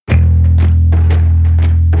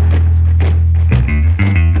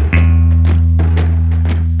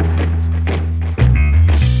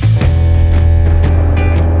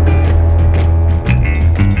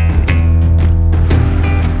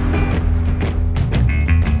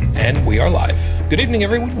We are live. Good evening,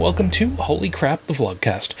 everyone. Welcome to Holy Crap, the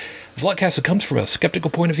Vlogcast. The Vlogcast that comes from a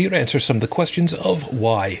skeptical point of view to answer some of the questions of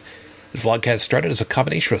why. The Vlogcast started as a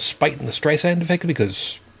combination of spite and the Streisand effect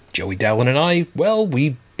because Joey Dallin and I, well,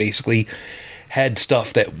 we basically had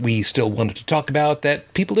stuff that we still wanted to talk about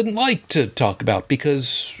that people didn't like to talk about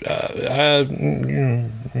because,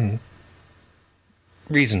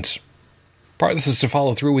 reasons. Part of this is to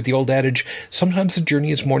follow through with the old adage, sometimes the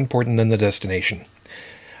journey is more important than the destination.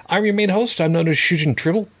 I'm your main host. I'm known as Shujin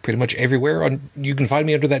Tribble, pretty much everywhere. You can find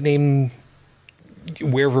me under that name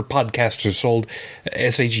wherever podcasts are sold,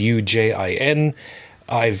 Shujin.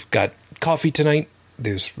 I've got coffee tonight.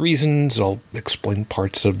 There's reasons. I'll explain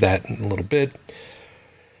parts of that in a little bit.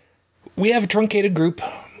 We have a truncated group.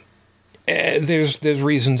 There's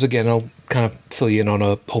reasons. Again, I'll kind of fill you in on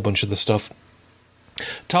a whole bunch of the stuff.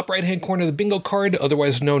 Top right-hand corner of the bingo card,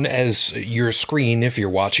 otherwise known as your screen if you're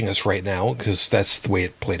watching us right now, because that's the way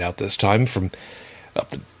it played out this time, from up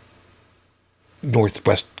the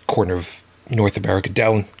northwest corner of North America.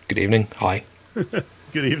 Down. Good evening. Hi.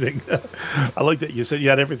 Good evening. I like that you said you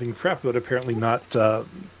had everything prepped, but apparently not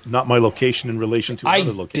my location in relation to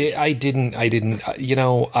another location. I didn't. You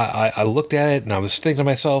know, I looked at it and I was thinking to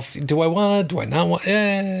myself, do I want to? Do I not want?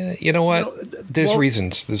 You know what? There's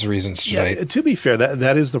reasons. There's reasons today. Yeah, to be fair,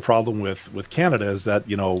 that is the problem with Canada is that,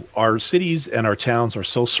 you know, our cities and our towns are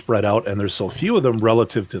so spread out and there's so few of them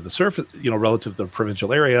relative to the surface, you know, relative to the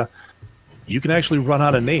provincial area. You can actually run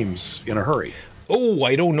out of names in a hurry. Oh,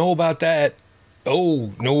 I don't know about that.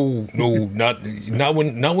 Oh, no, not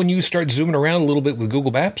when you start zooming around a little bit with Google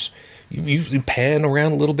Maps. You pan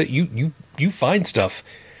around a little bit. You find stuff.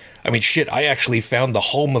 I mean, shit. I actually found the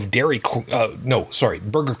home of Burger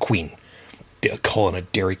Queen. Calling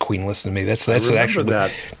it Dairy Queen. Listen to me. That's actually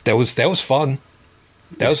that was fun.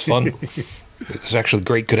 That was fun. It was actually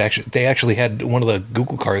great. They actually had one of the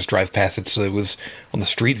Google cars drive past it, so it was on the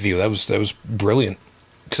street view. That was brilliant.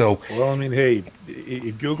 So, well, I mean, hey,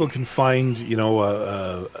 if Google can find, you know,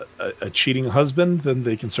 a cheating husband, then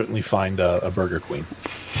they can certainly find a Burger Queen.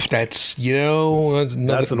 That's, you know,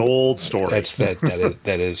 that's an old story. That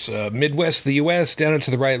is Midwest, the U.S. Down and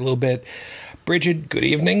to the right a little bit. Bridget, good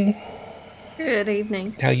evening. Good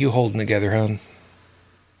evening. How you holding together, hon?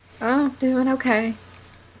 Oh, doing okay.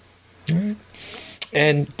 All right.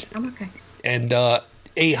 And I'm okay. And a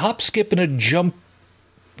hop, skip, and a jump.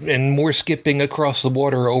 And more skipping across the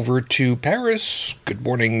water over to Paris. Good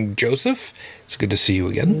morning, Joseph. It's good to see you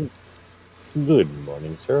again. Good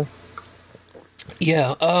morning, sir.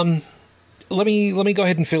 Yeah. Let me go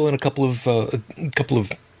ahead and fill in a couple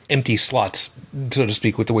of empty slots, so to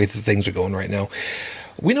speak, with the way that things are going right now.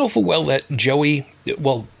 We know full well that Dallin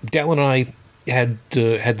and I had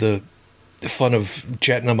the fun of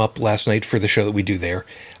chatting him up last night for the show that we do there.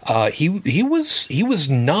 He was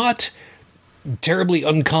not terribly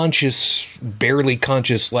unconscious, barely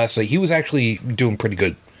conscious last night. He was actually doing pretty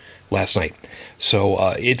good last night. So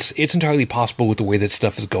it's entirely possible with the way that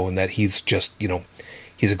stuff is going that he's just, you know,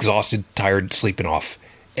 he's exhausted, tired, sleeping off.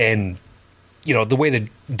 And, you know, the way that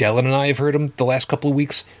Dallin and I have heard him the last couple of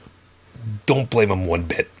weeks, don't blame him one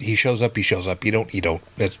bit. He shows up. You don't.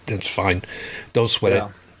 That's fine. Don't sweat it.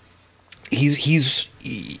 He's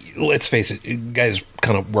let's face it, guy's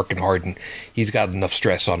kind of working hard and he's got enough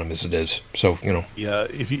stress on him as it is. So, you know. Yeah,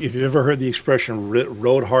 if you've ever heard the expression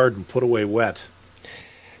rode hard and put away wet.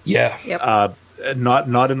 Yeah. Yep.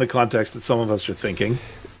 Not in the context that some of us are thinking.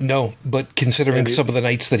 No, but considering some of the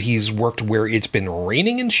nights that he's worked where it's been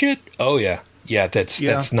raining and shit, oh yeah. Yeah,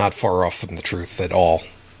 that's not far off from the truth at all.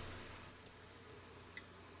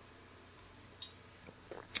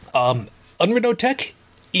 Unredo Tech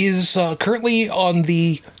is currently on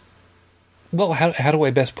the, well, how do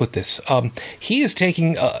I best put this? He is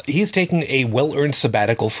taking a well-earned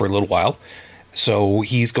sabbatical for a little while, so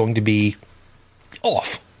he's going to be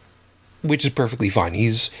off, which is perfectly fine.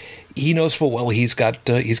 He knows full well he's got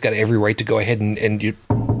every right to go ahead and you.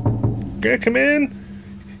 Can I come in?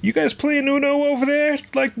 You guys playing Uno over there?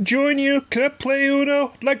 I'd like to join you. Can I play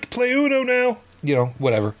Uno? I'd like to play Uno now. You know,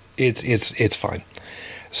 whatever. It's fine.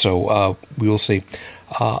 So we will see.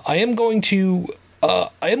 I am going to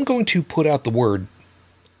put out the word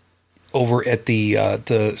over at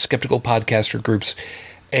the skeptical podcaster groups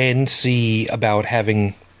and see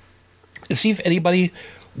if anybody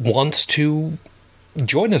wants to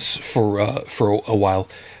join us for a while.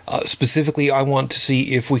 Specifically, I want to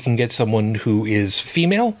see if we can get someone who is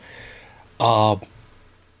female. I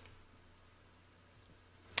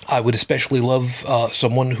would especially love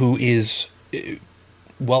someone who is,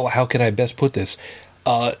 well, how can I best put this?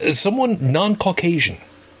 Someone non-Caucasian,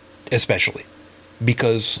 especially.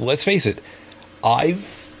 Because, let's face it,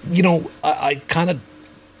 I've I kind of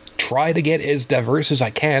try to get as diverse as I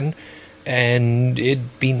can, and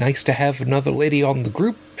it'd be nice to have another lady on the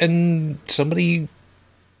group and somebody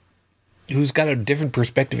who's got a different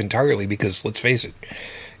perspective entirely, because let's face it,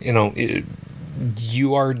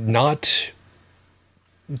 you are not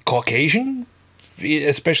Caucasian,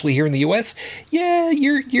 especially here in the U.S. Yeah,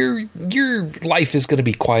 your life is going to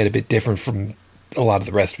be quite a bit different from a lot of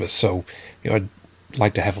the rest of us. So, I'd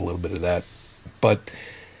like to have a little bit of that, but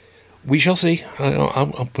we shall see.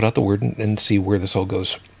 I'll put out the word and see where this all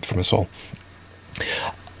goes from us all.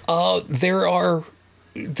 There are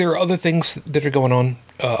other things that are going on,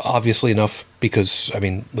 obviously enough, because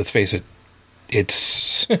let's face it,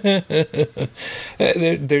 it's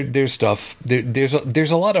there's stuff.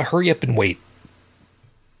 There's a lot of hurry up and wait,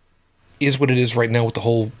 is what it is right now with the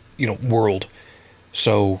whole world.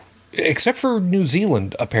 So, except for New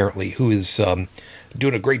Zealand, apparently, who is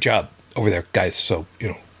doing a great job over there, guys. So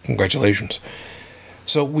congratulations.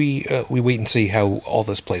 So we wait and see how all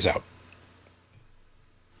this plays out.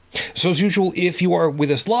 So as usual, if you are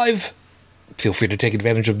with us live, feel free to take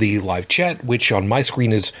advantage of the live chat, which on my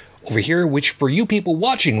screen is over here, which for you people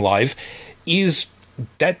watching live is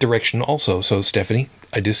that direction also. So Stephanie,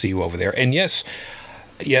 I do see you over there. And yes,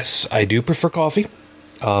 I do prefer coffee.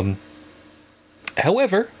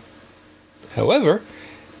 However,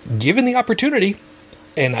 given the opportunity,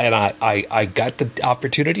 and I got the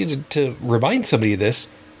opportunity to remind somebody of this,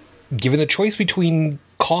 given the choice between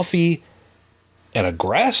coffee and a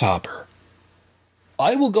grasshopper,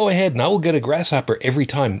 I will go ahead and I will get a grasshopper every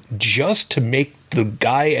time, just to make the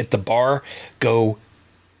guy at the bar go,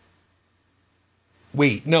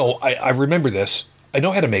 wait, no, I remember this. I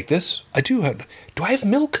know how to make this. I do. Do I have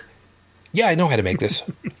milk? Yeah, I know how to make this.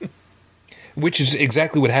 Which is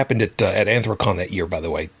exactly what happened at Anthrocon that year, by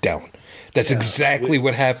the way, Dallin. That's exactly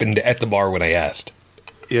what happened at the bar when I asked.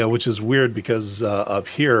 Yeah, which is weird because up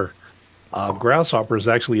here, grasshopper is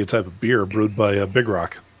actually a type of beer brewed by Big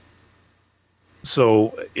Rock.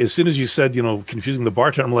 So as soon as you said, confusing the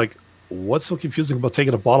bartender, I'm like, what's so confusing about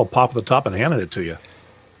taking a bottle, popping the top, and handing it to you?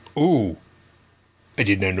 Ooh, I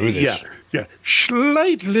did not know this. Yeah.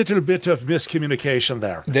 Slight little bit of miscommunication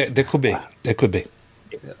there. There could be. There could be.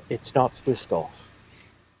 It's not Swiss off.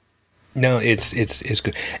 No, it's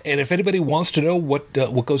good. And if anybody wants to know what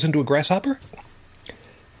goes into a grasshopper,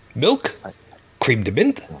 milk, cream de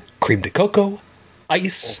menthe, cream de cocoa,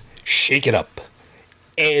 ice, shake it up.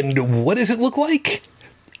 And what does it look like?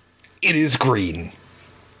 It is green.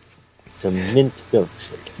 It's a mint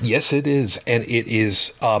milkshake. Yes, it is, and it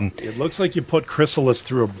is. It looks like you put chrysalis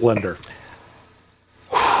through a blender.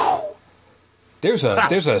 There's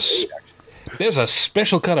a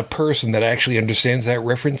special kind of person that actually understands that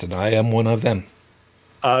reference, and I am one of them.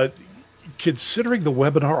 Considering the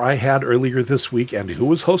webinar I had earlier this week and who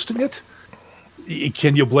was hosting it,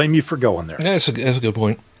 can you blame me for going there? That's a good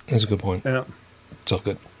point. That's a good point. Yeah. It's all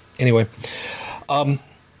good. Anyway,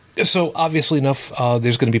 so obviously enough,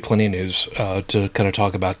 there's going to be plenty of news to kind of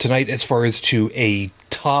talk about tonight. As far as to a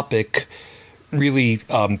topic, really,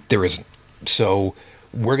 there isn't. So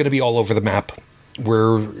we're going to be all over the map.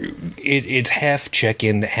 It's half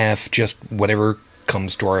check-in, half just whatever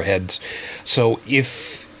comes to our heads. So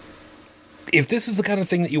if this is the kind of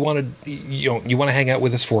thing that you want to hang out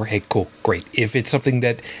with us for, hey, cool, great. If it's something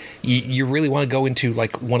that you really want to go into,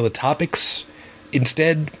 like one of the topics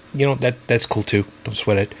instead, that's cool too. Don't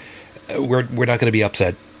sweat it. We're not going to be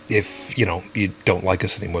upset if you don't like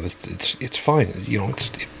us anymore. It's fine.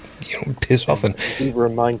 Piss off and Be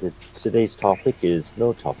reminded, today's topic is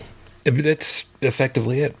no topic. That's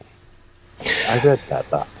effectively it. I read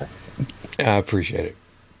that last time. I appreciate it.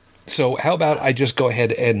 So how about I just go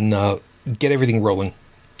ahead and get everything rolling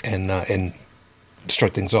and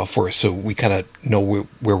start things off for us, so we kind of know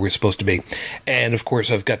where we're supposed to be. And of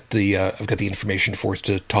course, I've got the information for us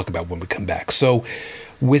to talk about when we come back. So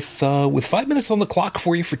with 5 minutes on the clock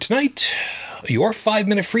for you for tonight, your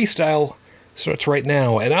 5-minute freestyle starts right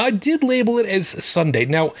now. And I did label it as Sunday.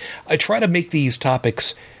 Now I try to make these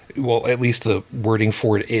topics, well, at least the wording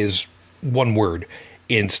for it is one word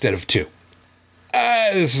instead of two.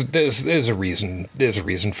 There's a reason. There's a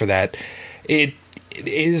reason for that. It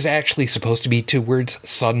is actually supposed to be 2 words,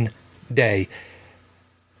 Sunday.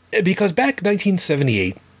 Because back in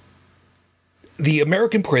 1978, the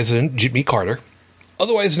American president, Jimmy Carter,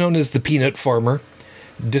 otherwise known as the Peanut Farmer,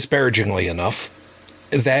 disparagingly enough,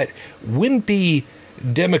 that wimpy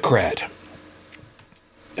Democrat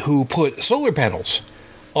who put solar panels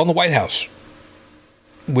on the White House,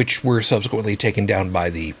 which were subsequently taken down by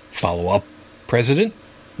the follow-up president,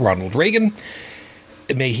 Ronald Reagan,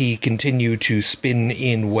 May he continue to spin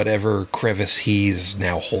in whatever crevice he's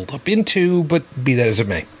now holed up into, but be that as it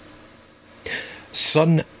may.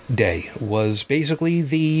 Sun Day was basically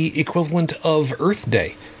the equivalent of Earth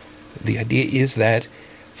Day. The idea is that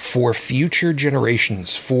for future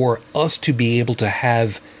generations, for us to be able to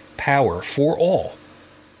have power for all,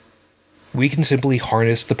 we can simply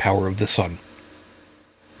harness the power of the sun.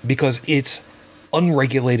 Because it's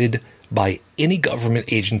unregulated by any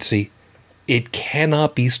government agency. It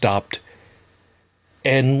cannot be stopped.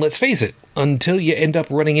 And let's face it, until you end up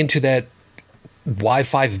running into that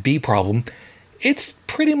Y5B problem, it's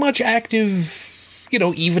pretty much active,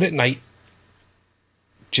 even at night.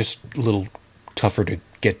 Just a little tougher to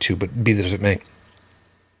get to, but be that as it may.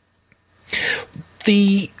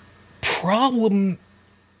 The problem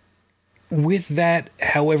with that,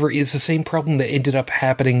 however, is the same problem that ended up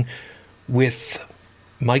happening with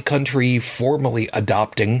my country formally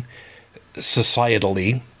adopting,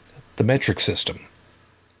 societally, the metric system.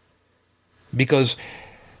 Because,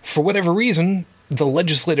 for whatever reason, the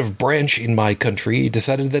legislative branch in my country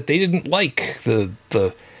decided that they didn't like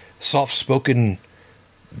the soft-spoken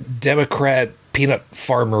Democrat peanut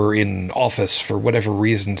farmer in office for whatever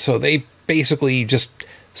reason. So they basically just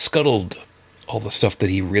scuttled all the stuff that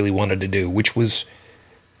he really wanted to do, which was,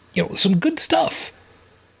 some good stuff.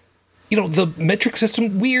 The metric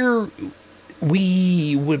system,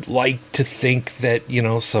 we would like to think that,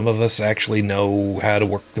 some of us actually know how to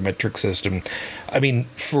work the metric system. I mean,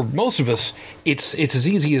 for most of us, it's as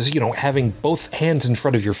easy as, having both hands in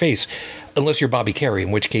front of your face, unless you're Bobby Carey,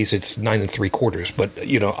 in which case it's 9 3/4. But,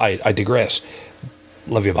 I digress.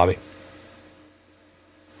 Love you, Bobby.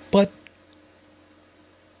 But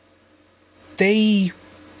they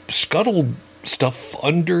scuttled stuff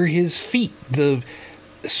under his feet. The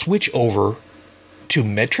switch over to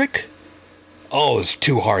metric? Oh, it's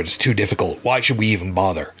too hard. It's too difficult. Why should we even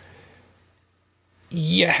bother?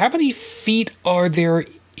 Yeah, how many feet are there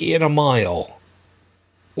in a mile?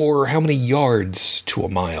 Or how many yards to a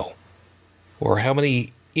mile? Or how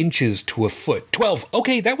many inches to a foot? 12.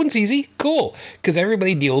 Okay, that one's easy. Cool. Because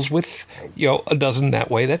everybody deals with, a dozen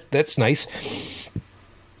that way. That's nice.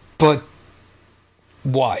 But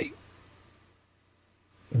why?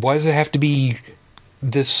 Why does it have to be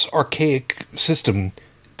this archaic system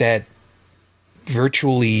that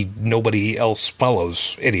virtually nobody else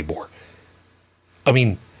follows anymore? I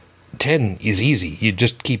mean, 10 is easy. You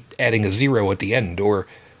just keep adding a 0 at the end or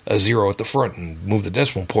a 0 at the front and move the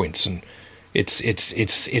decimal points, and it's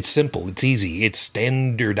simple, it's easy, it's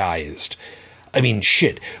standardized. I mean,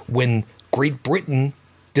 shit, when Great Britain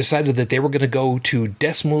decided that they were going to go to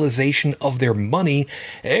decimalization of their money,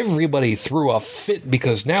 everybody threw a fit,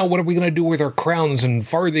 because now what are we going to do with our crowns and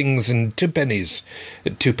farthings and twopence?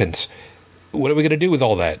 What are we going to do with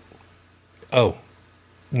all that? Oh,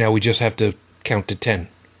 now we just have to count to 10.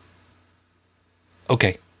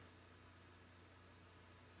 Okay.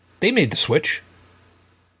 They made the switch.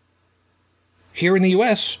 Here in the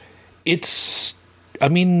US, it should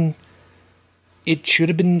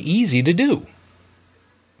have been easy to do.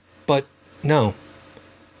 But no,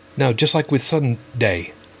 just like with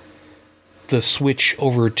Sunday, the switch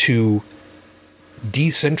over to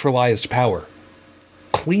decentralized power,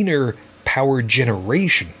 cleaner power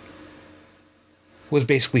generation, was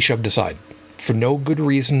basically shoved aside for no good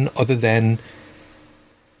reason other than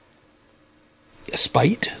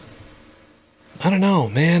spite? I don't know,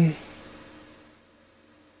 man.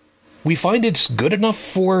 We find it's good enough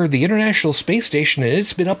for the International Space Station, and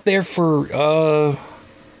it's been up there for, a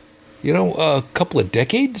couple of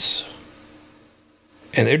decades.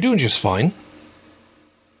 And they're doing just fine.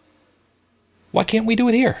 Why can't we do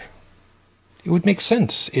it here? It would make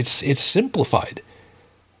sense. It's simplified.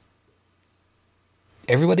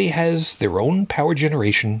 Everybody has their own power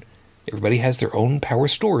generation. Everybody has their own power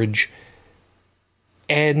storage.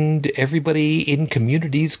 And everybody in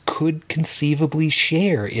communities could conceivably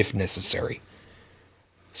share if necessary.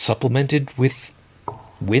 Supplemented with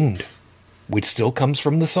wind, which still comes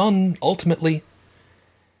from the sun, ultimately.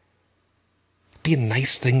 Be a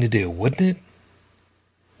nice thing to do, wouldn't it?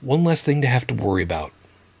 One less thing to have to worry about.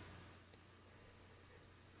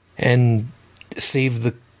 And save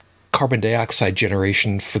the carbon dioxide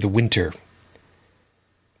generation for the winter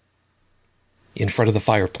in front of the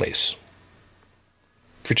fireplace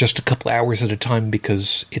for just a couple hours at a time,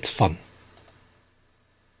 because it's fun.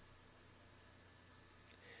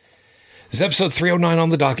 This is episode 309 on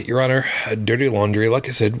the docket, Your Honor. Dirty Laundry. Like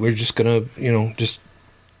I said, we're just gonna, we're just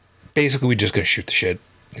gonna shoot the shit,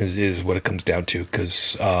 is what it comes down to,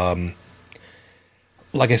 because,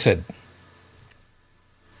 like I said,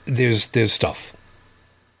 there's stuff.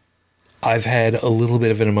 I've had a little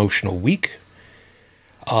bit of an emotional week.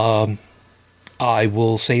 I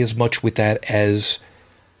will say as much with that as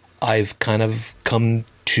I've kind of come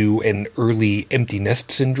to an early empty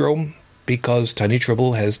nest syndrome because Tiny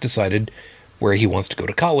Tribble has decided where he wants to go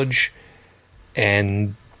to college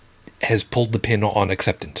and has pulled the pin on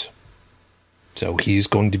acceptance. So he's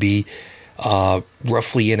going to be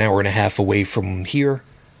roughly an hour and a half away from here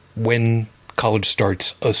when college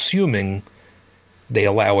starts, assuming they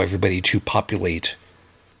allow everybody to populate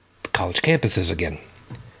the college campuses again.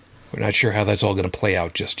 We're not sure how that's all going to play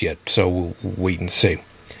out just yet, so we'll wait and see.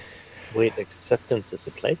 Wait, acceptance is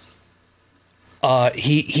a place?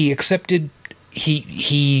 He accepted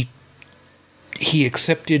he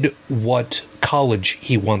accepted what college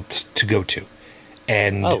he wants to go to,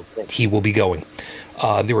 and he will be going.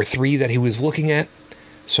 There were 3 that he was looking at,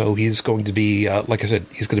 so he's going to be, like I said,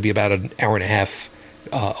 he's going to be about an hour and a half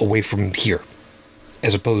away from here,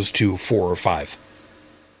 as opposed to 4 or 5.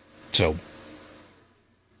 So,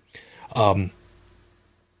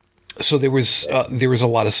 so there was a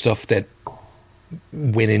lot of stuff that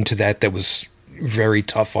went into that was very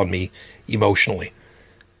tough on me emotionally.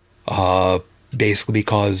 Basically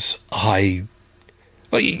because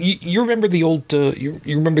you remember the old you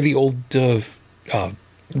remember the old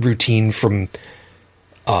routine from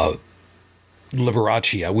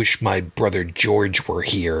Liberace, I wish my brother George were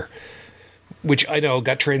here, which I know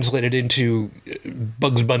got translated into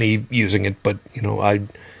Bugs Bunny using it, but I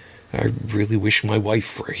really wish my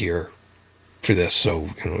wife were here for this.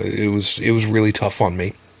 So it was really tough on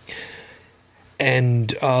me.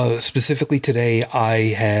 And specifically today,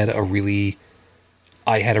 I had a really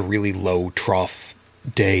low trough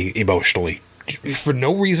day emotionally, for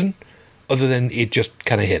no reason other than it just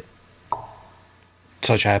kind of hit.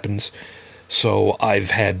 Such happens. So I've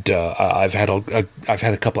had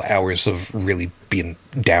a couple of hours of really being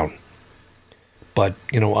down, but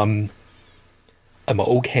I'm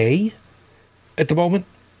okay at the moment.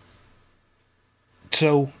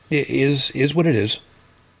 So it is what it is.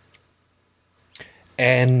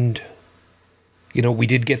 And, we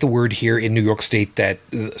did get the word here in New York State that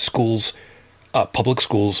schools, public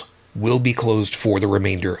schools, will be closed for the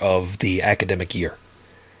remainder of the academic year.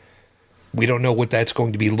 We don't know what that's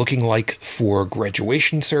going to be looking like for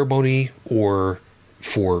graduation ceremony or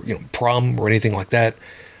for, prom or anything like that.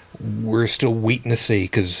 We're still waiting to see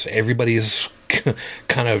because everybody's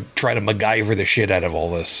kind of trying to MacGyver the shit out of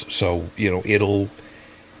all this. So, it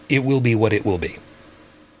will be what it will be.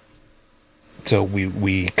 So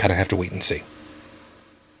we kind of have to wait and see.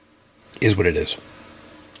 Is what it is.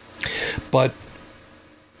 But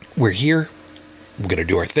we're here. We're going to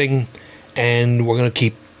do our thing, and we're going to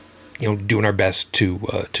keep, doing our best to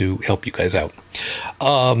help you guys out.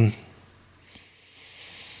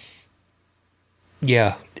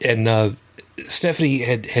 Yeah, and Stephanie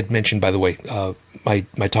had mentioned, by the way,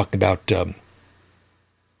 my talking about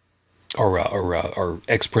our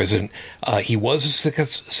ex-president. He was a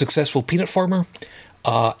successful peanut farmer,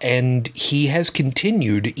 and he has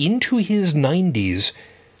continued into his 90s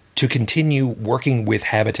to continue working with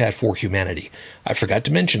Habitat for Humanity. I forgot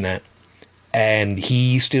to mention that. And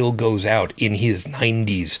he still goes out in his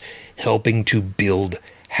 90s helping to build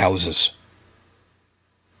houses.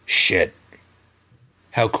 Shit.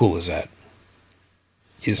 How cool is that?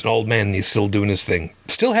 He's an old man and he's still doing his thing.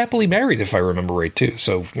 Still happily married, if I remember right, too.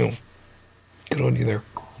 So, good on you there.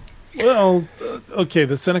 Well, okay,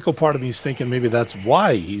 the cynical part of me is thinking maybe that's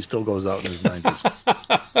why he still goes out in his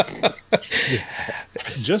 90s.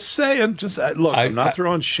 Just saying. Look, I'm not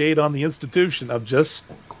throwing shade on the institution. I'm just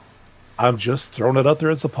throwing it out there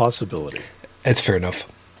as a possibility. That's fair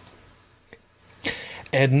enough.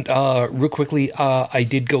 And real quickly, I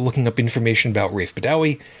did go looking up information about Raif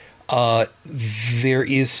Badawi. There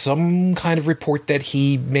is some kind of report that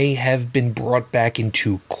he may have been brought back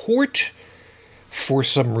into court for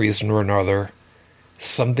some reason or another.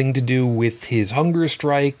 Something to do with his hunger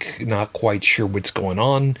strike. Not quite sure what's going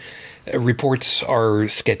on. Reports are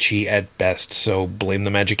sketchy at best, so blame the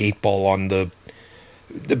Magic 8 Ball on the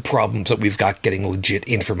problems that we've got getting legit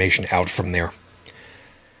information out from there.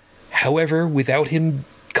 However, without him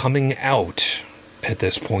coming out at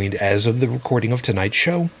this point, as of the recording of tonight's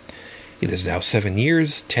show, it is now 7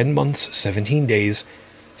 years, 10 months, 17 days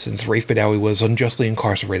since Raif Badawi was unjustly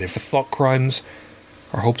incarcerated for thought crimes.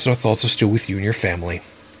 Our hopes and our thoughts are still with you and your family.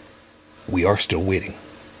 We are still waiting.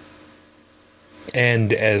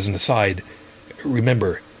 And as an aside,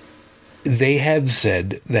 remember, they have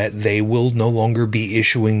said that they will no longer be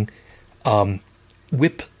issuing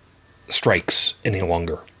whip strikes any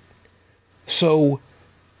longer. So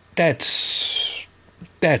that's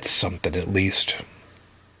something at least.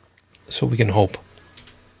 So we can hope.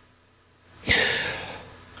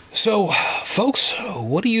 So, folks,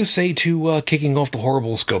 what do you say to kicking off the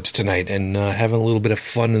horrible scopes tonight and having a little bit of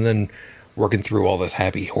fun and then working through all this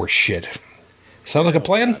happy horse shit? Sounds like a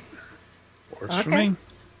plan? Works for me.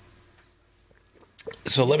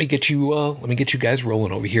 So let me get you guys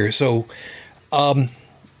rolling over here. So,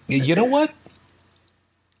 you know what?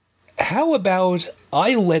 How about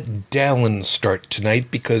I let Dallin start tonight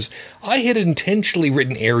because I had intentionally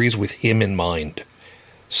written Aries with him in mind.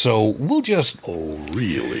 So we'll just... Oh,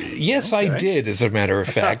 really? Yes, okay. I did, as a matter of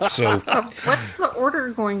fact. So what's the order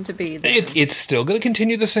going to be then? It's still going to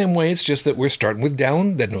continue the same way. It's just that we're starting with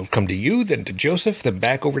Dallin, then it'll come to you, then to Joseph, then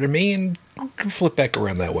back over to me, and flip back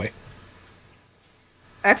around that way.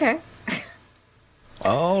 Okay.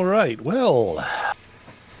 All right. Well,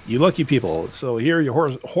 you lucky people. So here are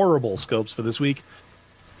your horrible scopes for this week.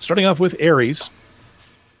 Starting off with Aries.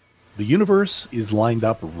 The universe is lined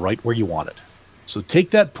up right where you want it. So take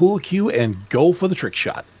that pool cue and go for the trick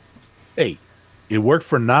shot. Hey, it worked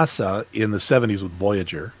for NASA in the 70s with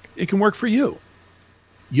Voyager. It can work for you.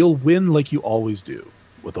 You'll win like you always do,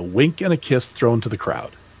 with a wink and a kiss thrown to the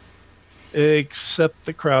crowd. Except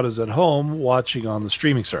the crowd is at home watching on the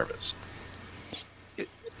streaming service.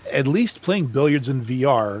 At least playing billiards in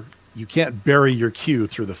VR, you can't bury your cue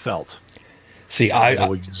through the felt. See, I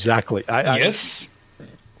know exactly. Yes?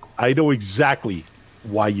 I know exactly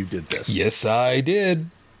why you did this. Yes, I did.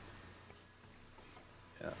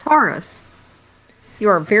 Taurus. You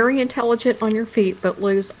are very intelligent on your feet, but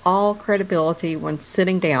lose all credibility when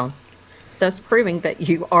sitting down, thus proving that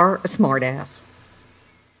you are a smartass.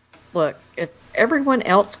 Look, if everyone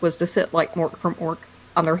else was to sit like Mork from Ork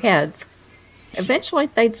on their heads, eventually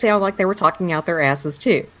they'd sound like they were talking out their asses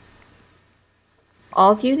too.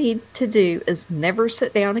 All you need to do is never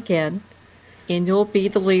sit down again, and you'll be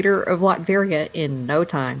the leader of Latveria in no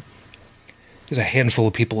time. There's a handful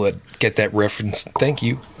of people that get that reference. Thank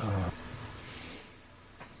you.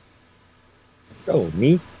 Oh,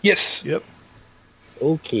 me? Yes. Yep.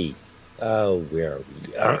 Okay. Where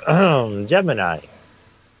are we? Gemini.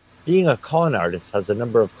 Being a con artist has a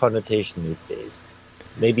number of connotations these days.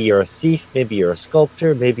 Maybe you're a thief, maybe you're a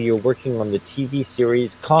sculptor, maybe you're working on the TV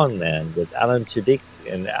series Con Man with Alan Tudyk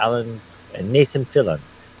and Nathan Fillion.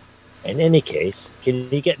 In any case, can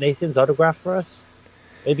you get Nathan's autograph for us?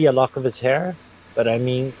 Maybe a lock of his hair? But I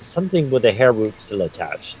mean, something with a hair root still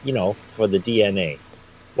attached, for the DNA.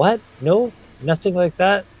 What? No? Nothing like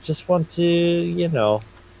that? Just want to,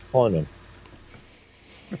 clone him.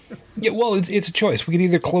 Yeah, well, it's a choice. We can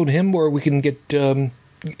either clone him or we can get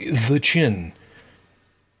the chin.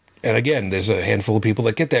 And again, there's a handful of people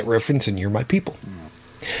that get that reference, and you're my people.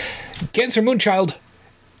 Cancer Moonchild,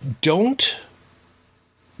 don't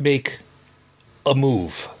make a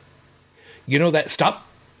move. You know that... Stop.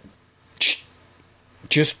 Shh.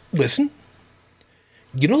 Just listen.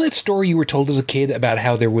 You know that story you were told as a kid about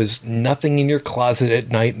how there was nothing in your closet at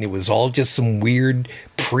night and it was all just some weird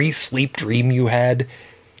pre-sleep dream you had?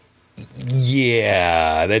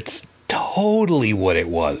 Yeah, that's totally what it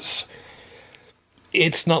was.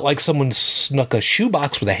 It's not like someone snuck a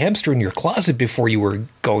shoebox with a hamster in your closet before you were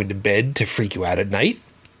going to bed to freak you out at night.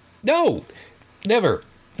 No, never.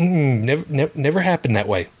 Never happened that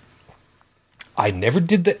way. I never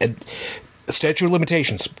did that. Statute of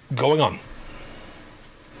limitations going on.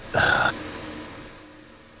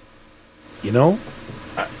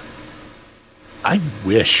 I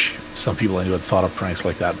wish some people I knew had thought of pranks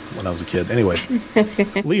like that when I was a kid. Anyway,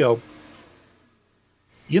 Leo,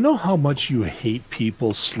 you know how much you hate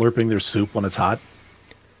people slurping their soup when it's hot?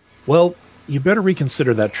 Well, you better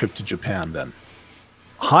reconsider that trip to Japan then.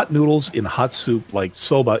 Hot noodles in hot soup like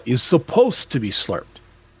soba is supposed to be slurped.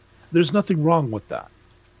 There's nothing wrong with that.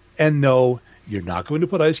 And no, you're not going to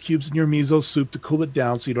put ice cubes in your miso soup to cool it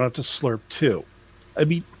down so you don't have to slurp too. I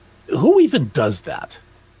mean, who even does that?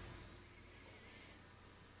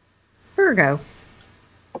 Virgo.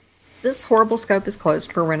 This horrible scope is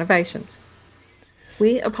closed for renovations.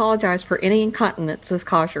 We apologize for any incontinence this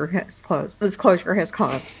closure has caused.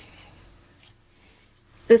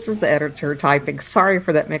 This is the editor typing. Sorry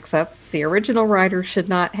for that mix-up. The original writer should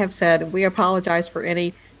not have said, "We apologize for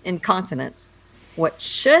any incontinence." What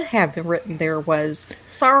should have been written there was,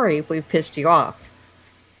 "Sorry if we've pissed you off."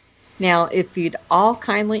 Now, if you'd all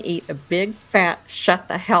kindly eat a big, fat, shut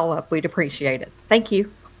the hell up, we'd appreciate it. Thank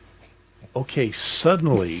you. Okay,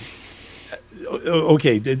 suddenly...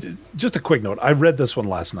 Okay, just a quick note. I read this one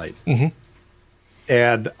last night. Mm-hmm.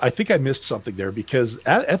 And I think I missed something there because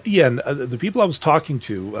at the end, the people I was talking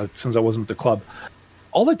to, since I wasn't at the club,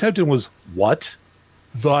 all I typed in was, "What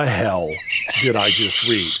the hell did I just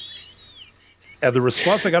read?" And the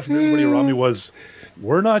response I got from everybody around me was,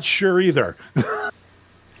 "We're not sure either."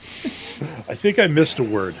 I think I missed a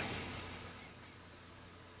word.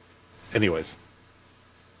 Anyways.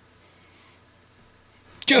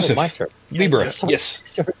 Joseph. my turn. Libra. Sorry. Yes.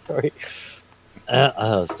 Sorry. I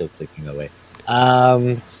was still clicking away.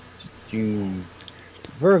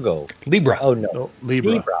 Virgo. Libra. Oh, no. No,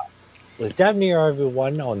 Libra. With damn near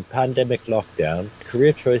everyone on pandemic lockdown,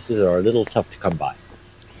 career choices are a little tough to come by.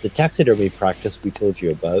 The taxidermy practice we told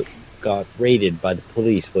you about got raided by the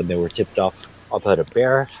police when they were tipped off about a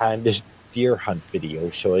bare-handed deer hunt video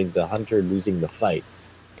showing the hunter losing the fight,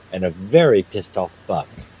 and a very pissed off buck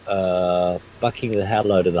bucking the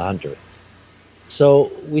hell out of the hunter.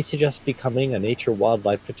 So we suggest becoming a nature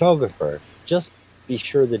wildlife photographer. Just be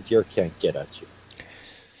sure the deer can't get at you.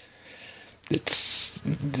 It's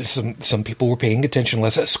some people were paying attention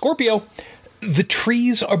less. Scorpio, the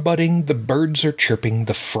trees are budding, the birds are chirping,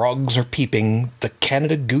 the frogs are peeping, the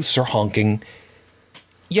Canada goose are honking.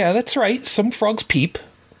 Yeah, that's right. Some frogs peep.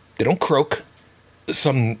 They don't croak.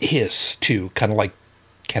 Some hiss, too, kind of like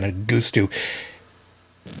Canada goose do.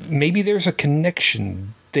 Maybe there's a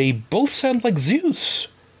connection. They both sound like Zeus.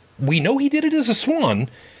 We know he did it as a swan,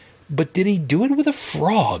 but did he do it with a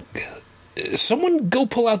frog? Someone go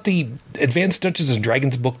pull out the Advanced Dungeons and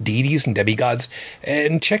Dragons book, Deities and Demigods,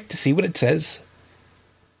 and check to see what it says.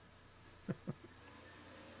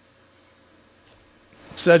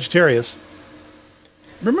 Sagittarius.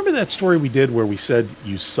 Remember that story we did where we said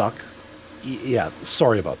you suck? Yeah,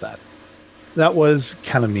 sorry about that. That was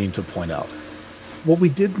kind of mean to point out. What we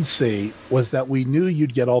didn't say was that we knew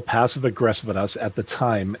you'd get all passive aggressive at us at the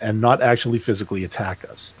time and not actually physically attack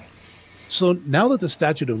us. So now that the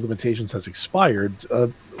statute of limitations has expired,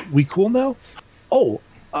 we cool now? Oh,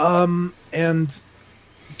 and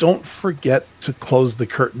don't forget to close the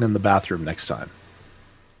curtain in the bathroom next time.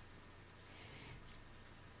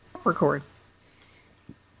 Record.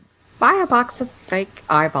 Buy a box of fake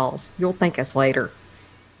eyeballs. You'll thank us later.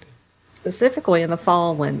 Specifically in the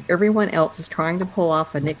fall when everyone else is trying to pull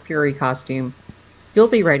off a Nick Fury costume, you'll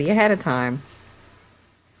be ready ahead of time.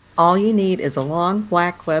 All you need is a long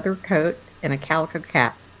black leather coat and a calico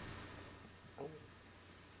cap.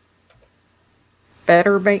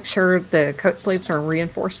 Better make sure the coat sleeves are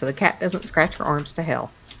reinforced so the cap doesn't scratch your arms to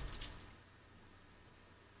hell.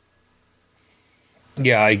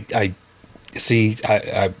 Yeah, I see.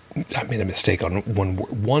 I made a mistake on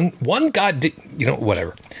one god. You know,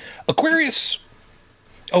 whatever. Aquarius.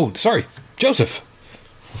 Oh, sorry, Joseph.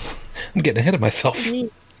 I'm getting ahead of myself.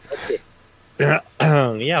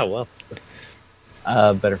 Yeah, well,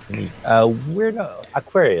 better for me. We're not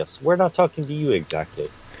Aquarius. We're not talking to you exactly.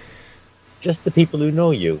 Just the people who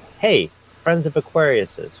know you. Hey, friends of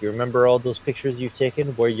Aquariuses. You remember all those pictures you've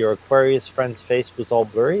taken where your Aquarius friend's face was all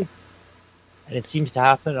blurry? And it seems to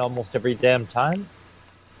happen almost every damn time?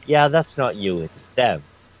 Yeah, that's not you, it's them.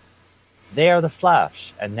 They are the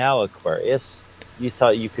Flash, and now Aquarius, you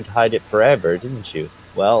thought you could hide it forever, didn't you?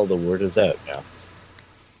 Well, the word is out now.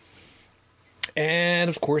 And,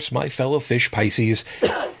 of course, my fellow fish Pisces.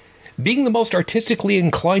 Being the most artistically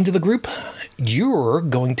inclined of the group, you're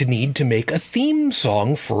going to need to make a theme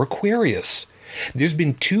song for Aquarius. There's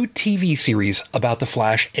been 2 TV series about the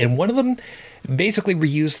Flash, and one of them basically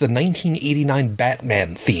reused the 1989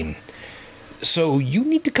 Batman theme. So you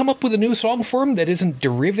need to come up with a new song for him that isn't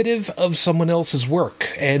derivative of someone else's work.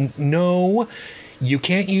 And no, you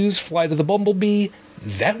can't use Fly to the Bumblebee.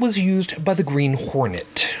 That was used by the Green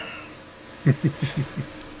Hornet.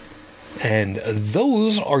 And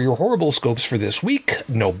those are your horrible scopes for this week.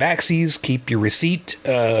 No backsies. Keep your receipt.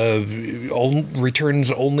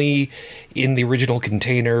 Returns only in the original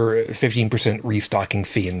container. 15% restocking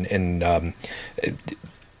fee, and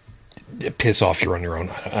piss off. You're on your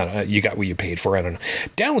own. You got what you paid for. I don't know.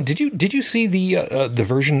 Dallin, did you see the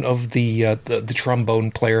version of the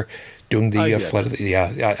trombone player doing the flight?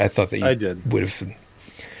 Yeah, I thought that you would have.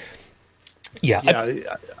 Yeah.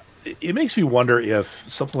 It makes me wonder if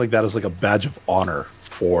something like that is like a badge of honor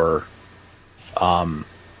for some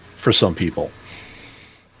people.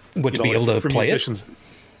 What, to be able to play it?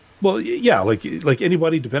 Well, yeah, like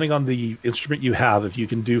anybody, depending on the instrument you have, if you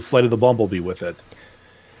can do Flight of the Bumblebee with it,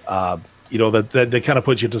 that kind of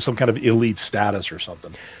puts you to some kind of elite status or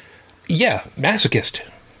something. Yeah, masochist.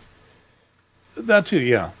 That too,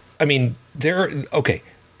 yeah. I mean, there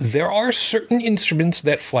are certain instruments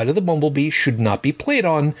that Flight of the Bumblebee should not be played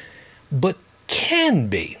on, but can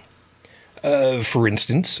be. For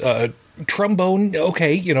instance, trombone.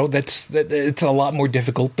 Okay, it's a lot more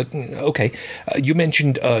difficult, but okay. You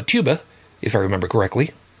mentioned tuba, if I remember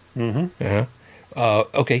correctly. Mm-hmm.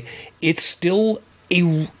 Okay, it's still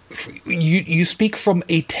you speak from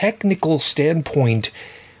a technical standpoint.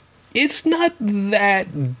 It's not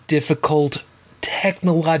that difficult,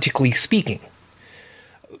 technologically speaking.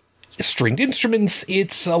 Stringed instruments,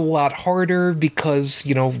 it's a lot harder because,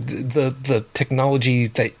 the technology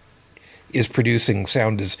that is producing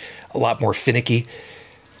sound is a lot more finicky.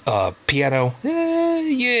 Piano,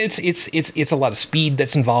 it's a lot of speed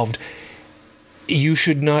that's involved. You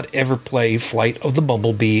should not ever play Flight of the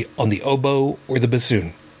Bumblebee on the oboe or the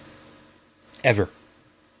bassoon. Ever.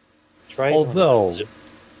 Try it Although,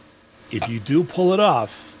 if you do pull it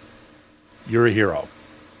off, you're a hero.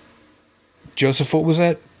 Joseph, what was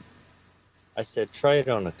that? I said try it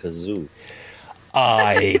on a kazoo.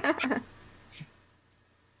 I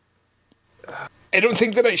don't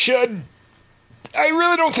think that I should. I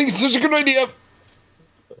really don't think it's such a good idea.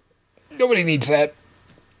 Nobody needs that.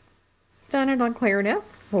 Done it on clarinet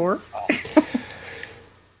before.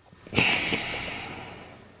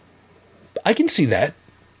 I can see that.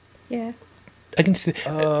 Yeah. I can see.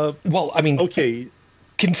 Well, I mean, Okay,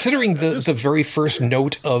 considering the very first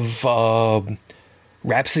note of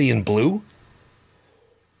Rhapsody in Blue,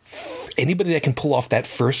 anybody that can pull off that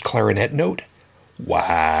first clarinet note,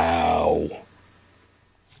 wow.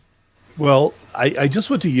 well, I just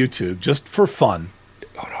went to YouTube just for fun,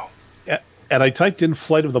 Oh no. and I typed in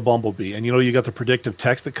 "Flight of the Bumblebee," and you got the predictive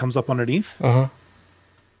text that comes up underneath. Uh huh.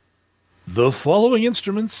 The following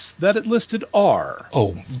instruments that it listed are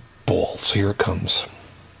Oh, balls! Here it comes.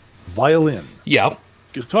 violin, Yeah.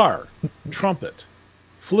 guitar, trumpet,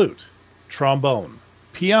 flute, trombone,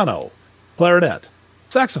 piano, clarinet,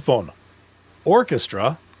 saxophone,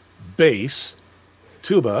 orchestra, bass,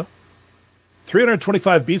 tuba,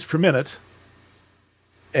 325 beats per minute,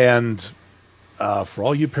 and for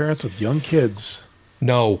all you parents with young kids,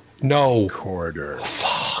 No. recorder.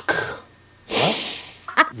 Fuck.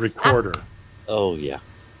 Recorder. Oh yeah.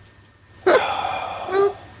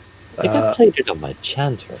 I think I played it on my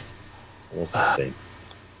chanter. What's the same?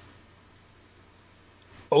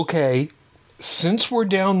 Okay. Since we're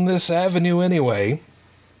down this avenue anyway.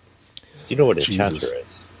 Do you know what a Jesus. chanter is?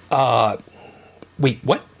 Wait,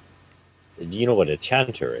 what? Do you know what a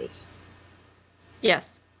chanter is?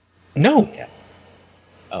 Yes. No.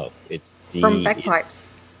 Oh, it's the From bagpipes.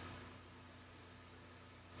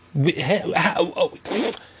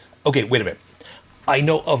 Okay, wait a minute. I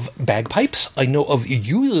know of bagpipes. I know of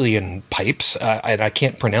Uillean pipes, and I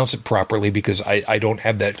can't pronounce it properly because I don't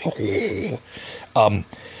have that.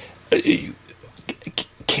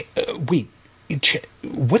 Wait,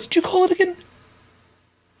 what did you call it again?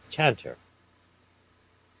 chanter.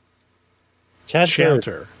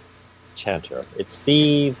 Chanter. It's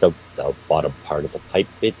the bottom part of the pipe.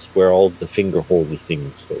 It's where all the finger holdy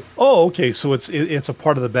things go. Oh, okay. So it's a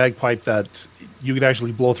part of the bagpipe that you could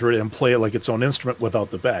actually blow through it and play it like its own instrument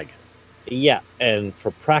without the bag. Yeah, and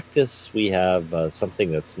for practice, we have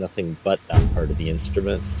something that's nothing but that part of the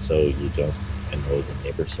instrument, so you don't annoy the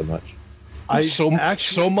neighbor so much. So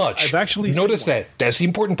much. I've actually noticed seen one. that. That's the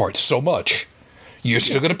important part. So much. You're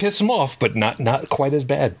still going to piss them off, but not quite as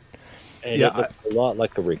bad. And Yeah, it looks a lot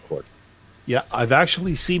like a recorder. Yeah, I've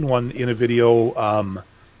actually seen one in a video,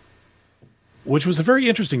 which was a very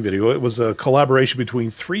interesting video. It was a collaboration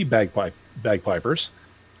between three bagpipers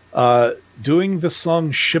doing the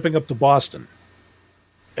song "Shipping Up to Boston,"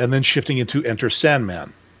 and then shifting into "Enter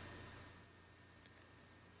Sandman."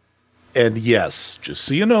 And yes, just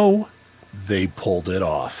so you know, they pulled it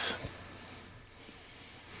off.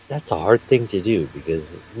 That's a hard thing to do because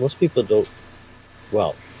most people don't.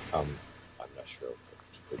 Well, I'm not sure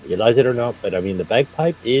if people realize it or not, but I mean the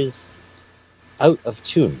bagpipe is out of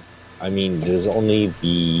tune. I mean, I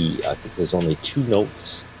think there's only two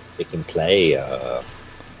notes it can play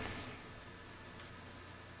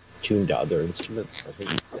tuned to other instruments. I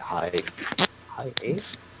think high A,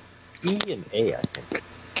 E, and A. I think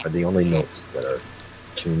are the only notes that are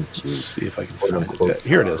tuned Let's to see if I can quote find unquote it.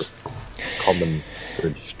 Here it is. common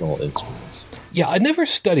traditional instruments. Yeah, I never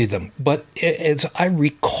studied them, but as I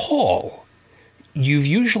recall, you've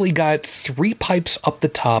usually got three pipes up the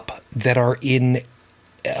top that are in.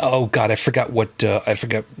 Oh God, I forgot what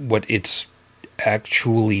it's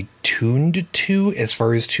actually tuned to as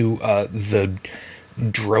far as to the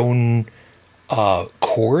drone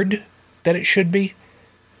chord that it should be.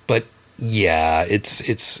 But yeah,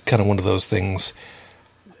 it's kind of one of those things.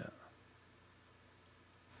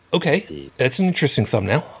 Okay, that's an interesting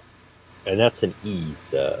thumbnail. And that's an E.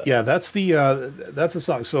 Yeah, that's the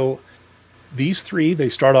song. So these three, they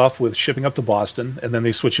start off with "Shipping Up to Boston," and then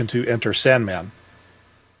they switch into "Enter Sandman."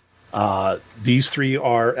 These three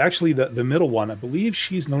are actually the middle one. I believe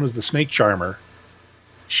she's known as the Snake Charmer.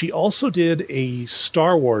 She also did a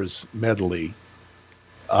Star Wars medley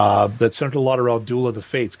that centered a lot around Duel of the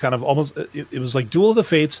Fates. Kind of almost, it was like Duel of the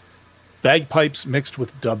Fates, bagpipes mixed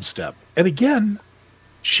with dubstep. And again,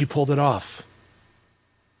 she pulled it off.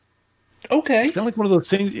 Okay. It's kind of like one of those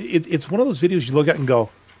things. It's one of those videos you look at and go,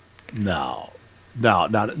 no. And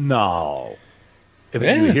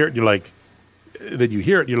then you hear it, and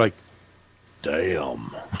you're like,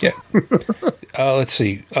 damn. Yeah. Let's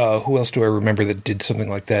see. Who else do I remember that did something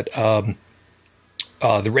like that?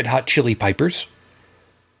 The Red Hot Chili Pipers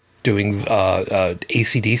doing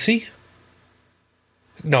AC/DC.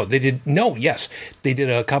 No, they did. No, yes, they did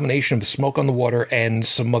a combination of Smoke on the Water and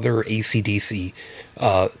some other AC/DC.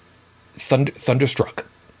 Thunderstruck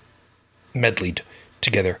medleyed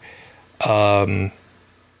together.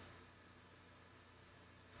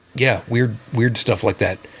 Yeah, weird stuff like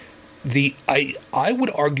that. I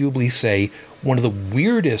would arguably say one of the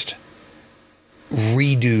weirdest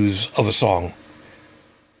redos of a song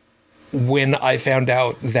when I found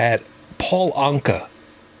out that Paul Anka,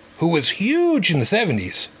 who was huge in the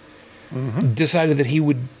 70s, decided that he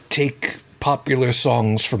would take popular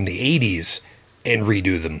songs from the 80s and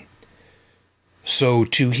redo them. So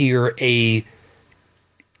to hear a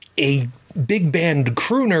big band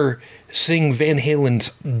crooner sing Van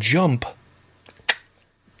Halen's "Jump,"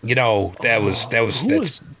 that's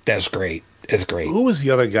great. That's great. Who was the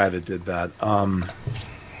other guy that did that?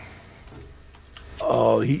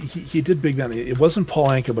 He did big band. It wasn't Paul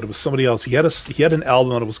Anka, but it was somebody else. He had an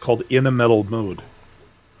album and it was called "In a Metal Mood,"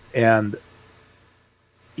 and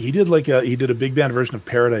he did a big band version of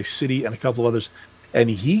Paradise City and a couple of others, and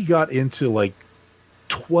he got into like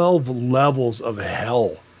 12 levels of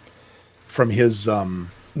hell from his.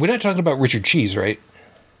 We're not talking about Richard Cheese, right?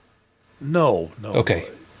 No. Okay.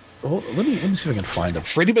 Well, let me see if I can find him.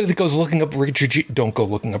 For anybody that goes looking up Richard Cheese, don't go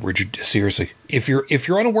looking up Richard. Seriously, if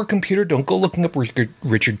you're on a work computer, don't go looking up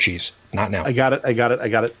Richard Cheese. Not now. I got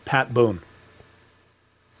it. Pat Boone.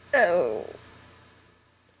 Oh.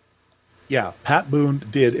 Yeah, Pat Boone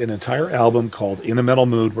did an entire album called "In a Metal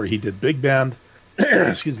Mood" where he did big band,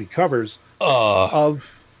 covers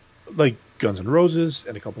of like Guns N' Roses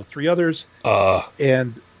and a couple of three others.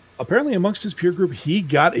 And apparently amongst his peer group, he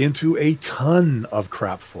got into a ton of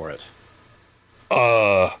crap for it.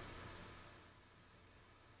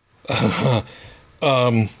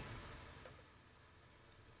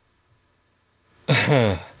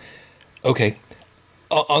 Okay.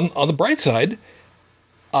 On the bright side,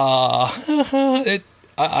 I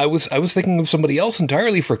was thinking of somebody else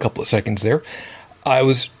entirely for a couple of seconds there.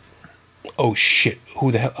 Oh shit!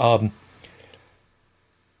 Who the hell?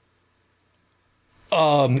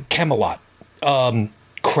 Camelot.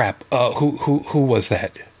 Crap. Who was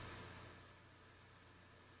that?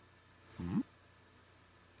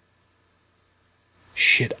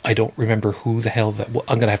 Shit, I don't remember who the hell that was.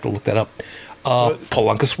 I'm gonna have to look that up.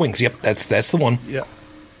 Paul Anka Swings. Yep, that's the one. Yeah.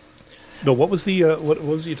 No, what was the what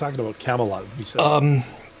was you talking about? Camelot. You said.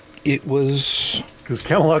 It was because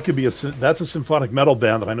Camelot could be that's a symphonic metal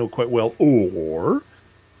band that I know quite well, or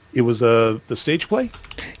it was the stage play.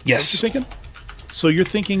 Yes. What you're thinking? So you're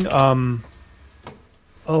thinking, oh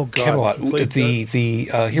god, Camelot. Here we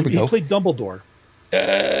go. He played Dumbledore.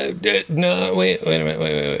 No, wait a minute.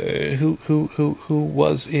 Wait. Who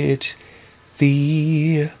was it?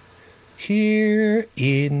 The Here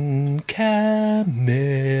in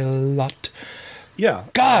Camelot. Yeah.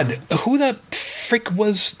 God, who the frick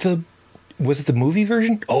was it the movie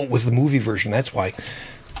version? Oh, it was the movie version. That's why.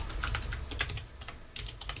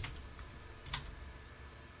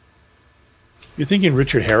 You're thinking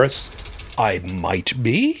Richard Harris? I might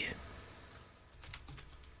be.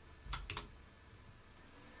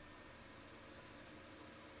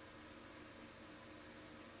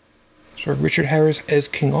 So Richard Harris as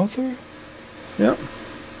King Arthur? Yeah.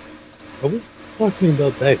 I was talking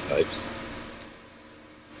about bagpipes.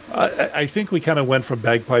 I think we kind of went from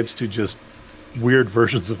bagpipes to just weird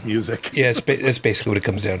versions of music. Yeah, that's basically what it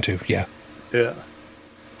comes down to. Yeah. Yeah.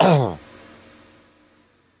 Are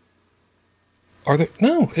there?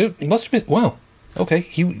 No, it must have been. Wow. Okay.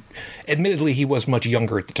 Admittedly, he was much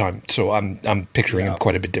younger at the time, so I'm picturing him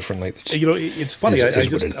quite a bit differently. It's funny. I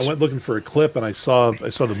went looking for a clip and I saw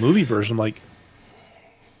the movie version.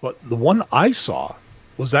 But the one I saw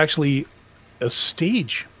was actually a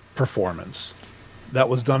stage performance that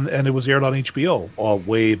was done, and it was aired on HBO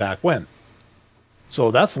way back when. So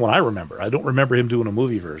that's the one I remember. I don't remember him doing a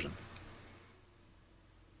movie version.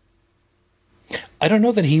 I don't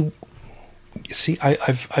know that he. See,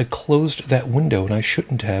 I closed that window and I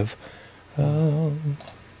shouldn't have. I'm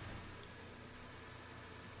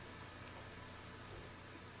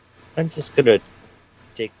just gonna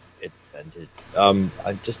take recommended.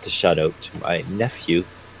 Just a shout out to my nephew,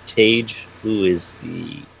 Tage, who is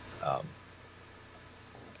the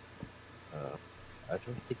I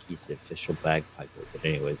don't think he's the official bagpiper, but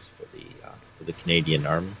anyways, for the Canadian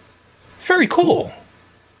Army. Very cool.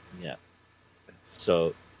 Yeah.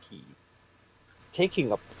 So he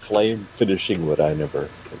taking up the flame, finishing what I never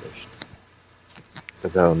finished,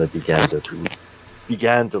 because I only began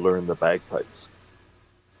to learn the bagpipes.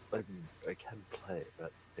 I mean, I can play,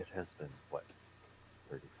 but it has been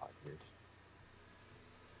 35 years.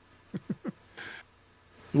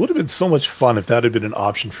 It would have been so much fun if that had been an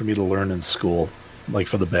option for me to learn in school, like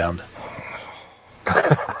for the band.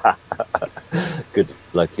 Good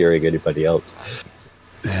luck hearing anybody else.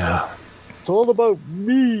 Yeah. It's all about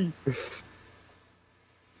me.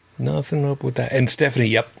 Nothing up with that. And Stephanie,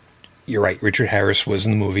 yep, you're right. Richard Harris was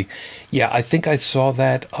in the movie. Yeah, I think I saw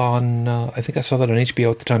that on. I think I saw that on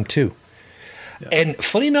HBO at the time too. Yeah. And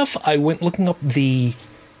funny enough, I went looking up the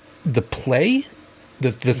play,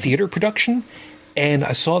 the theater production, and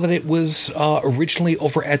I saw that it was originally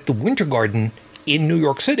over at the Winter Garden in New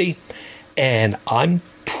York City, and I'm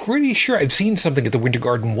pretty sure I've seen something at the Winter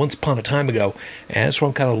Garden once upon a time ago, and that's why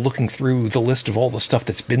I'm kind of looking through the list of all the stuff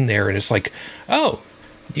that's been there, and it's like, oh,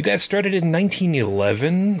 you guys started in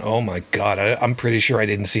 1911? Oh my God, I'm pretty sure I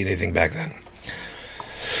didn't see anything back then.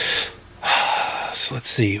 So let's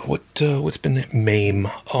see, what's been MAME?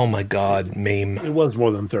 Oh my God, MAME. It was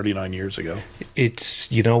more than 39 years ago.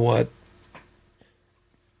 It's, you know what?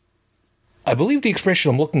 I believe the expression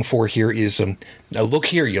I'm looking for here is, now look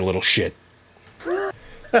here, you little shit.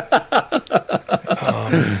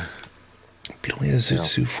 Billions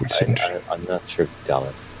Sue 47. I'm not sure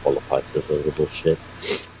Gallant qualifies as a little shit.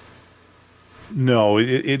 No,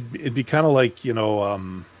 it'd be kind of like, you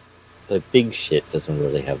know, the big shit doesn't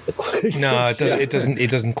really have the no, it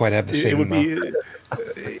doesn't quite have the same amount.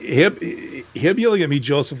 Him yelling at me,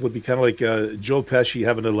 Joseph, would be kind of like Joe Pesci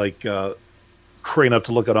having to like crane up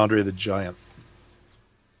to look at Andre the Giant.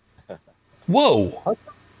 Whoa!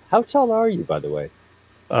 How tall are you, by the way?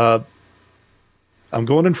 I'm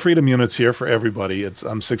going in freedom units here for everybody. I'm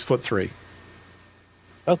 6'3".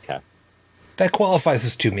 Okay. That qualifies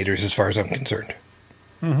as 2 meters as far as I'm concerned.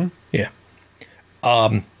 Mm-hmm. Yeah.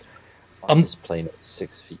 I'm just playing at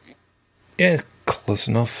 6 feet. Yeah, close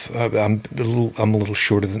enough. I'm a little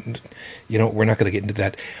shorter than. You know, we're not going to get into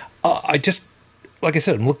that. I just, like I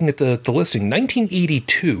said, I'm looking at the listing.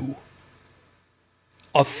 1982.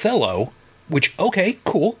 Othello, which, okay,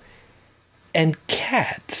 cool. And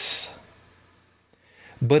Cats.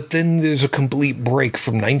 But then there's a complete break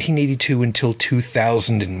from 1982 until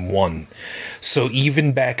 2001. So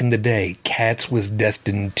even back in the day, Cats was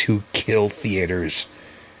destined to kill theaters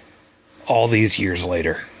all these years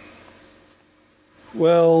later.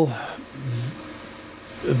 Well,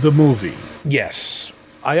 the movie. Yes.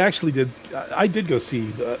 I did go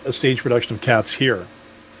see a stage production of Cats here.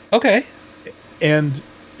 Okay. And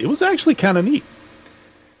it was actually kind of neat.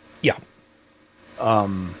 Yeah.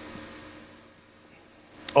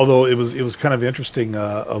 Although it was kind of interesting,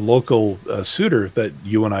 a local suitor that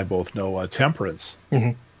you and I both know, Temperance,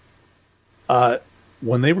 mm-hmm.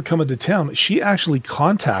 When they were coming to town, she actually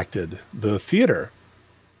contacted the theater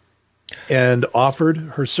and offered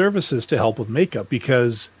her services to help with makeup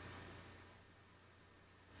because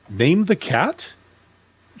name the cat,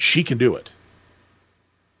 she can do it.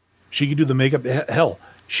 She can do the makeup. Hell,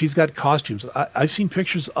 she's got costumes. I've seen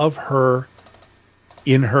pictures of her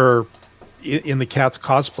in the Cats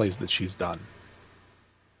cosplays that she's done.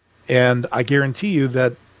 And I guarantee you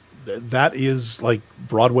that is like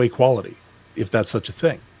Broadway quality, if that's such a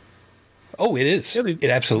thing. Oh, it is. Yeah, it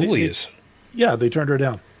absolutely is. Yeah, they turned her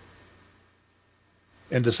down.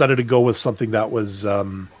 And decided to go with something that was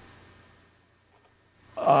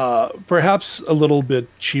perhaps a little bit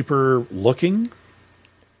cheaper looking.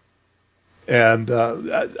 And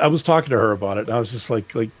I was talking to her about it, and I was just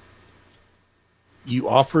like you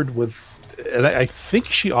offered with, and I think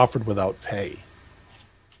she offered without pay.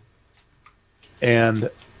 And,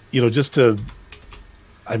 you know, just to,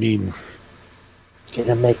 I mean,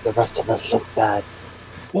 gonna make the rest of us look bad.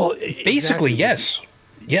 Well, basically, exactly. Yes.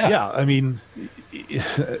 Yeah. Yeah. I mean,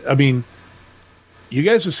 you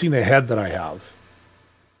guys have seen the head that I have,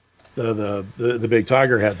 the big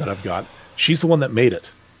tiger head that I've got. She's the one that made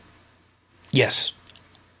it. Yes.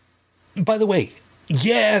 By the way,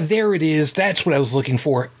 yeah, there it is. That's what I was looking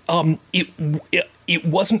for. It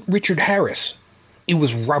wasn't Richard Harris. It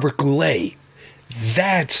was Robert Goulet.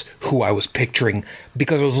 That's who I was picturing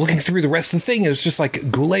because I was looking through the rest of the thing and it's just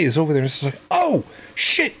like Goulet is over there and it's just like, oh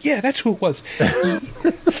shit, yeah, that's who it was.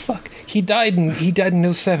 Fuck. He died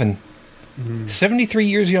in 07. 73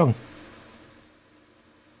 years young.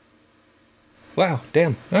 Wow.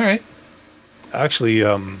 Damn. All right. Actually,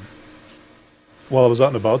 while I was out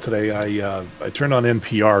and about today, I turned on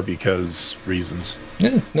NPR because reasons,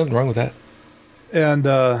 Yeah, nothing wrong with that. and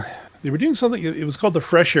they were doing something. It was called the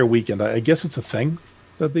Fresh Air Weekend. I guess it's a thing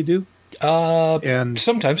that they do. And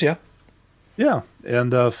Sometimes, yeah. yeah,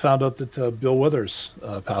 and found out that Bill Withers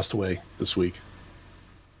passed away this week.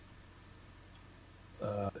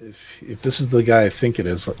 If this is the guy I think it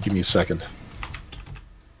is, give me a second.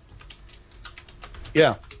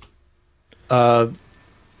 Yeah.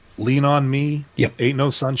 Lean on Me. Yep. Ain't No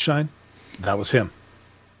Sunshine. That was him.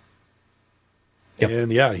 Yep.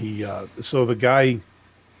 And yeah, he. So the guy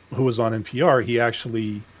who was on NPR,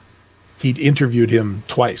 he'd interviewed him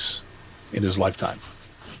twice in his lifetime,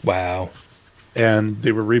 Wow. and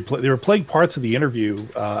they were playing parts of the interview.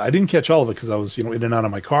 I didn't catch all of it because I was in and out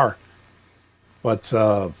of my car. But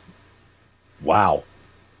wow,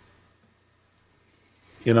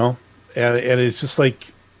 and it's just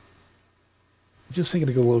like, just thinking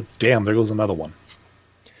to go, damn, there goes another one.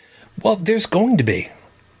 Well, there's going to be.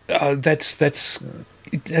 That's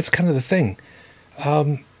kind of the thing.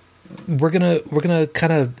 We're gonna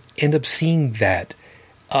kind of end up seeing that,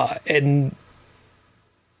 and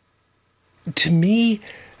to me,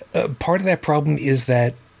 part of that problem is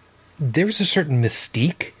that there's a certain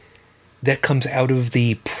mystique that comes out of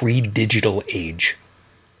the pre-digital age,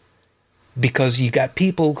 because you got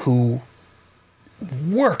people who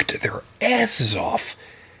worked their asses off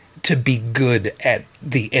to be good at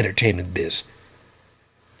the entertainment biz.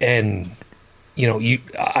 And,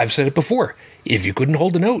 I've said it before, if you couldn't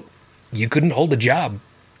hold a note, you couldn't hold a job.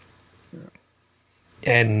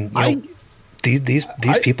 And, these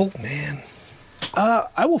people, man.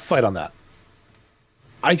 I will fight on that.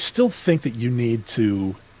 I still think that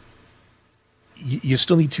you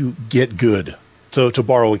still need to get good, to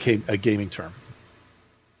borrow a gaming term.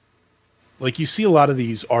 Like, you see a lot of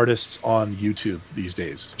these artists on YouTube these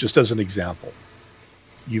days, just as an example.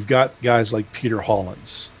 You've got guys like Peter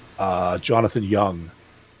Hollins, Jonathan Young,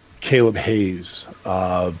 Caleb Hayes,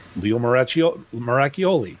 Leo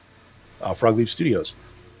Maracchioli, Frogleaf Studios.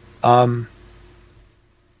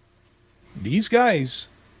 These guys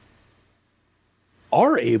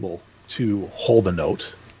are able to hold a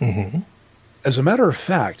note. Mm-hmm. As a matter of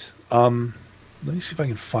fact, let me see if I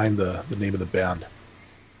can find the name of the band.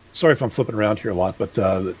 Sorry if I'm flipping around here a lot, but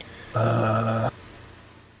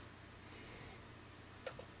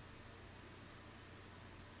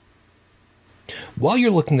while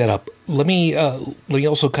you're looking that up, let me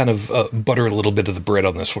also kind of butter a little bit of the bread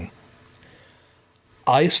on this one.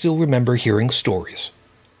 I still remember hearing stories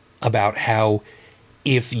about how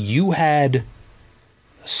if you had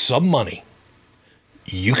some money,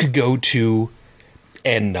 you could go to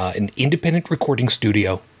an independent recording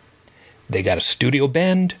studio. They got a studio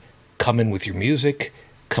band, come in with your music,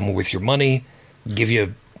 come in with your money, give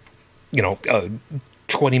you,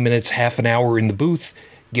 20 minutes, half an hour in the booth,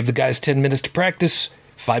 give the guys 10 minutes to practice,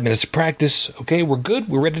 5 minutes to practice. Okay, we're good.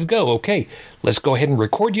 We're ready to go. Okay, let's go ahead and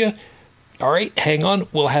record you. All right, hang on.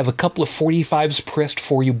 We'll have a couple of 45s pressed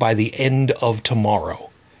for you by the end of tomorrow.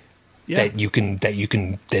 Yeah. That you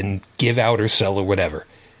can then give out or sell or whatever.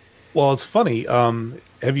 Well, it's funny.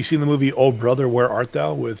 Have you seen the movie Oh Brother, Where Art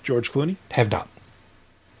Thou with George Clooney? Have not.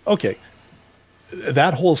 Okay.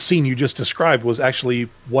 That whole scene you just described was actually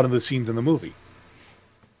one of the scenes in the movie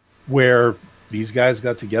where these guys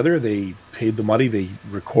got together, they paid the money, they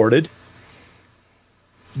recorded,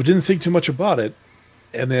 but didn't think too much about it.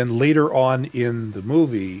 And then later on in the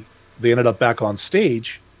movie, they ended up back on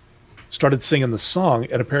stage, started singing the song,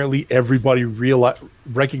 and apparently everybody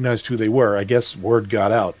recognized who they were. I guess word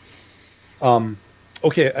got out.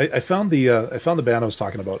 Okay, I found the band I was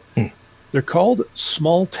talking about. They're called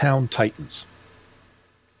Small Town Titans.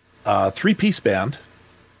 3-piece band.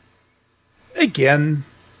 Again,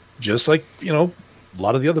 just like, a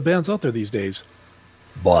lot of the other bands out there these days.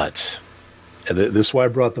 But, and this is why I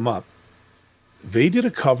brought them up, they did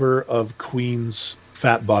a cover of Queen's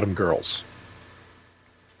Fat Bottom Girls.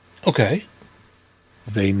 Okay.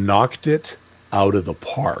 They knocked it out of the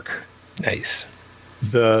park. Nice.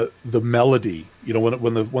 The melody,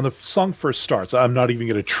 when the song first starts, I'm not even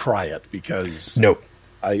going to try it because nope.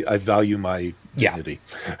 I value my dignity.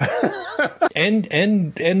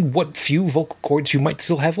 and what few vocal cords you might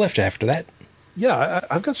still have left after that. Yeah,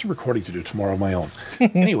 I've got some recording to do tomorrow of my own.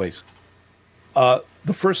 Anyways,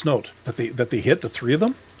 the first note that they hit, the three of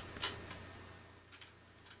them,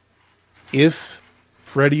 if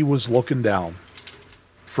Freddie was looking down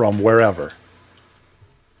from wherever,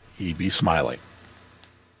 he'd be smiling.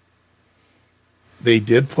 They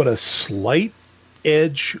did put a slight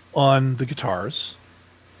edge on the guitars,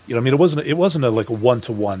 You know, I mean, it wasn't like a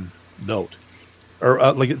one-to-one note,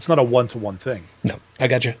 or like it's not a one-to-one thing. No, I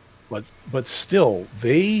got you. But still,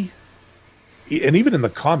 and even in the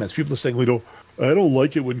comments, people are saying, "I don't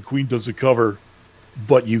like it when Queen does a cover,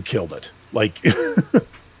 but you killed it." Like,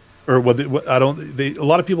 or I don't. A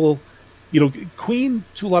lot of people, Queen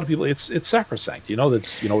to a lot of people, it's sacrosanct.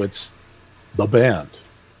 It's the band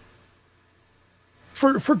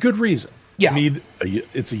for good reason. Yeah, I mean,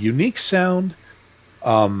 it's a unique sound.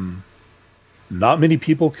 Not many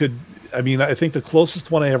people could. I mean, I think the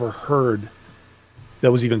closest one I ever heard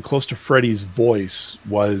that was even close to Freddie's voice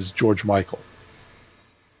was George Michael.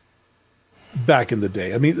 Back in the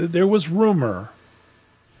day. I mean, there was rumor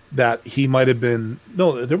that he might have been...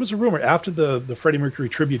 No, there was a rumor after the Freddie Mercury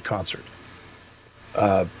tribute concert,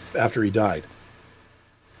 after he died.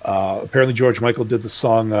 Apparently George Michael did the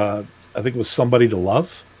song, I think it was Somebody to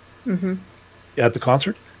Love, at the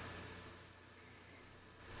concert.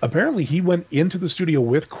 Apparently he went into the studio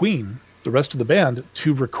with Queen, the rest of the band,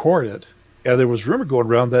 to record it. And there was rumor going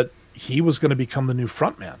around that he was going to become the new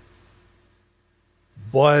frontman.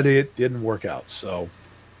 But it didn't work out, so...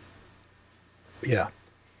 Yeah.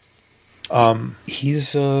 He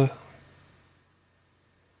was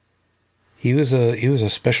a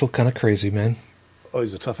special kind of crazy man. Oh,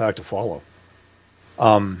 he's a tough act to follow.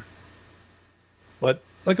 But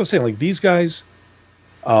like I was saying, like these guys,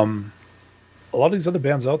 a lot of these other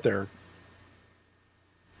bands out there,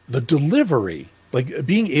 the delivery, like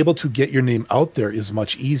being able to get your name out there is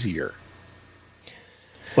much easier.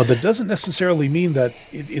 But that doesn't necessarily mean that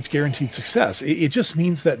it's guaranteed success. It just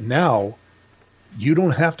means that now you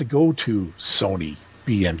don't have to go to Sony,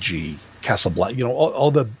 BMG, Casablanca,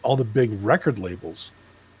 all the big record labels.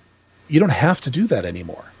 You don't have to do that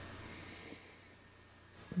anymore.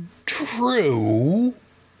 True,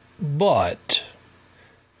 but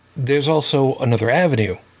there's also another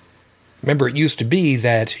avenue. Remember, it used to be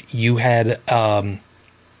that you had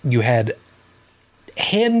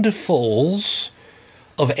handfuls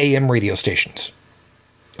of AM radio stations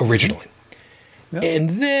originally. Yep. And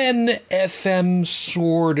then FM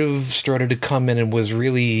sort of started to come in and was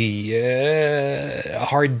really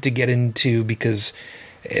hard to get into because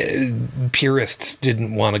purists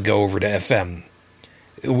didn't want to go over to FM,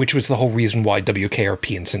 which was the whole reason why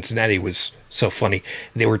WKRP in Cincinnati was so funny.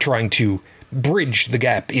 They were trying to bridge the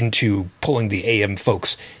gap into pulling the AM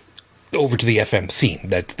folks over to the FM scene.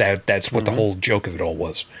 That's what the whole joke of it all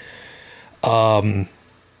was.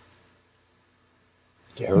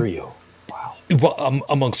 Stereo. Wow. Well,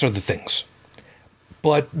 amongst other things.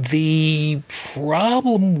 But the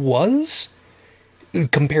problem was,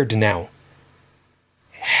 compared to now,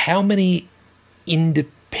 how many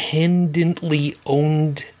independently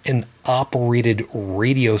owned and operated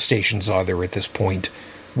radio stations are there at this point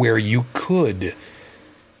where you could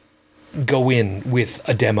go in with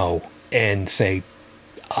a demo and say,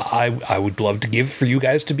 I would love to give for you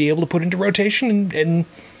guys to be able to put into rotation, and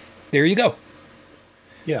there you go.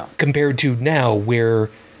 Yeah. Compared to now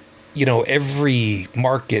where, every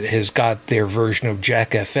market has got their version of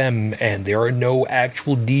Jack FM and there are no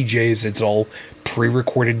actual DJs. It's all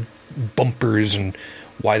pre-recorded bumpers, and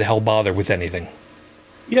why the hell bother with anything?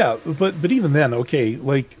 Yeah, but even then, okay,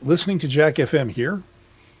 like listening to Jack FM here,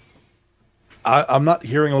 I'm not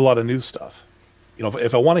hearing a lot of new stuff.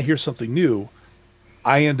 If I want to hear something new,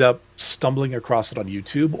 I end up stumbling across it on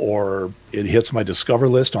YouTube, or it hits my Discover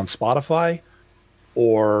list on Spotify,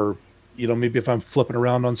 or maybe if I'm flipping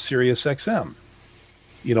around on Sirius XM,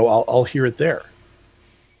 I'll hear it there.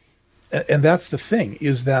 And that's the thing,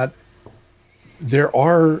 is that there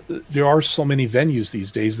are so many venues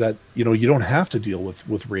these days that you don't have to deal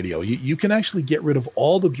with radio. You can actually get rid of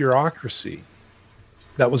all the bureaucracy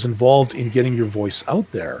that was involved in getting your voice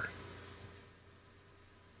out there.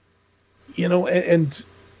 And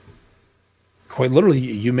quite literally,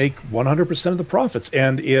 you make 100% of the profits.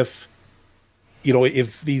 And if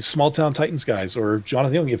these Small Town Titans guys or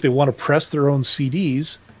Jonathan Young, if they want to press their own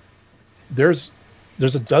CDs, there's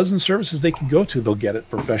a dozen services they can go to. They'll get it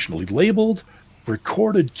professionally labeled,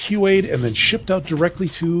 recorded, QA'd, and then shipped out directly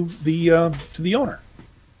to the owner.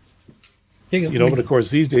 But of course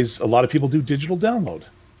these days a lot of people do digital download.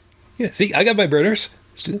 Yeah, see, I got my burners.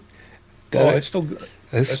 I still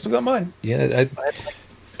got mine. Yeah,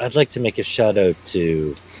 I'd like to make a shout out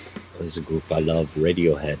to there's a group I love,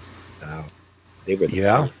 Radiohead. They were the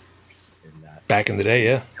first in that. Back in the day,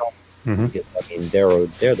 yeah. Mm-hmm. I mean, they're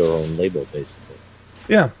their own label basically.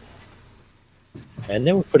 Yeah. And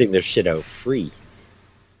they were putting their shit out free.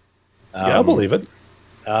 Yeah, I believe it.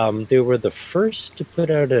 They were the first to put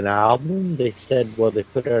out an album. They said, they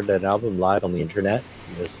put out an album live on the internet.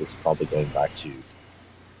 And this is probably going back to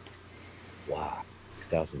wow,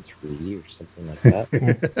 2003 or something like that.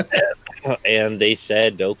 And they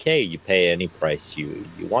said, okay, you pay any price you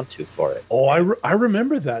want to for it. Oh, I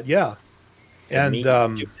remember that. Yeah. And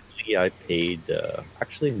stupidly, I paid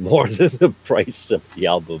actually more than the price of the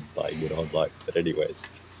album by luck. But anyways,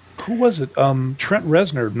 who was it? Trent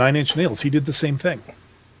Reznor, Nine Inch Nails. He did the same thing.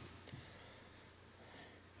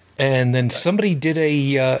 And then somebody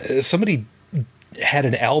had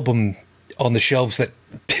an album on the shelves that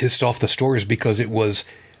pissed off the stores because it was,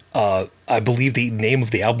 I believe the name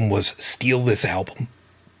of the album was "Steal This Album"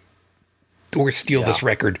 or "Steal This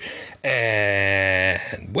Record," and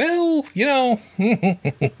well, that.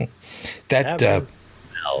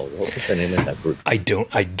 What was the name of that group? I do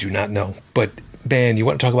not know. But man, you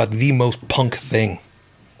want to talk about the most punk thing?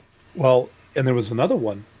 Well, and there was another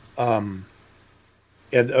one.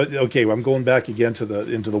 Okay, I'm going back again into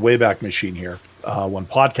the Wayback Machine here, when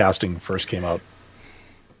podcasting first came out.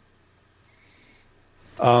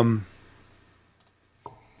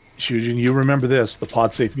 Shujin, you remember this, the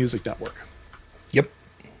PodSafe Music Network. Yep.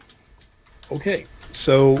 Okay,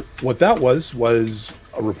 so what that was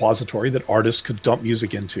a repository that artists could dump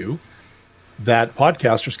music into that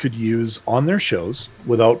podcasters could use on their shows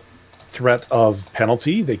without threat of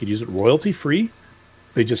penalty. They could use it royalty free.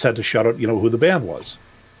 They just had to shout out, who the band was.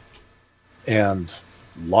 And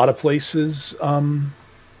a lot of places, hell,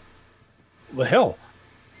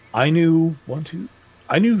 I knew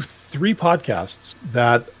 3 podcasts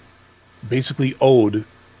that basically owed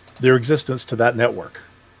their existence to that network.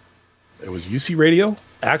 It was UC Radio,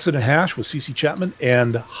 Accident Hash with CC Chapman,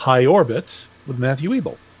 and High Orbit with Matthew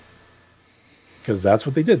Ebel. Because that's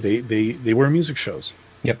what they did. They were music shows.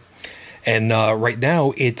 Yep. And right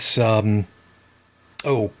now it's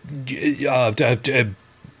those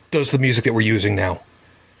are the music that we're using now.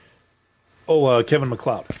 Kevin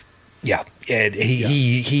MacLeod. Yeah, and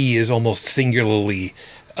he is almost singularly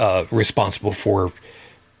responsible for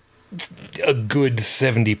a good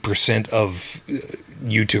 70% of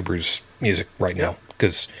YouTubers' music right now,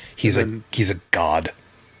 because he's a god.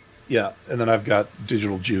 Yeah, and then I've got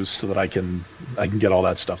Digital Juice so that I can get all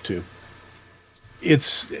that stuff too.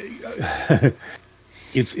 It's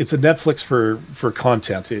it's a Netflix for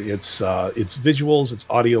content. It's visuals, it's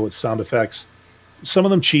audio, it's sound effects. Some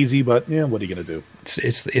of them cheesy, but what are you gonna do?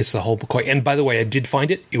 It's the whole McCoy. And by the way, I did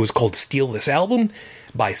find it. It was called "Steal This Album"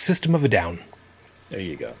 by System of a Down. There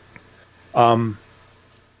you go.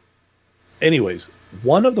 Anyways,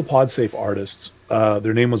 one of the PodSafe artists,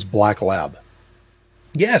 their name was Black Lab.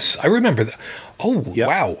 Yes, I remember that. Oh, yep.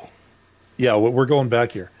 Wow. Yeah, we're going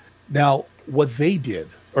back here. Now, what they did,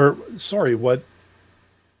 what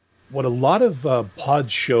a lot of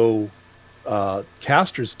pod show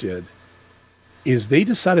casters did, is they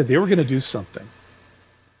decided they were going to do something.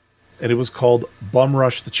 And it was called Bum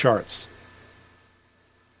Rush the Charts.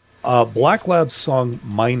 Black Lab's song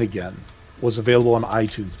Mine Again was available on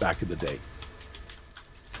iTunes back in the day.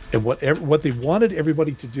 And what they wanted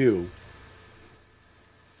everybody to do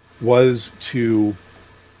was to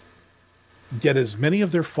get as many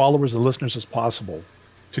of their followers and listeners as possible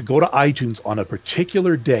to go to iTunes on a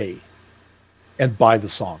particular day and buy the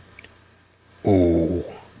song. Oh.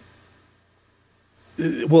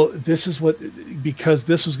 Well, this is because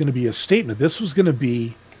this was going to be a statement. This was going to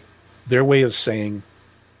be their way of saying,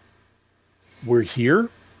 we're here.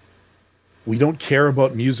 We don't care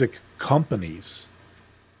about music companies.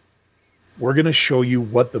 We're going to show you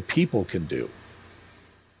what the people can do.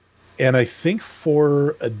 And I think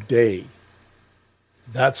for a day,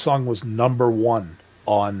 that song was number 1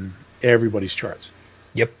 on everybody's charts.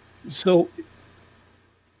 Yep. So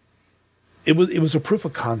it was a proof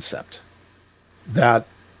of concept that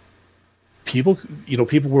people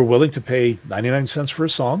were willing to pay 99 cents for a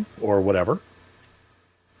song or whatever.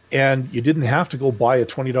 And you didn't have to go buy a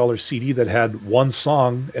 $20 CD that had one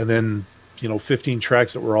song and then, 15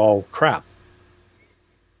 tracks that were all crap.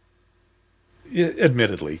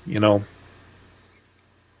 Admittedly,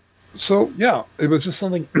 So, yeah, it was just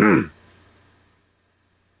something.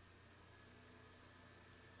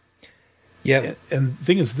 Yeah. And the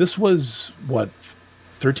thing is, this was,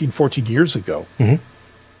 13, 14 years ago. Mm-hmm.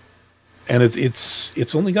 And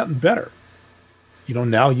it's only gotten better.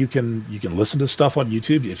 Now you can listen to stuff on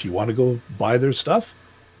YouTube. If you want to go buy their stuff,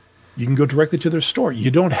 you can go directly to their store. You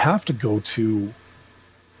don't have to go to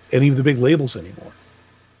any of the big labels anymore.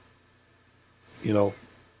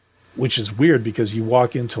 Which is weird because you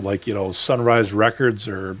walk into Sunrise Records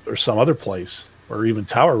or some other place, or even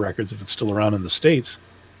Tower Records if it's still around in the States.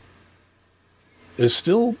 There's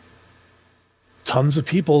still tons of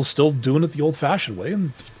people still doing it the old-fashioned way,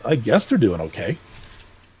 and I guess they're doing okay.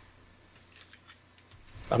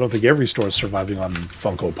 I don't think every store is surviving on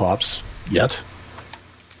Funko Pops yet.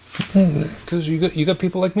 Because you got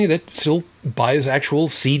people like me that still buys actual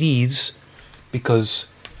CDs because,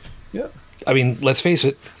 Yeah. I mean, let's face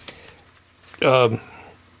it. How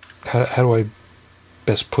do I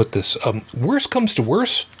best put this? Worst comes to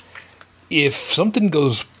worse, if something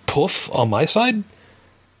goes poof on my side,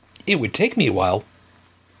 it would take me a while,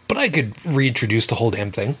 but I could reintroduce the whole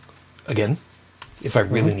damn thing again if I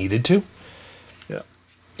really needed to. Yeah.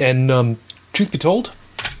 And truth be told,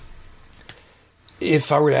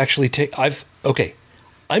 if I were to actually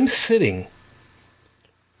I'm sitting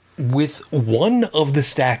with one of the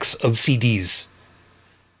stacks of CDs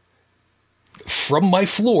from my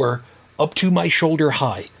floor up to my shoulder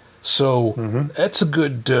high. So that's a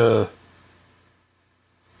good,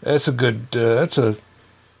 that's a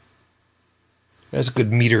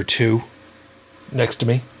good meter two next to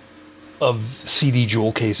me of CD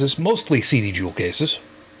jewel cases, mostly CD jewel cases.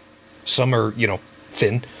 Some are,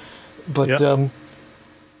 thin, but,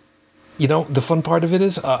 the fun part of it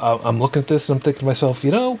is I'm looking at this and I'm thinking to myself,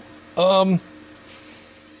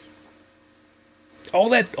 all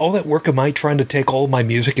that work of my trying to take all my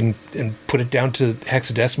music and put it down to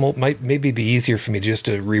hexadecimal might maybe be easier for me just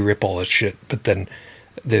to re-rip all this shit. But then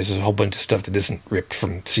there's a whole bunch of stuff that isn't ripped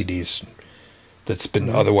from CDs that's been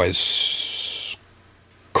otherwise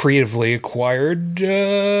creatively acquired.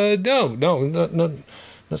 No,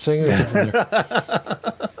 not saying anything from there.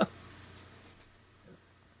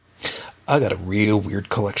 I got a real weird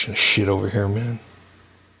collection of shit over here, man.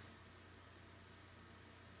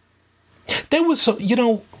 That was something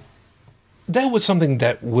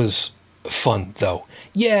that was fun, though.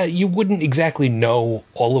 Yeah, you wouldn't exactly know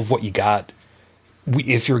all of what you got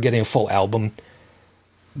if you were getting a full album,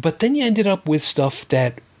 but then you ended up with stuff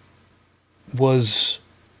that was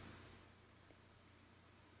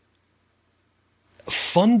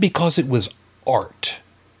fun because it was art,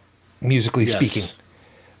 musically speaking.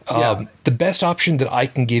 Yeah. The best option that I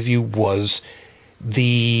can give you was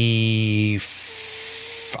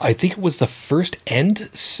I think it was the first and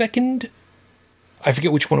second. I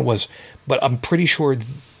forget which one it was, but I'm pretty sure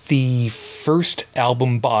the first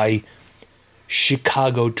album by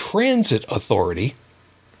Chicago Transit Authority,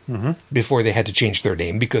 before they had to change their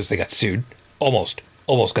name because they got sued, almost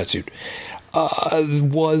got sued,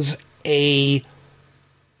 was a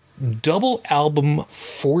double album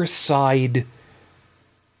 4-side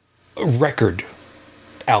record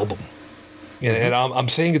album. And I'm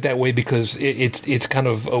saying it that way because it's kind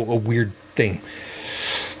of a weird thing.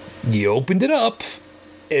 You opened it up,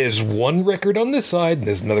 there's one record on this side, and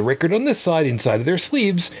there's another record on this side inside of their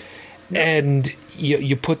sleeves, and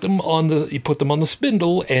you put them on the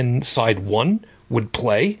spindle, and side one would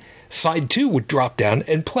play, side two would drop down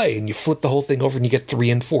and play, and you flip the whole thing over and you get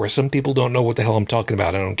 3 and 4. Some people don't know what the hell I'm talking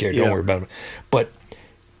about. I don't care. Don't worry about it. But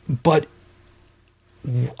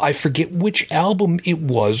I forget which album it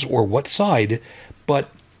was or what side, but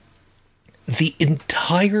the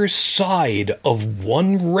entire side of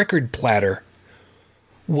one record platter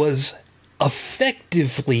was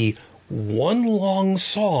effectively one long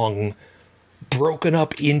song broken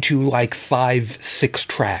up into like 5-6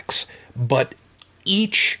 tracks, but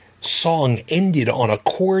each song ended on a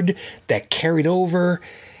chord that carried over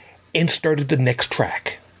and started the next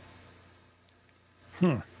track.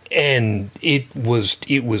 And it was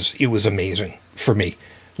amazing for me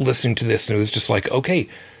listening to this, and it was just like, okay,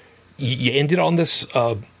 you ended on this.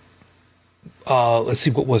 Let's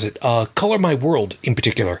see, what was it? Color My World in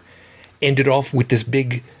particular ended off with this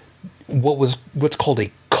big, what's called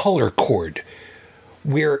a color chord,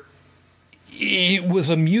 where it was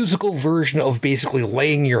a musical version of basically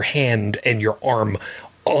laying your hand and your arm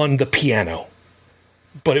on the piano,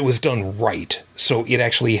 but it was done right. So it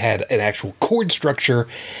actually had an actual chord structure,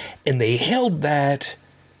 and they held that,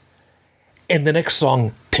 and the next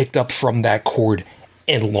song picked up from that chord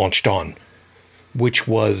and launched on, which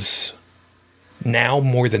was Now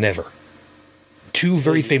More Than Ever. Two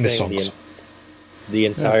very famous songs. The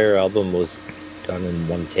entire album was done in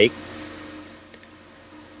one take?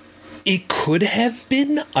 It could have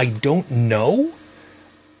been. I don't know.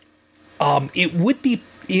 It would be...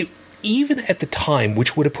 Even at the time,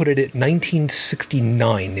 which would have put it at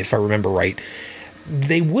 1969, if I remember right,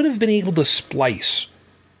 they would have been able to splice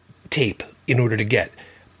tape in order to get.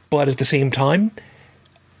 But at the same time,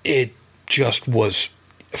 it just was,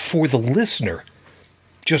 for the listener,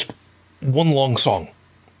 just one long song.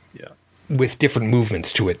 Yeah. With different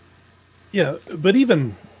movements to it. Yeah, but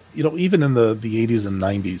even in the 80s and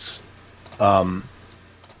 90s,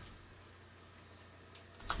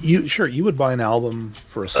 you would buy an album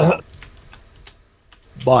for a song.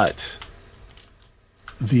 But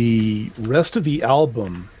the rest of the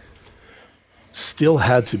album still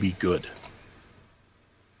had to be good.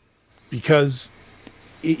 Because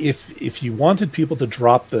if you wanted people to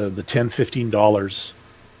drop the $10,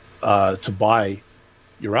 $15 to buy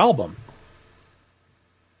your album,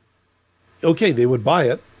 okay, they would buy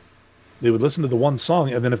it, they would listen to the one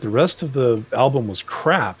song, and then if the rest of the album was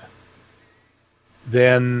crap,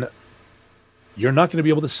 then you're not going to be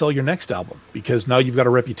able to sell your next album, because now you've got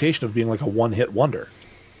a reputation of being like a one-hit wonder.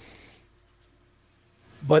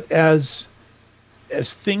 But as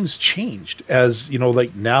things changed, as you know,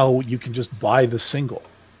 like now you can just buy the single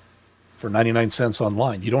for 99 cents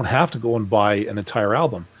online. You don't have to go and buy an entire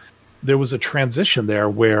album. There was a transition there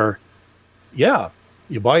where, yeah,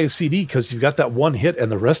 you buy a CD because you've got that one hit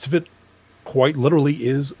and the rest of it quite literally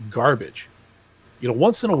is garbage. You know,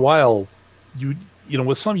 once in a while, you know,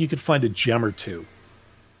 with some you could find a gem or two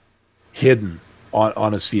hidden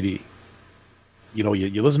on a CD. You know,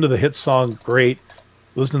 you listen to the hit song, great.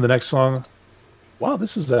 Listen to the next song, wow,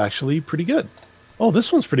 this is actually pretty good. Oh,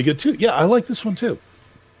 this one's pretty good too. Yeah, I like this one too.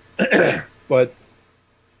 But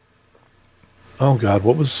oh god,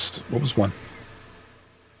 what was one?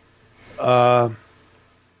 Where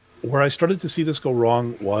I started to see this go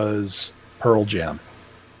wrong was Pearl Jam.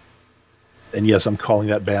 And yes, I'm calling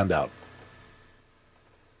that band out.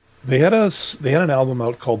 They had an album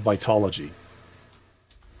out called Vitology.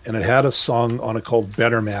 And it had a song on it called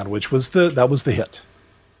Better Man, which was that was the hit.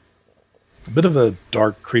 A bit of a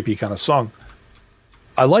dark, creepy kind of song.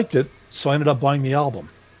 I liked it, so I ended up buying the album.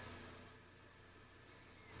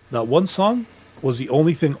 That one song was the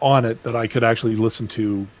only thing on it that I could actually listen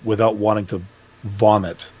to without wanting to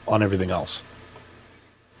vomit on everything else.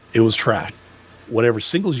 It was trash. Whatever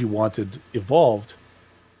singles you wanted evolved.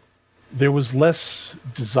 There was less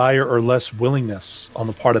desire or less willingness on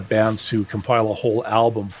the part of bands to compile a whole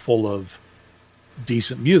album full of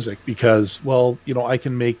decent music because, well, you know, I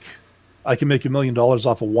can make $1 million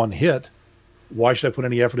off of one hit. Why should I put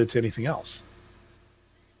any effort into anything else?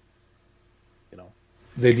 You know,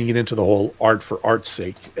 they didn't get into the whole art for art's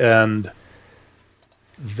sake. And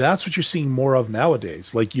that's what you're seeing more of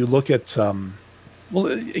nowadays. Like you look at, well,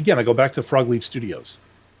 again, I go back to Frogleaf Studios.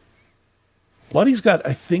 Bloodie's got,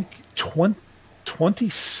 I think,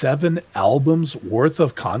 27 albums worth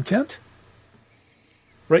of content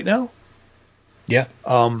right now. Yeah.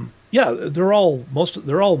 Yeah, they're all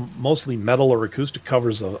mostly metal or acoustic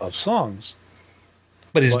covers of songs.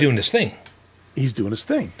 But he's doing his thing. He's doing his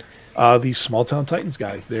thing. These Small Town Titans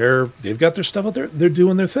guys, they've got their stuff out there. They're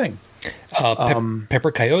doing their thing.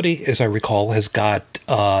 Pepper Coyote, as I recall, has got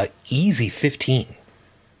easy 15.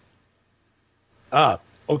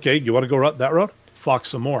 Okay. You want to go that route? Fox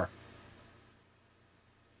some more.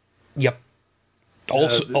 Yep.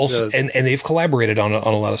 Also, and they've collaborated on a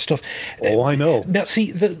lot of stuff. Oh, I know. Now,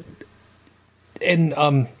 see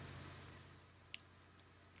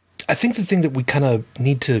I think the thing that we kind of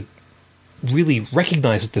need to really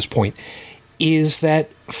recognize at this point is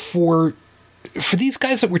that for these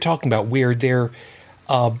guys that we're talking about, where they're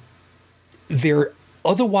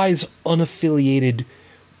otherwise unaffiliated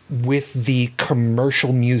with the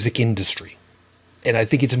commercial music industry, and I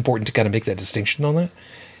think it's important to kind of make that distinction on that.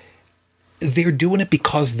 They're doing it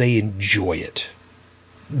because they enjoy it,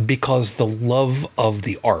 because the love of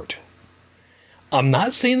the art. I'm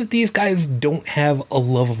not saying that these guys don't have a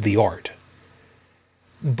love of the art,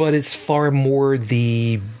 but it's far more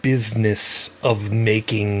the business of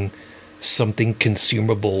making something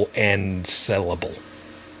consumable and sellable.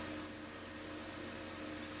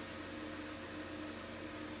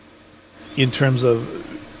 In terms of,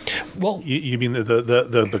 well, you mean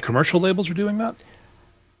the commercial labels are doing that?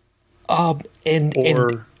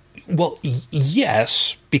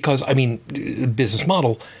 Yes, because I mean, business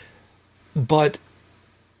model. But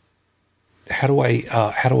how do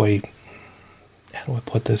I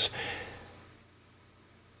put this?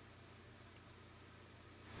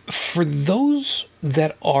 For those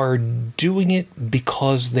that are doing it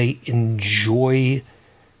because they enjoy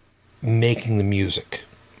making the music,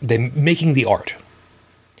 they making the art.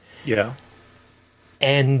 Yeah.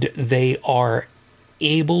 And they are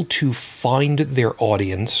able to find their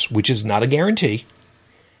audience, which is not a guarantee.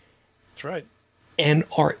 That's right. And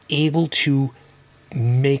are able to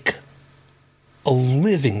make a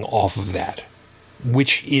living off of that,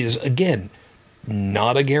 which is, again,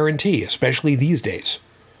 not a guarantee, especially these days.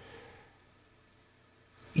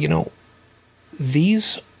 You know,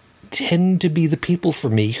 these tend to be the people for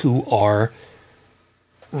me who are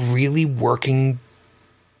really working.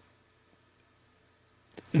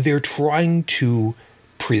 They're trying to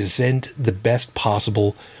present the best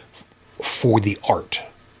possible for the art.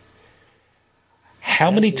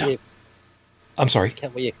 how many Can't we times? I'm sorry.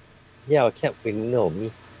 Can't we? Yeah, can't we? No,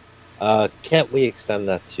 me. Can't we extend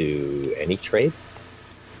that to any trade?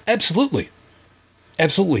 Absolutely.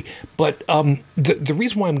 Absolutely. But the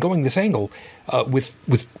reason why I'm going this angle with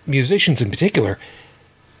musicians in particular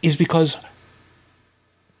is because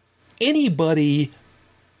anybody.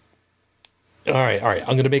 All right.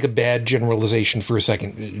 I'm going to make a bad generalization for a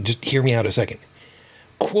second. Just hear me out a second.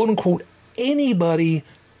 Quote unquote, anybody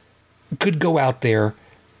could go out there,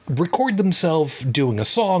 record themselves doing a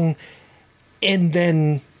song, and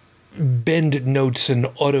then bend notes and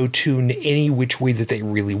auto-tune any which way that they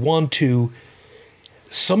really want to.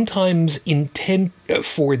 Sometimes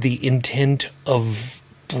for the intent of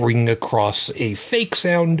bringing across a fake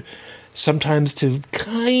sound, sometimes to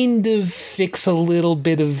kind of fix a little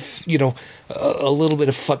bit of, a little bit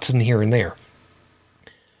of futz in here and there.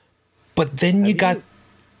 But then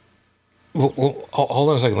well, hold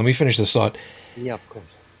on a second. Let me finish this thought. Yeah, of course.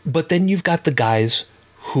 But then you've got the guys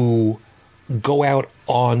who go out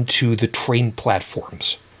onto the train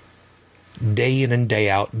platforms day in and day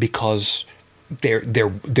out because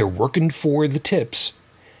they're working for the tips.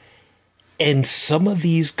 And some of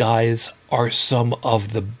these guys are some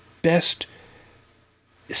of the best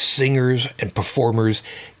singers and performers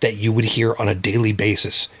that you would hear on a daily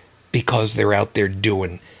basis because they're out there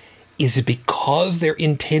doing. Is it because they're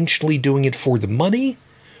intentionally doing it for the money,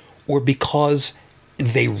 or because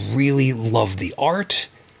they really love the art?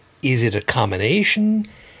 Is it a combination?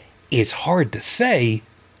 It's hard to say,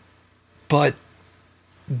 but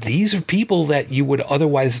these are people that you would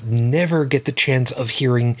otherwise never get the chance of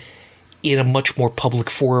hearing in a much more public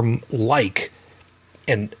forum like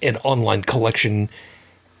an online collection.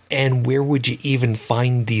 And where would you even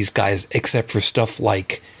find these guys except for stuff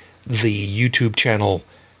like the YouTube channel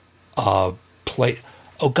play?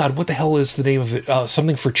 Oh God, what the hell is the name of it?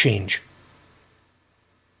 Something for Change.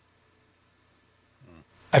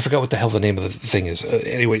 I forgot what the hell the name of the thing is.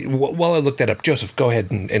 Anyway, while I look that up, Joseph, go ahead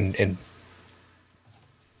and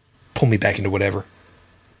pull me back into whatever.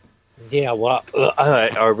 Yeah, well, I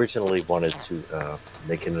originally wanted to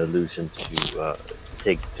make an allusion to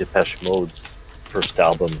take Depeche Mode's first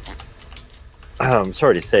album. I'm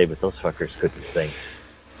sorry to say, but those fuckers couldn't sing.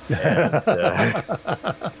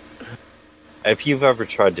 And, if you've ever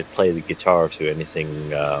tried to play the guitar to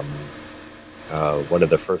anything, one of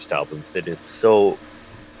the first albums, it is so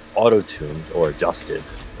auto-tuned or adjusted,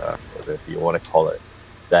 whatever you want to call it,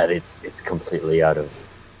 that it's completely out of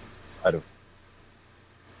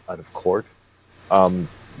chord.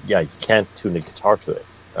 Yeah, you can't tune a guitar to it.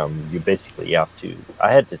 You basically have to.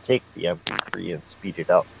 I had to take the MP3 and speed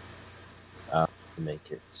it up to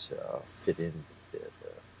make it fit in the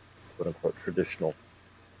quote-unquote traditional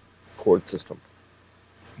chord system.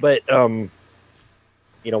 But when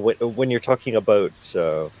you're talking about,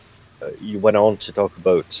 you went on to talk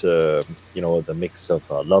about the mix of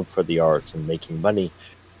love for the art and making money.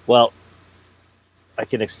 Well, I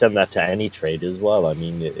can extend that to any trade as well. I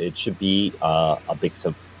mean, it should be a mix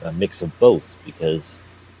of both, because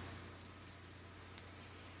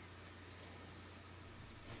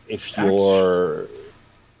if you're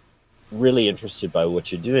really interested by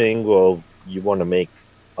what you're doing, well, you want to make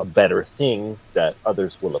a better thing that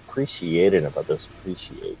others will appreciate, and if others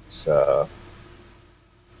appreciate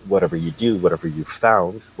whatever you do, whatever you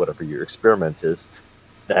found, whatever your experiment is,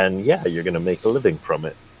 then yeah, you're going to make a living from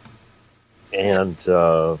it. And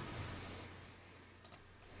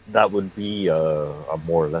that would be a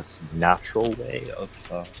more or less natural way of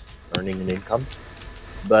earning an income.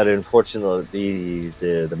 But unfortunately,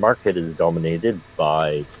 the market is dominated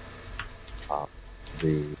by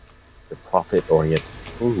the profit-oriented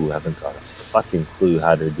people who haven't got a fucking clue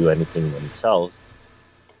how to do anything themselves.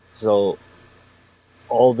 So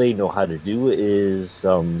all they know how to do is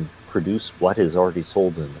produce what is already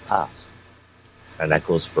sold in the past. And that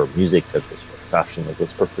goes for music, that goes for fashion, that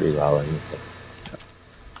goes for pretty well anything.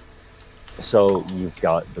 So you've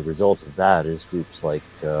got the result of that is groups like,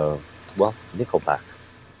 Nickelback.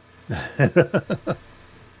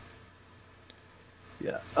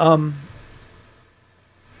 Yeah.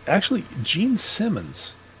 Actually, Gene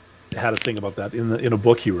Simmons had a thing about that in a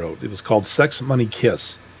book he wrote. It was called Sex, Money,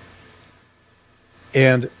 Kiss.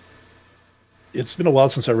 And it's been a while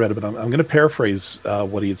since I read it, but I'm going to paraphrase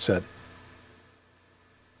what he had said.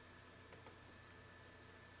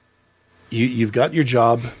 You've got your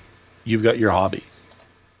job, you've got your hobby.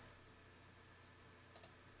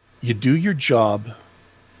 You do your job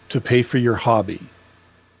to pay for your hobby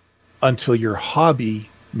until your hobby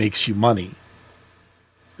makes you money.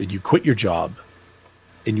 Then you quit your job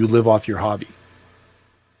and you live off your hobby.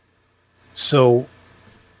 So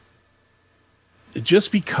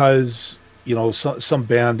just because, some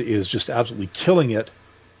band is just absolutely killing it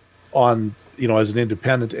on, as an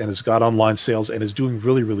independent and has got online sales and is doing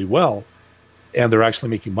really, really well, and they're actually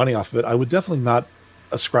making money off of it, I would definitely not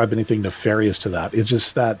ascribe anything nefarious to that. It's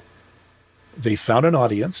just that they found an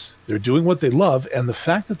audience, they're doing what they love, and the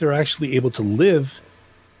fact that they're actually able to live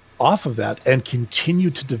off of that and continue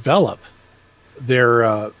to develop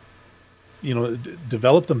their,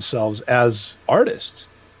 develop themselves as artists,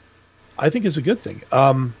 I think is a good thing.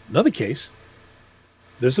 Another case,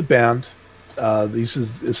 there's a band. This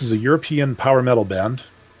is a European power metal band.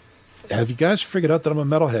 Have you guys figured out that I'm a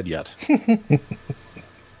metalhead yet?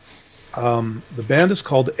 The band is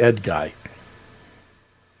called Edguy.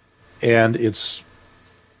 And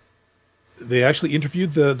they actually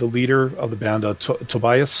interviewed the leader of the band,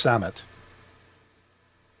 Tobias Sammet.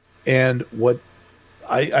 And what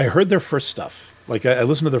I heard their first stuff. Like I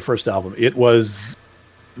listened to their first album. It was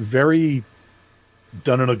very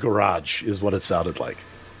done in a garage is what it sounded like.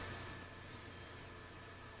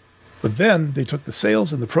 But then they took the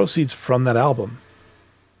sales and the proceeds from that album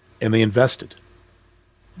and they invested.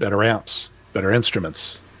 Better amps, better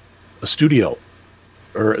instruments, a studio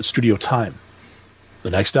time. The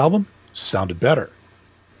next album sounded better.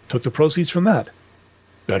 Took the proceeds from that.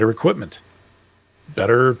 Better equipment,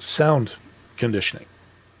 better sound conditioning.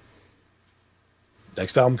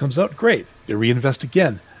 Next album comes out, great. They reinvest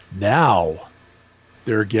again. Now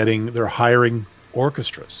they're hiring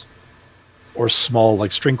orchestras or small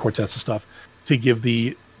like string quartets and stuff to give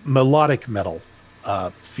the melodic metal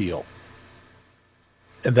feel.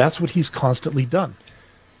 And that's what he's constantly done.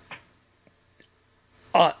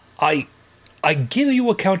 I give you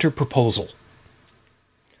a counter proposal.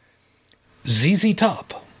 ZZ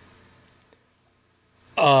Top.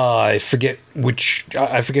 I forget who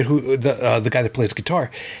the guy that plays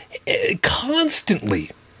guitar.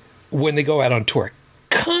 Constantly, when they go out on tour,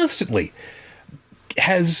 constantly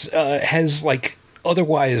has like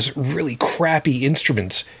otherwise really crappy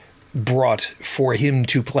instruments brought for him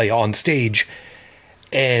to play on stage,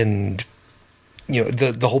 and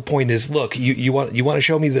the whole point is, look, you want to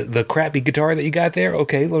show me the crappy guitar that you got there?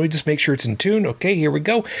 Okay, let me just make sure it's in tune. Okay, here we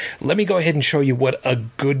go. Let me go ahead and show you what a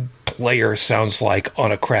good player sounds like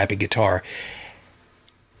on a crappy guitar.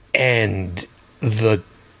 And the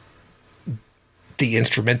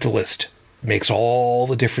instrumentalist makes all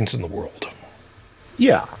the difference in the world.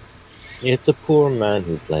 Yeah. It's a poor man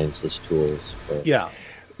who blames his tools for... Yeah.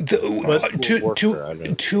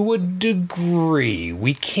 To a degree,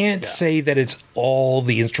 we can't say that it's all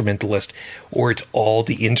the instrumentalist or it's all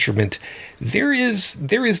the instrument. There is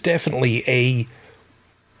definitely a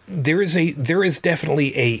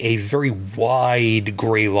very wide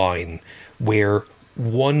gray line where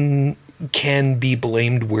one can be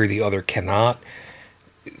blamed where the other cannot.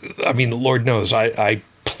 I mean, Lord knows, I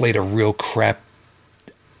played a real crap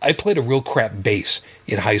bass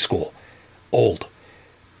in high school, old.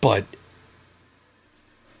 But,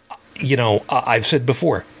 I've said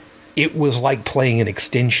before, it was like playing an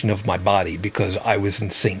extension of my body because I was in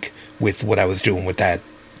sync with what I was doing with that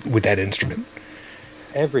instrument.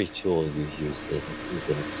 Every tool you use is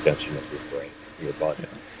an extension of your brain, your body.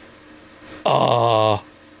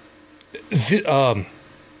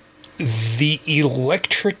 The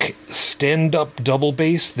electric stand-up double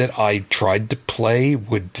bass that I tried to play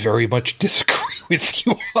would very much disagree with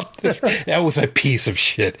you on this. That was a piece of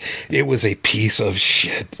shit. It was a piece of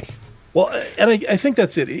shit. Well, and I think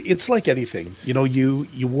that's it. It's like anything.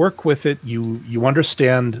 You work with it. You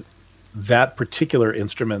understand that particular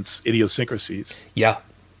instrument's idiosyncrasies. Yeah.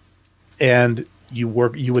 And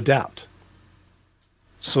you adapt.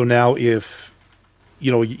 So now if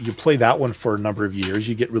you play that one for a number of years,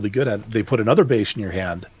 you get really good at it. They put another bass in your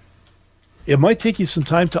hand. It might take you some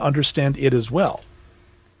time to understand it as well.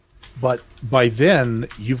 But by then,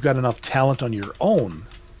 you've got enough talent on your own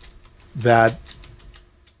that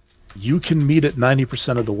you can meet it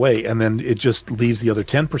 90% of the way, and then it just leaves the other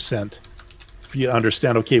 10% for you to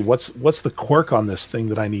understand, okay, what's the quirk on this thing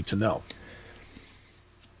that I need to know?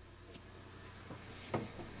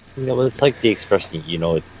 It's like the expression,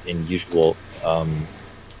 in usual...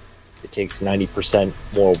 it takes 90%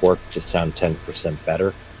 more work to sound 10%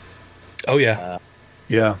 better. Oh yeah,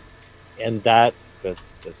 yeah, and that's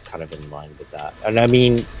kind of in line with that. And I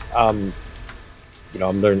mean, I'm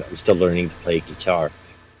still learning to play guitar,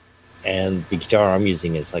 and the guitar I'm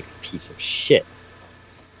using is like a piece of shit.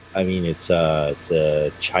 I mean, it's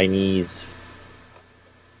a Chinese,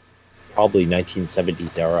 probably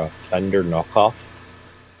 1970s era Fender knockoff,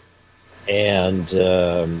 and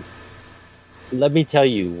let me tell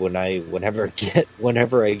you, whenever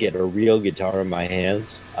I get a real guitar in my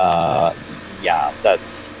hands, yeah, that's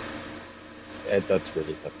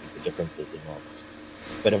really something. The difference is enormous.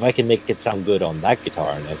 But if I can make it sound good on that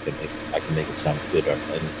guitar, and I can make it sound good on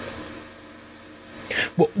anything.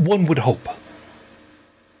 Well, one would hope.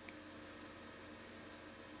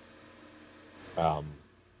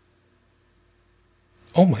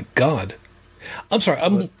 Oh my God! I'm sorry.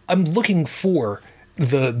 I'm looking for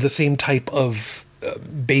the same type of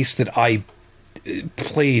bass that I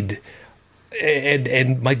played,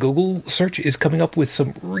 and my Google search is coming up with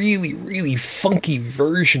some really, really funky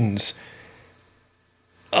versions.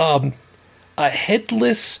 A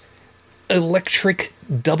headless electric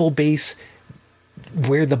double bass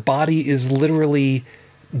where the body is literally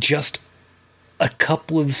just a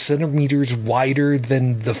couple of centimeters wider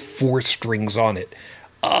than the 4 strings on it.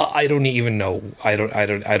 I don't even know. I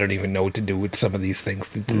don't even know what to do with some of these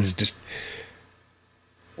things. It's just.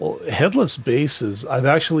 Well, headless basses, I've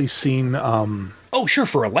actually seen. Oh, sure,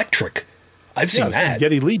 for electric, I've seen that.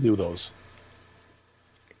 Geddy Lee do those.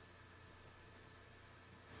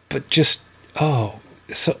 But just God.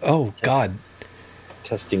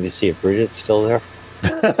 Testing to see if Bridget's still there.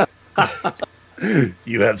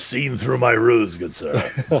 You have seen through my ruse, good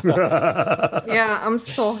sir. Yeah, I'm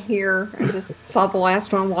still here. I just saw the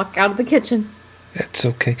last one walk out of the kitchen. That's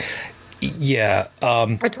okay. Yeah.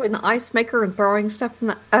 Between the ice maker and throwing stuff in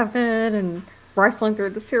the oven and rifling through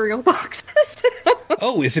the cereal boxes.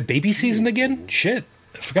 Oh, is it baby season again? Shit,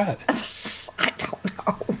 I forgot. I don't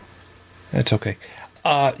know. That's okay.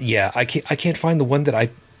 Yeah, I can't find the one that I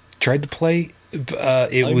tried to play.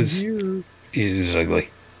 It was ugly.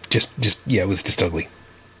 Just it was just ugly.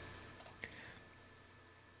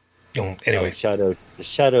 Oh, anyway. Shout out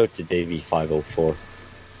to Davey 504.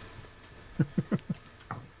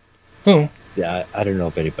 Oh. Yeah, I don't know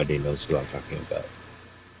if anybody knows who I'm talking about.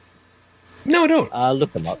 No, don't.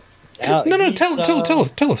 Look him up.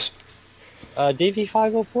 Tell us. Davey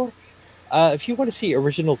 504. If you want to see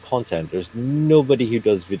original content, there's nobody who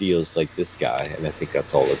does videos like this guy, and I think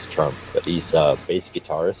that's all it's termed. But he's a bass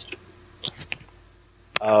guitarist.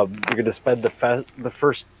 You're going to spend the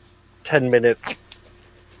first 10 minutes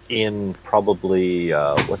in probably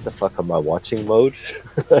what the fuck am I watching mode.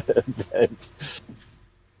 And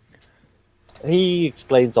he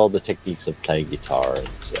explains all the techniques of playing guitar and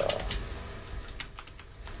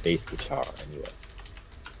bass guitar. Anyway,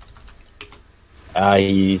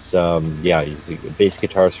 he's a bass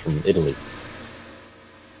guitarist from Italy.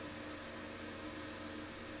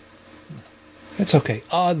 That's okay.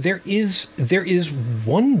 There is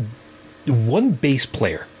one bass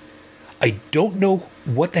player. I don't know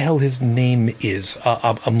what the hell his name is.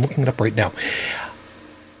 I'm looking it up right now.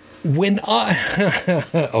 When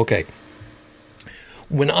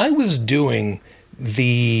I was doing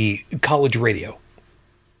the college radio,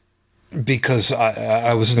 because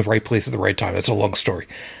I was in the right place at the right time. That's a long story.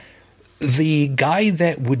 The guy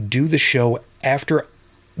that would do the show after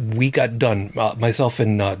we got done, myself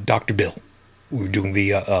and Dr. Bill, we were doing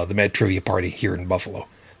the Mad Trivia Party here in Buffalo.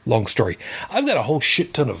 Long story. I've got a whole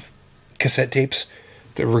shit ton of cassette tapes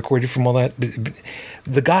that were recorded from all that.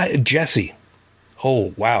 The guy, Jesse,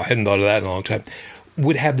 oh, wow, I hadn't thought of that in a long time,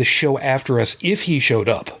 would have the show after us if he showed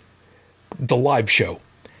up, the live show.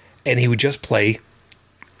 And he would just play,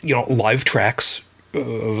 live tracks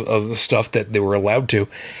of stuff that they were allowed to.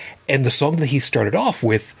 And the song that he started off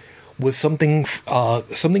with was something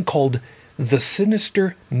called The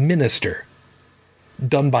Sinister Minister,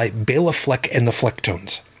 done by Bela Fleck and the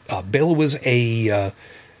Flecktones. Bela was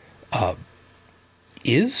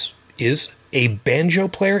is a banjo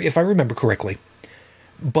player, if I remember correctly.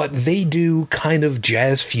 But they do kind of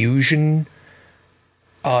jazz fusion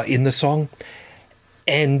in the song.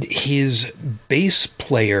 And his bass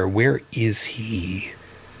player, where is he?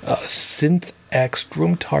 Synth, axe,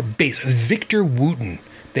 drum, guitar, bass. Victor Wooten.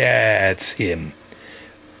 That's him.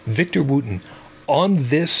 Victor Wooten, on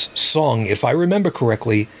this song, if I remember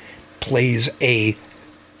correctly, plays a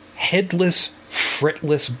headless,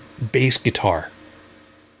 fretless bass guitar.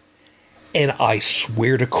 And I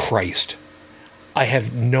swear to Christ, I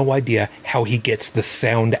have no idea how he gets the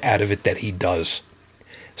sound out of it that he does.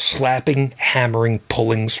 Slapping, hammering,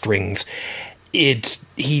 pulling strings.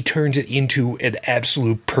 He turns it into an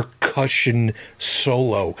absolute percussion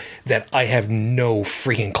solo that I have no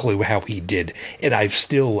freaking clue how he did. And I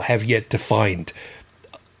still have yet to find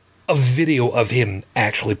a video of him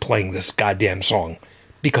actually playing this goddamn song,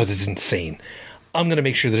 because it's insane. I'm going to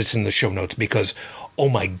make sure that it's in the show notes because, oh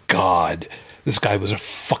my God, this guy was a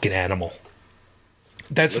fucking animal.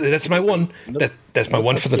 That's my one. That's my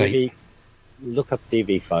one for the night. Look up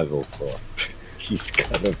DV504. He's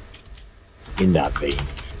kind of in that vein.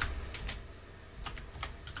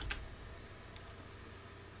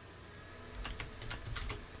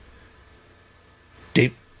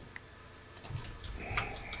 Dave,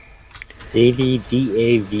 Davey,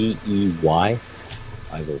 Davey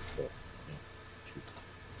 504.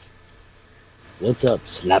 What's up,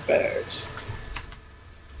 slappers?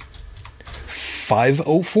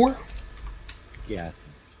 504? Yeah.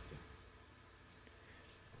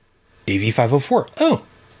 Davey 504. Oh,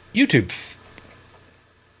 YouTube.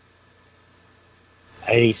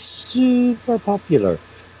 A super popular.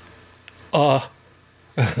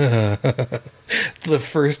 The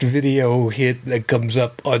first video hit that comes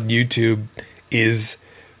up on YouTube is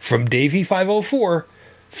from Davey 504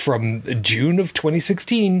 from June of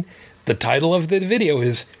 2016. The title of the video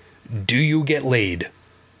is "Do You Get Laid?"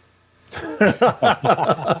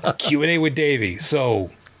 Q&A with Davey. So,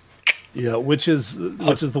 Yeah, which is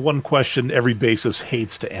the one question every bassist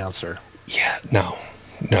hates to answer. yeah, no.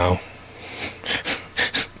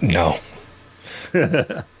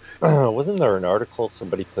 Wasn't there an article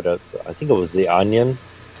somebody put out? I think it was The Onion.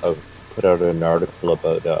 Put out an article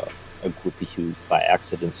about a groupie who by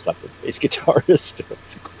accident slept with the bass guitarist of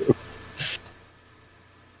the group.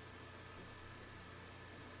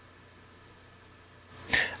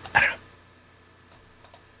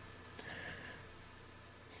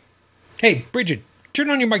 Hey, Bridget, turn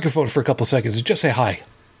on your microphone for a couple seconds and just say hi.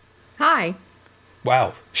 Hi.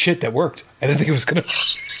 Wow, shit, that worked. I didn't think it was gonna.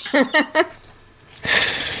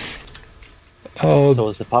 So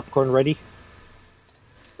is the popcorn ready?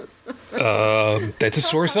 That's a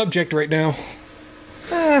sore subject right now.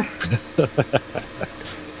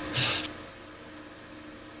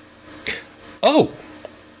 Oh,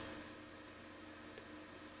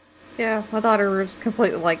 Yeah, my daughter was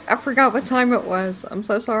completely like, I forgot what time it was. I'm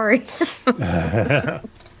so sorry.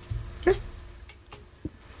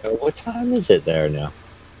 What time is it there now?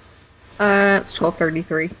 It's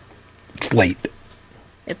 12:33. it's late.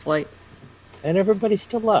 It's late. And everybody's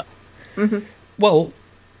still up. Well,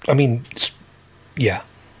 I mean, yeah.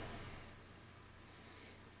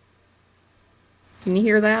 Can you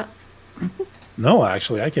hear that? No,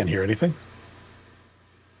 actually, I can't hear anything.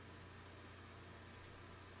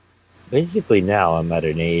 Basically, now I'm at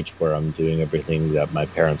an age where I'm doing everything that my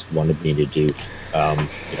parents wanted me to do.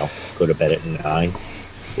 Go to bed at 9.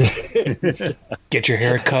 Get your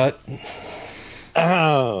hair cut.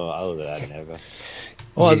 Oh, that never.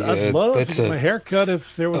 Well, Yeah, I'd love to that's get a- my hair cut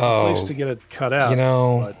if there was a Oh, place to get it cut out. You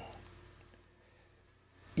know, but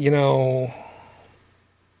you know,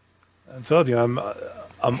 I'm telling you, I'm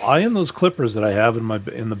eyeing those clippers that I have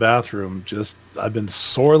in the bathroom. Just I've been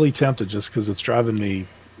sorely tempted just because it's driving me.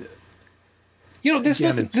 there's Again,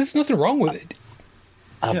 nothing. it's- There's nothing wrong with it.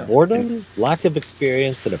 Yeah. Boredom, lack of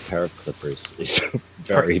experience, and a pair of clippers is a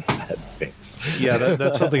very bad thing. Yeah,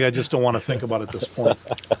 that's something I just don't want to think about at this point.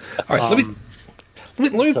 All right,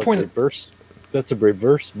 let me point it. That's a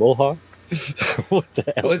reverse mohawk. What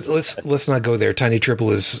the hell? Let's not go there. Tiny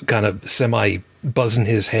Triple is kind of semi buzzing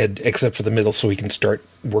his head, except for the middle, so he can start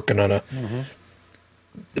working on a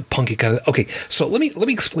punky kind of. Okay, so let me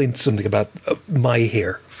explain something about my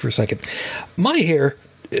hair for a second. My hair,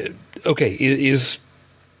 is.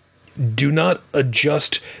 Do not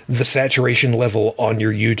adjust the saturation level on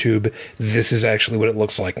your YouTube. This is actually what it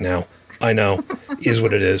looks like now. I know, is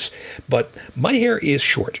what it is. But my hair is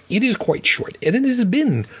short. It is quite short. And it has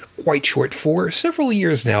been quite short for several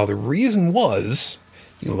years now. The reason was,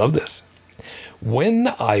 you love this, when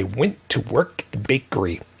I went to work at the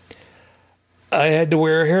bakery, I had to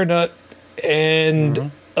wear a hairnet and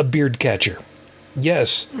a beard catcher.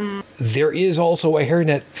 Yes, there is also a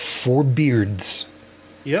hairnet for beards.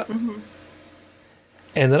 Yeah,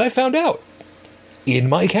 And then I found out in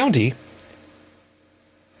my county,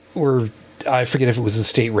 or I forget if it was the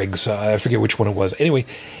state regs, I forget which one it was. Anyway,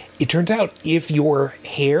 it turns out if your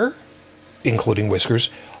hair, including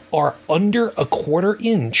whiskers, are under a 1/4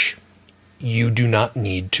 inch, you do not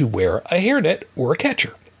need to wear a hairnet or a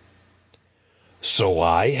catcher. So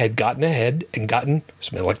I had gotten ahead and gotten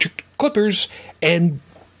some electric clippers and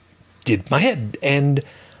did my head, and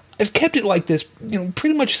I've kept it like this,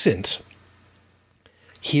 pretty much since.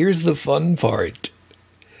 Here's the fun part.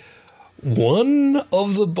 One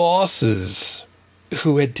of the bosses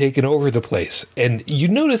who had taken over the place, and you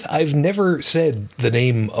notice I've never said the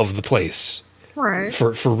name of the place Right.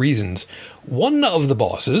 for reasons. One of the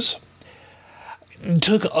bosses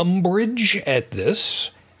took umbrage at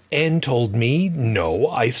this and told me, no,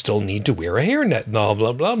 I still need to wear a hairnet, blah,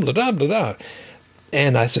 blah, blah, blah, blah, blah, blah.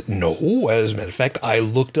 And I said, no, as a matter of fact, I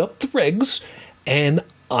looked up the regs and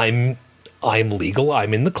I'm legal.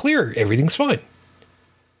 I'm in the clear. Everything's fine.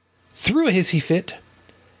 threw a hissy fit,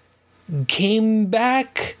 came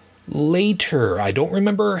back later. I don't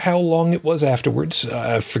remember how long it was afterwards.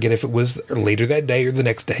 I forget if it was later that day or the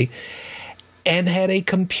next day, and had a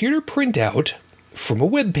computer printout from a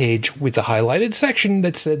web page with a highlighted section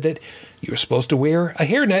that said that you're supposed to wear a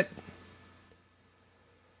hairnet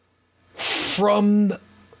from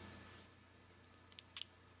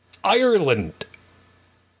Ireland.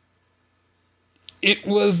 It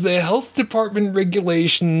was the health department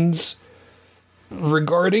regulations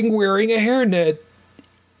regarding wearing a hairnet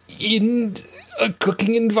in a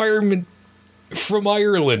cooking environment from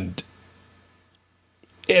Ireland.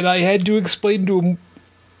 And I had to explain to him,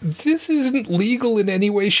 this isn't legal in any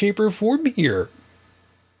way, shape, or form here.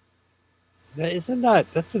 That's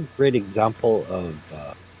a great example of,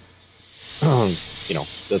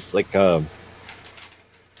 that's like an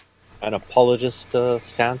apologist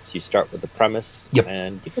stance. You start with the premise, yep,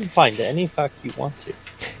 and you can find any fact you want to.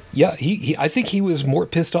 Yeah, I think he was more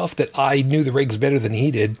pissed off that I knew the regs better than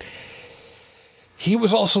he did. He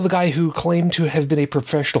was also the guy who claimed to have been a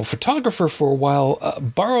professional photographer for a while,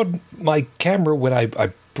 borrowed my camera when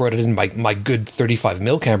I brought it in, my good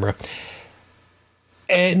 35mm camera,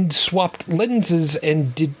 and swapped lenses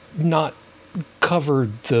and did not cover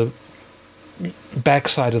the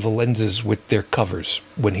backside of the lenses with their covers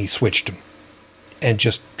when he switched them, and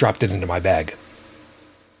just dropped it into my bag.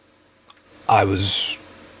 I was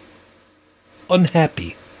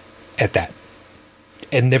unhappy at that,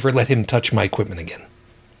 and never let him touch my equipment again.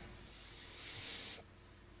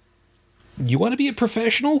 You want to be a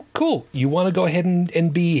professional? Cool. You want to go ahead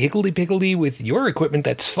and be higgledy-piggledy with your equipment?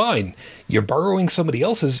 That's fine. You're borrowing somebody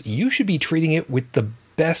else's. You should be treating it with the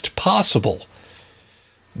best possible,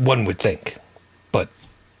 one would think. But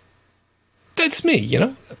that's me, you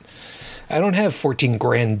know? I don't have 14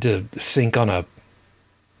 grand to sink on a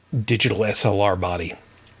digital SLR body.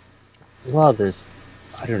 Well,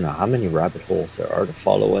 I don't know how many rabbit holes there are to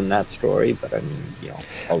follow in that story, but I mean,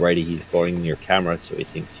 already he's borrowing your camera, so he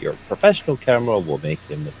thinks your professional camera will make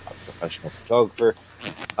him a professional photographer.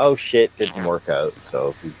 Oh shit, didn't work out,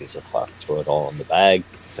 so who gives a fuck? Throw it all in the bag,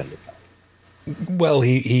 send it back. Well,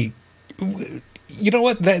 he you know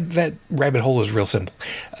what? That rabbit hole is real simple.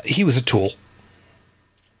 He was a tool.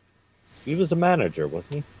 He was a manager,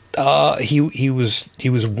 wasn't he? He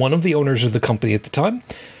was one of the owners of the company at the time.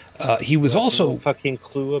 He was also... No fucking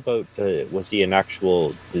clue about... was he an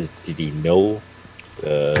actual... Did he know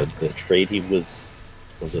the trade he was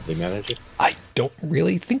supposedly managing? I don't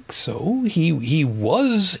really think so. He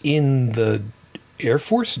was in the Air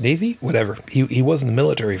Force, Navy, whatever. He was in the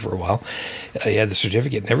military for a while. He had the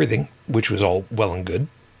certificate and everything, which was all well and good.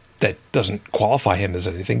 That doesn't qualify him as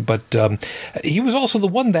anything. But he was also the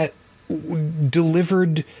one that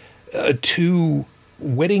delivered 2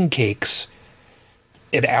 wedding cakes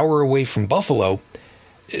an hour away from Buffalo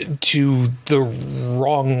to the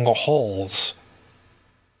wrong halls,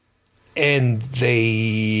 and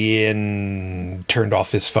they turned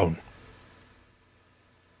off his phone.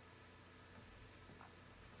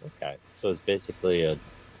 Okay, so it's basically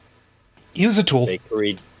he was a tool.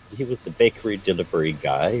 Bakery. He was a bakery delivery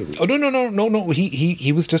guy. Oh no!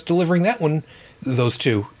 He was just delivering those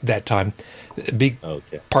 2 that time.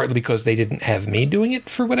 Okay. Partly because they didn't have me doing it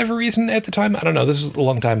for whatever reason at the time. I don't know. This was a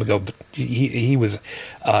long time ago, but he was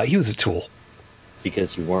a tool.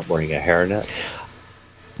 Because you weren't wearing a hairnet?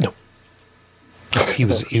 No, he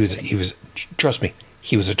was. Trust me,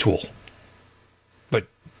 he was a tool. But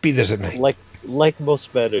be this as it may, like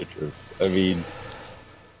most managers. I mean,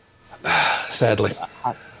 sadly.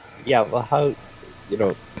 Yeah. Well, how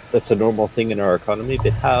that's a normal thing in our economy.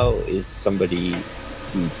 But how is somebody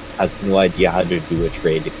who has no idea how to do a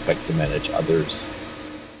trade expect to manage others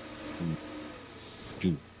who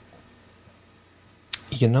do?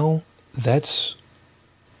 That's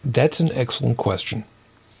an excellent question.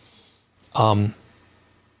 And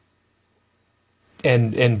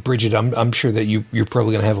Bridget, I'm sure that you're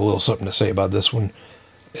probably going to have a little something to say about this one.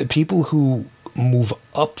 People who move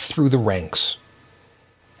up through the ranks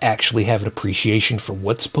actually have an appreciation for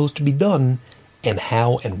what's supposed to be done and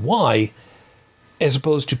how and why, as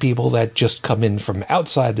opposed to people that just come in from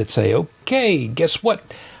outside that say, okay, guess what?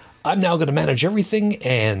 I'm now going to manage everything,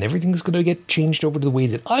 and everything's going to get changed over to the way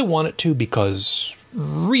that I want it to because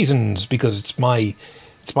it's my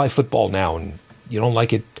football now, and you don't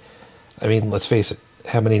like it. I mean, let's face it,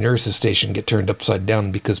 how many nurses' stations get turned upside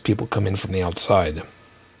down because people come in from the outside?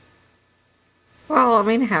 Well, I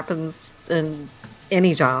mean, it happens in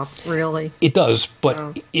any job, really. It does,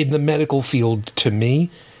 but in the medical field, to me,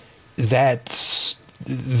 that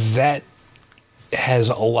has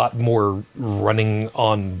a lot more running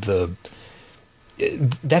on the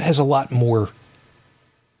that has a lot more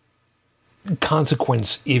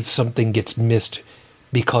consequence if something gets missed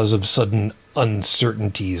because of sudden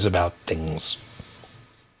uncertainties about things.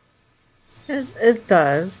 It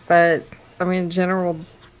does, but I mean, general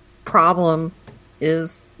problem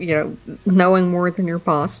is, knowing more than your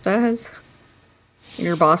boss does.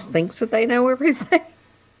 Your boss thinks that they know everything.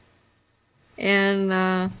 And,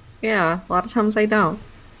 yeah, a lot of times they don't.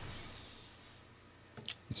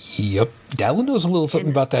 Yep. Dallin knows a little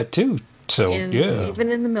something about that, too. So, yeah. Even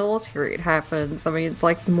in the military, it happens. I mean, it's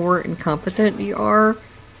like the more incompetent you are,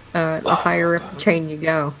 the higher up the chain you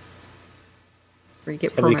go. Or you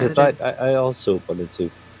get promoted. Because I also wanted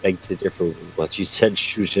to beg to differ with what you said,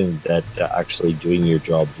 Shushin, that actually doing your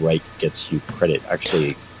job right gets you credit.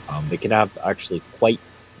 Actually, it can have actually quite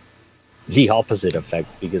the opposite effect,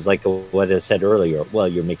 because like what I said earlier, well,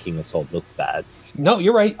 you're making us all look bad. No,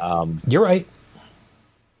 you're right. You're right.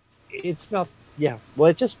 It's not, yeah.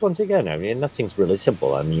 Well, just once again, I mean, nothing's really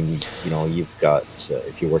simple. I mean, you've got,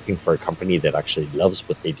 if you're working for a company that actually loves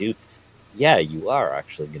what they do, yeah, you are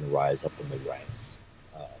actually going to rise up in the ranks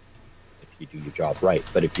if you do your job right.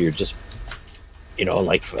 But if you're just,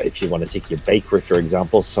 like if you want to take your bakery, for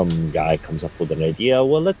example, some guy comes up with an idea,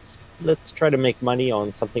 well, let's try to make money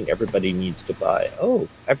on something everybody needs to buy. Oh,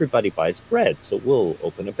 everybody buys bread, so we'll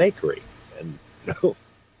open a bakery. And,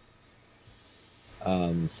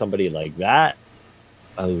 somebody like that,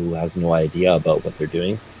 who has no idea about what they're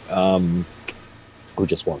doing, who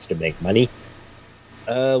just wants to make money,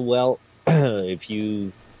 well, if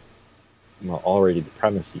you already the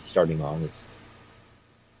premise he's starting on is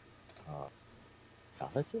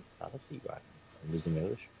fallacy, right? I'm losing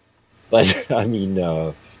English. But, I mean,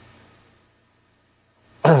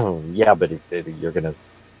 yeah, but you're going to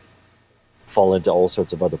fall into all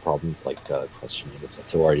sorts of other problems, like questioning his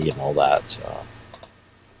authority and all that.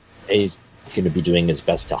 He's going to be doing his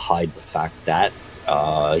best to hide the fact that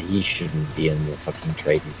he shouldn't be in the fucking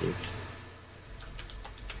trade he's in.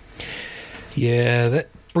 Yeah, that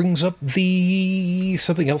brings up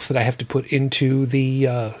something else that I have to put into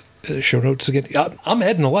the show notes again. I'm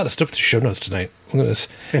adding a lot of stuff to the show notes tonight. Look at this.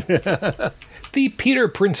 The Peter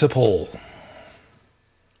Principle.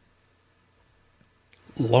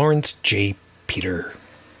 Lawrence J. Peter.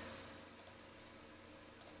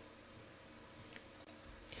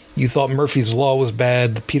 You thought Murphy's Law was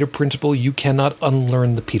bad. The Peter Principle, you cannot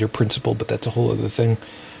unlearn the Peter Principle, but that's a whole other thing.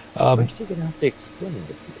 First, you're going to have to explain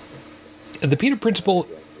the Peter Principle. The Peter Principle,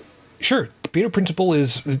 sure. The Peter Principle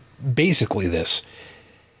is basically this.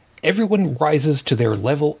 Everyone rises to their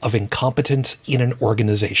level of incompetence in an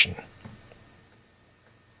organization.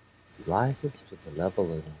 Rises to the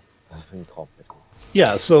level of incompetence.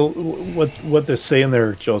 Yeah, so what they're saying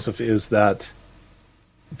there, Joseph, is that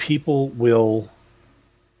people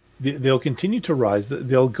they'll continue to rise.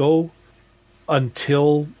 They'll go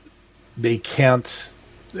until they can't,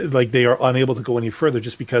 like they are unable to go any further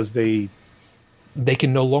just because they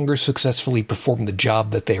can no longer successfully perform the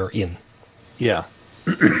job that they are in. Yeah.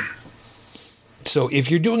 So if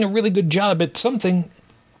you're doing a really good job at something,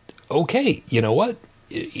 okay, you know what?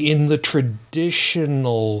 In the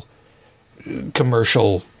traditional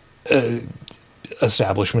commercial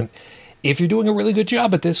establishment, if you're doing a really good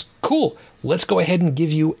job at this, cool. Let's go ahead and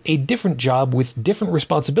give you a different job with different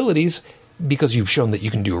responsibilities because you've shown that you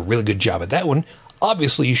can do a really good job at that one.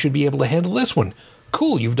 Obviously, you should be able to handle this one.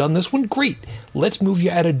 Cool, you've done this one, great. Let's move you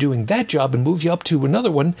out of doing that job and move you up to another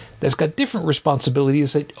one that's got different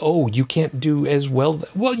responsibilities that, you can't do as well.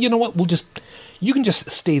 Well, you know what? You can just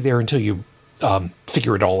stay there until you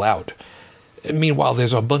figure it all out. Meanwhile,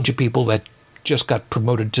 there's a bunch of people that just got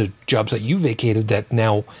promoted to jobs that you vacated that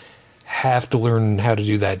now have to learn how to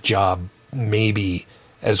do that job maybe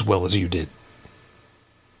as well as you did.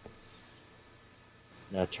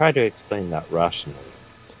 Now try to explain that rationally,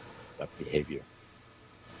 that behavior.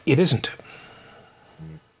 It isn't.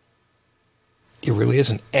 It really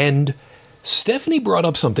isn't. And Stephanie brought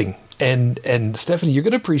up something, and Stephanie, you're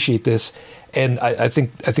going to appreciate this, and I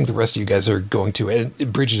think the rest of you guys are going to,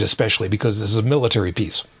 and Bridget especially, because this is a military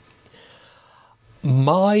piece. You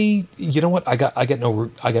know what? I got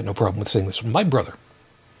no problem with saying this. My brother,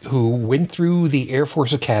 who went through the Air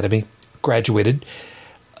Force Academy, graduated,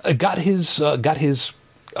 got his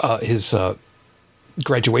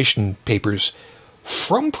graduation papers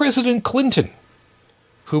from President Clinton,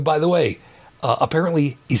 who, by the way,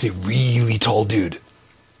 apparently is a really tall dude.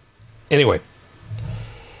 Anyway,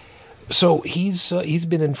 so he's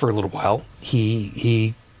been in for a little while.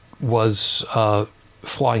 He was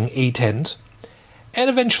flying A-10s, and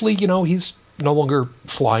eventually, he's no longer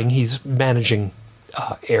flying. He's managing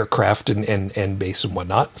aircraft and base and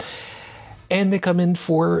whatnot. And they come in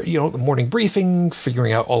for, the morning briefing,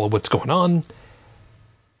 figuring out all of what's going on.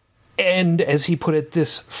 And as he put it,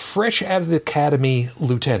 this fresh out of the academy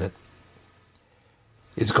lieutenant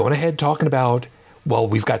is going ahead talking about, well,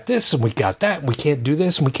 we've got this and we got that, and we can't do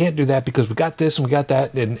this and we can't do that because we got this and we got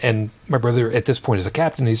that. And my brother at this point is a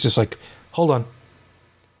captain. He's just like, hold on.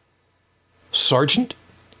 Sergeant,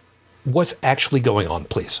 what's actually going on,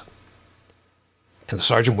 please? And the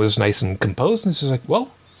sergeant was nice and composed, and he's like,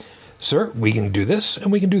 well, sir, we can do this,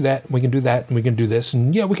 and we can do that, and we can do that, and we can do this,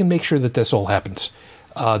 and yeah, we can make sure that this all happens.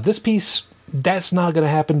 This piece, that's not going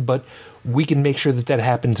to happen, but we can make sure that that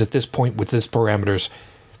happens at this point with this parameters.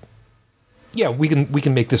 Yeah, we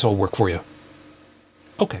can make this all work for you.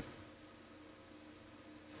 Okay.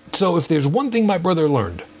 So if there's one thing my brother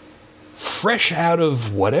learned, fresh out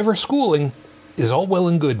of whatever schooling is all well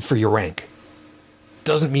and good for your rank.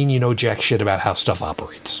 Doesn't mean you know jack shit about how stuff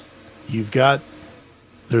operates.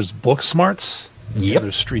 There's book smarts, Yep. and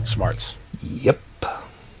there's street smarts. Yep.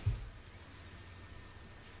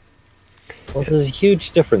 Well, there's a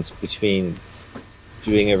huge difference between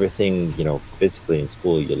doing everything, physically in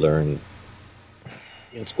school. You learn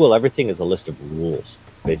in school, everything is a list of rules,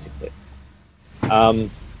 basically.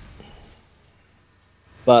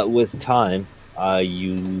 But with time,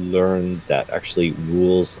 you learn that actually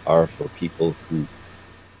rules are for people who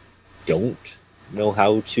don't know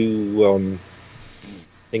how to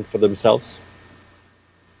think for themselves,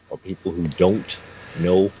 or people who don't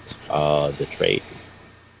know the trade.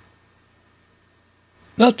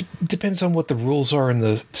 Now, it depends on what the rules are in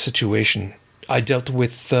the situation. I dealt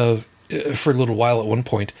with, for a little while at one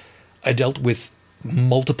point, I dealt with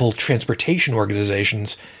multiple transportation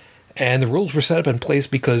organizations, and the rules were set up in place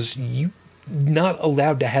because you're not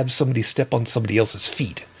allowed to have somebody step on somebody else's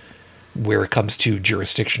feet where it comes to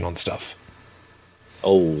jurisdiction on stuff.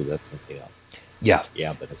 Oh, that's something else. Yeah.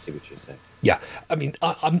 Yeah, but I see what you're saying. Yeah. I mean,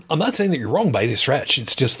 I'm not saying that you're wrong by any stretch.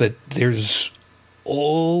 It's just that there's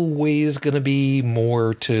always going to be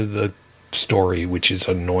more to the story, which is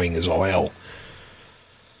annoying as all hell.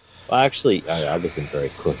 Well, actually, I wasn't very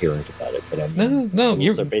coherent about it, but I mean, No,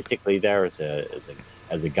 rules are basically there as a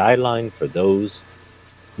guideline for those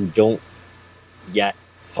who don't yet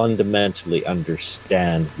fundamentally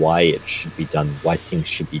understand why it should be done, why things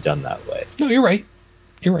should be done that way. No, you're right.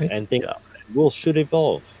 You're right. And rules should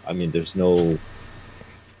evolve. I mean, there's no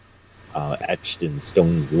etched in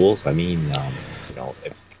stone rules. I mean,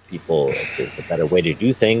 if there's a better way to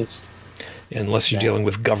do things. Unless you're dealing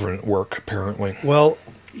with government work, apparently. Well,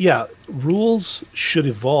 yeah, rules should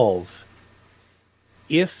evolve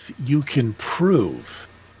if you can prove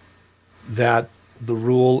that the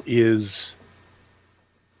rule is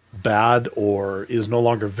bad or is no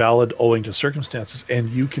longer valid owing to circumstances, and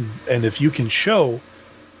if you can show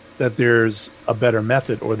that there's a better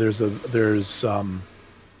method, or there's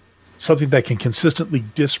something that can consistently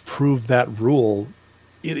disprove that rule,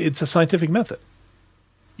 it's a scientific method.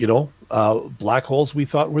 Black holes we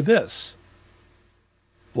thought were this,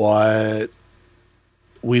 but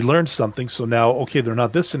we learned something. So now, okay, they're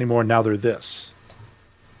not this anymore. Now they're this.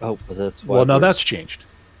 Oh, but that's why. Well, now that's changed.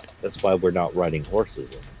 That's why we're not riding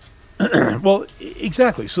horses. Well,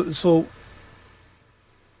 exactly. So,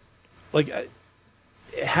 like,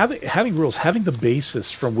 having rules, having the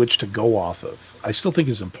basis from which to go off of, I still think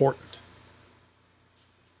is important.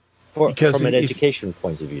 Because from an education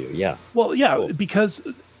point of view, yeah. Well, yeah, cool. Because,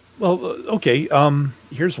 okay,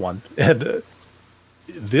 here's one. And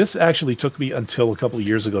this actually took me until a couple of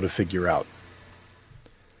years ago to figure out.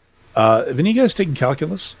 Have any of you guys taken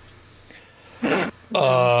calculus?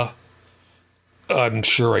 I'm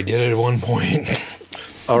sure I did at one point.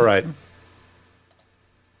 All right.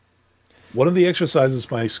 One of the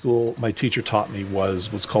exercises my teacher taught me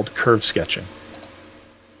was what's called curve sketching.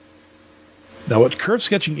 Now, what curve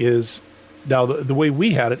sketching is, the way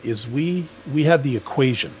we had it is we had the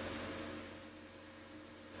equation,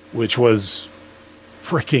 which was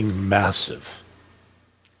freaking massive.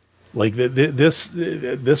 Like this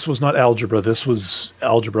was not algebra. This was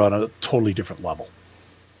algebra on a totally different level.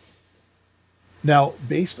 Now,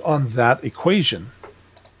 based on that equation,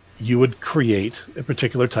 you would create a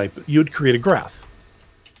particular type. You would create a graph.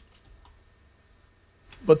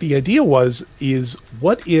 But the idea is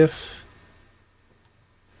what if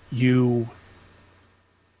you...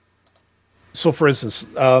 So, for instance,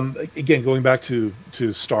 again, going back to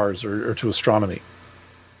stars or to astronomy.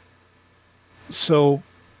 So,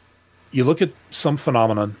 you look at some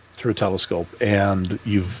phenomenon through a telescope, and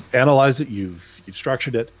you've analyzed it, you've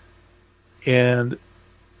structured it, and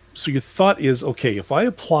so your thought is, okay, if I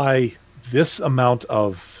apply this amount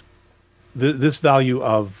of this value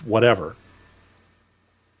of whatever,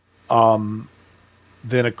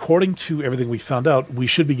 then according to everything we found out, we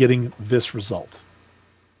should be getting this result.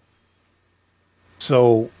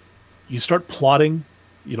 So you start plotting,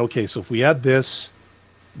 okay, so if we add this,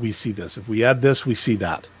 we see this. If we add this, we see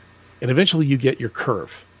that. And eventually you get your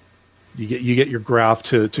curve. You get your graph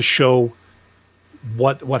to show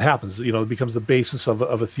what happens. It becomes the basis of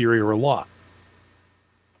a theory or a law.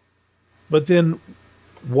 But then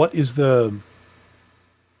what is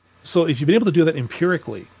so if you've been able to do that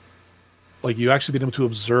empirically, like you actually been able to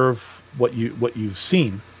observe what you've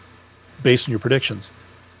seen based on your predictions,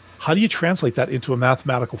 how do you translate that into a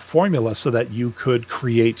mathematical formula so that you could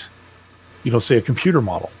create, say a computer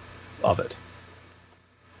model of it?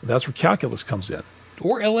 That's where calculus comes in.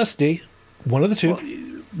 Or LSD, one of the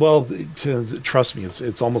two. Well, trust me,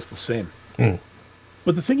 it's almost the same. Mm.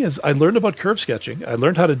 But the thing is, I learned about curve sketching. I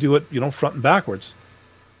learned how to do it, front and backwards.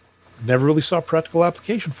 Never really saw practical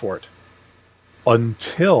application for it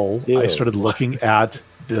until I started looking at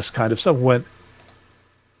this kind of stuff. Went,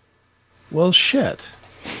 well, shit.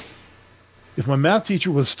 If my math teacher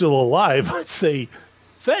was still alive, I'd say,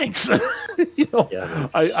 thanks. I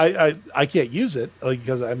can't use it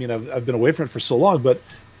because I've been away from it for so long. But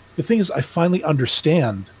the thing is, I finally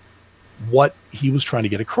understand what he was trying to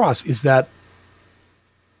get across is that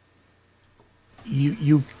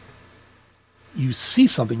you see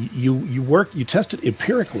something, you work, you test it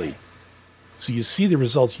empirically. So you see the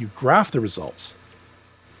results, you graph the results,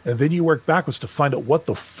 and then you work backwards to find out what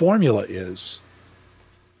the formula is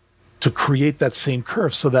to create that same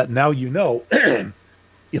curve so that now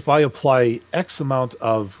if I apply X amount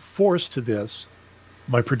of force to this,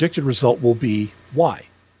 my predicted result will be Y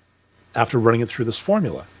after running it through this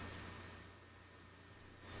formula.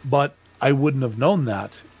 But I wouldn't have known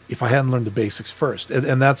that if I hadn't learned the basics first.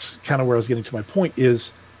 And that's kind of where I was getting to my point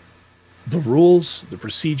is the rules, the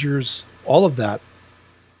procedures, all of that,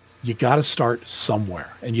 you got to start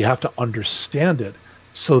somewhere and you have to understand it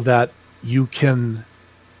so that you can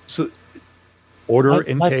order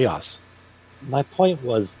in chaos. My point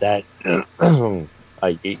was that you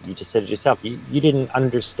just said it yourself. You didn't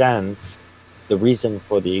understand the reason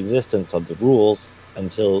for the existence of the rules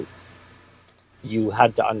until you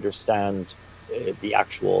had to understand the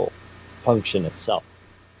actual function itself.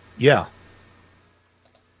 Yeah.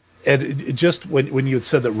 And it just when you had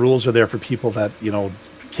said that rules are there for people that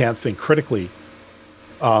can't think critically,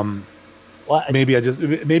 maybe I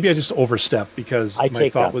just overstepped because my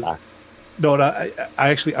thought was back. No,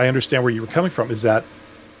 I understand where you were coming from. Is that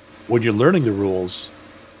when you're learning the rules,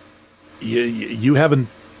 you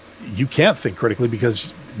can't think critically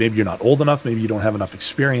because maybe you're not old enough, maybe you don't have enough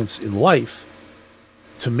experience in life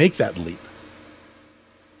to make that leap.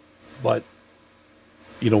 But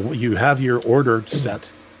you have your order set.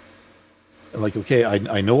 And like, okay,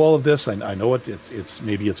 I know all of this. I know it. It's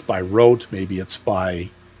maybe it's by rote, maybe it's by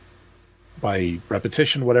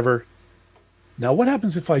repetition, whatever. Now, what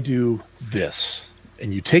happens if I do this?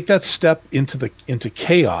 And you take that step into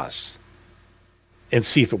chaos and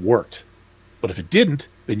see if it worked. But if it didn't,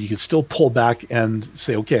 then you can still pull back and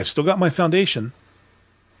say, okay, I've still got my foundation.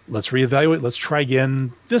 Let's reevaluate. Let's try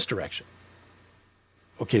again this direction.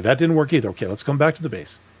 Okay, that didn't work either. Okay, let's come back to the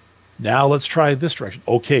base. Now let's try this direction.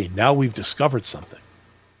 Okay, now we've discovered something.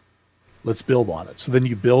 Let's build on it. So then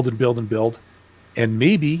you build and build and build. And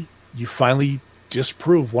maybe you finally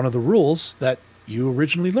disprove one of the rules that you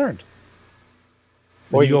originally learned.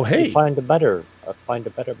 Or you go, hey, find a better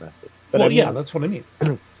method. But well, yeah, that's what I mean.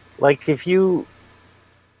 Like if you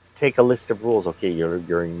take a list of rules, okay,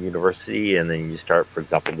 you're in university, and then you start, for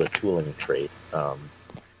example, the tooling trade,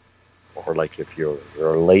 or like if you're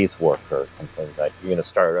a lathe worker or something like that, you're going to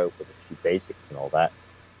start out with a few basics and all that,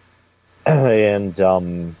 and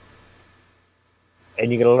you're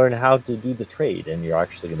going to learn how to do the trade, and you're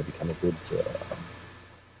actually going to become a good.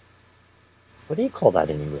 What do you call that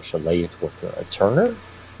in English? A lathe worker, a turner?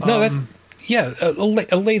 No, that's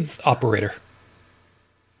a lathe operator.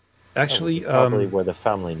 Actually, probably where the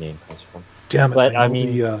family name comes from. Damn it! But I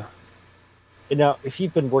mean, now if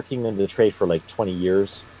you've been working in the trade for like 20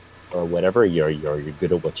 years or whatever, you're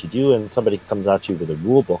good at what you do, and somebody comes at you with a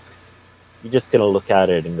rule book, you're just gonna look at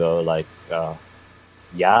it and go like,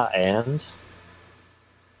 yeah, and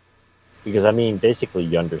because I mean, basically,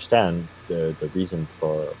 you understand the reason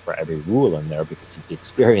for every rule in there because you've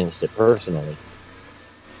experienced it personally.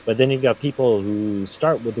 But then you've got people who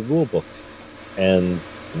start with the rule book and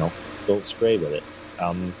don't stray with it.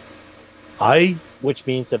 Which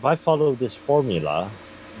means if I follow this formula,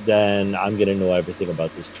 then I'm going to know everything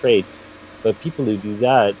about this trade. But people who do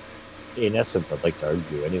that, in essence, I'd like to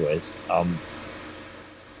argue anyways,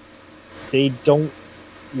 they don't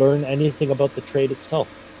learn anything about the trade itself.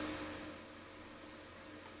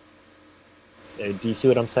 Do you see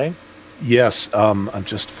what I'm saying? Yes, I'm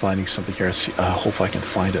just finding something here. Hope I can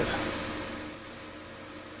find it.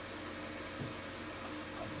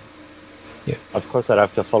 Yeah. Of course, I'd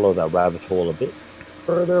have to follow that rabbit hole a bit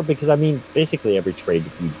further because, I mean, basically every trade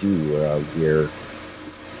we do, we're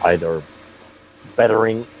either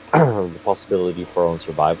bettering the possibility for our own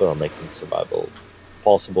survival or making survival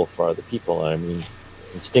possible for other people. And I mean,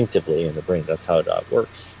 instinctively in the brain, that's how that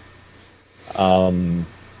works.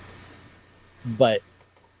 But,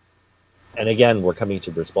 and again, we're coming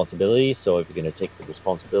to responsibility. So if you're going to take the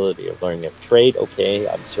responsibility of learning a trade, okay,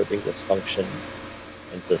 I'm serving this function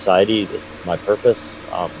in society. This is my purpose.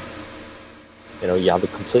 You have a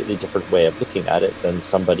completely different way of looking at it than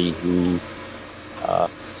somebody who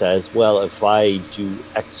says, well, if I do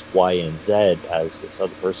X, Y, and Z as this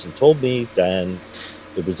other person told me, then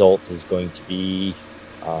the result is going to be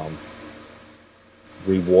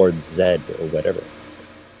reward Z or whatever.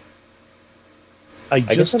 I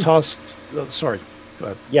just tossed. Sorry, go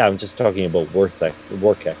ahead. Yeah, I'm just talking about work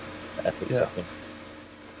ethics. Yeah. I think.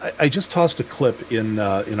 I just tossed a clip in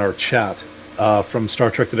our chat from Star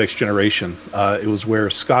Trek: The Next Generation. It was where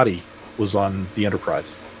Scotty was on the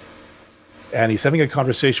Enterprise, and he's having a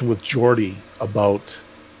conversation with Geordi about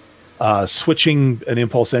switching an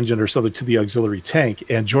impulse engine or something to the auxiliary tank.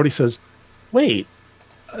 And Geordi says, "Wait,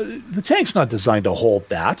 the tank's not designed to hold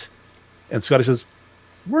that." And Scotty says,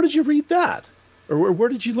 "Where did you read that? Or where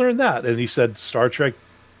did you learn that?" And he said, "Star Trek,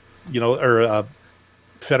 or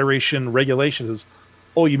Federation regulations."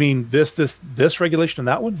 "Oh, you mean this regulation and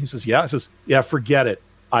that one?" He says, "Yeah." He says, "Yeah, forget it.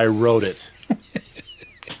 I wrote it."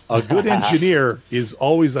 A good engineer is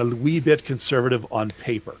always a wee bit conservative on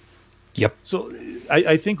paper. Yep. So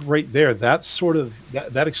I think right there, that sort of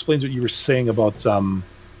that explains what you were saying about.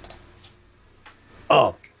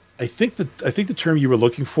 I think the term you were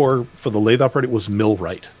looking for the lathe operator was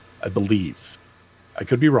millwright, I believe. I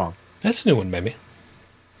could be wrong. That's a new one, maybe.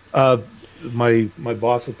 My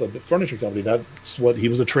boss at the furniture company, that's what he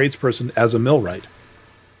was, a tradesperson as a millwright.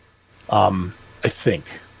 I think.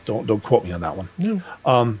 Don't quote me on that one.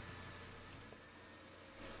 No.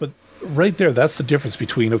 But right there, that's the difference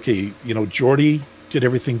between, okay, Geordi did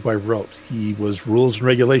everything by rote. He was rules and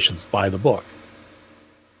regulations by the book.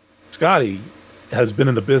 Scotty has been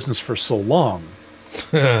in the business for so long.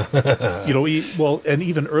 And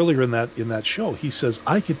even earlier in that show, he says,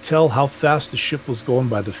 I could tell how fast the ship was going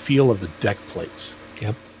by the feel of the deck plates.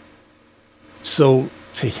 Yep. So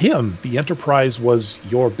to him, the Enterprise was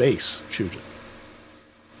your base, Chujin.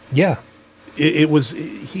 Yeah. It was,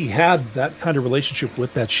 he had that kind of relationship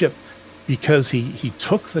with that ship because he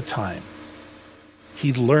took the time.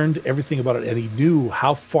 He learned everything about it, and he knew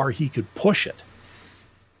how far he could push it.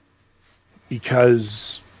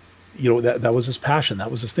 Because, that was his passion.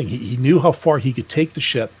 That was his thing. He knew how far he could take the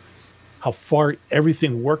ship, how far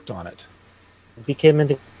everything worked on it. It became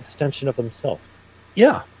an extension of himself.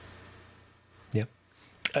 Yeah. Yep.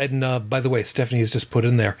 And by the way, Stephanie's just put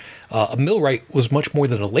in there, a millwright was much more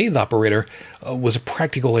than a lathe operator, was a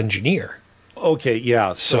practical engineer. Okay,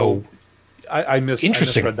 yeah. So I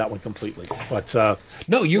misread that one completely. But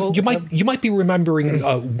no, you might be remembering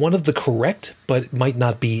one of the correct, but it might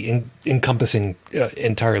not be encompassing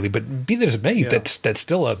entirely. But be that as it may, that's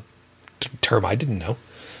still a term I didn't know.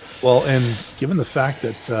 Well, and given the fact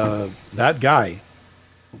that that guy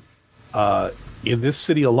in this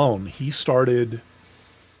city alone, he started,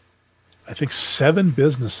 I think, 7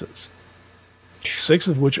 businesses, 6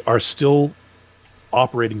 of which are still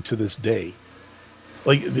operating to this day.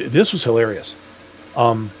 Like, this was hilarious.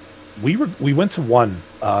 We went to one,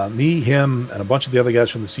 me, him, and a bunch of the other guys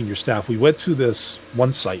from the senior staff. We went to this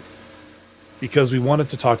one site because we wanted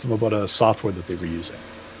to talk to them about a software that they were using,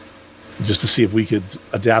 just to see if we could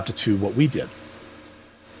adapt it to what we did.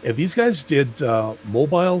 And these guys did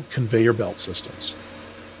mobile conveyor belt systems.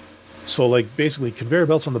 So, like, basically conveyor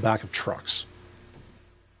belts on the back of trucks.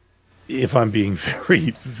 If I'm being very,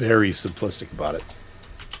 very simplistic about it.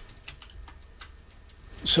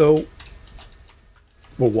 So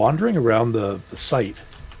we're wandering around the site,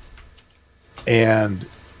 and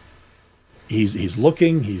he's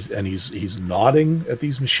looking, he's nodding at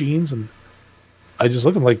these machines, and I just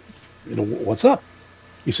look at him like, what's up?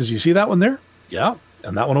 He says, "You see that one there? Yeah.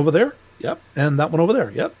 And that one over there? Yep. And that one over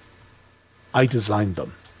there? Yep. I designed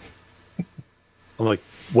them." I'm like,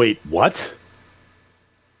 "Wait, what?"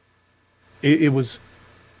 It was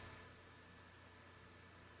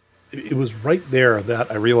right there that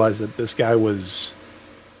I realized that this guy was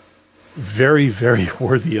very, very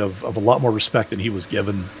worthy of a lot more respect than he was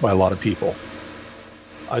given by a lot of people.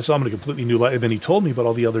 I saw him in a completely new light, and then he told me about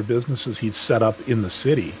all the other businesses he'd set up in the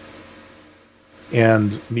city.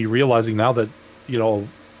 And me realizing now that all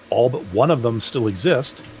but one of them still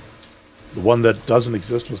exist. The one that doesn't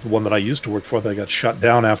exist was the one that I used to work for that got shut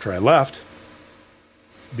down after I left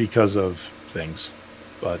because of things.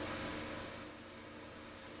 But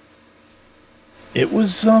it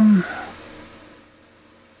was, let's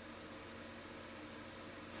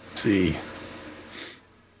see.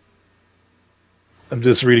 I'm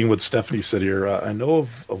just reading what Stephanie said here. I know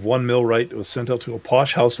of one millwright who was sent out to a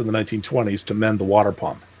posh house in the 1920s to mend the water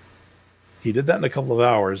pump. He did that in a couple of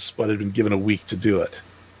hours, but had been given a week to do it.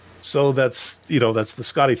 So that's the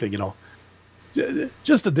Scotty thing,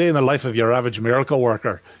 just a day in the life of your average miracle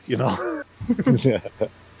worker, Now,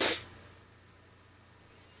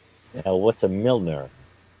 what's a Milner?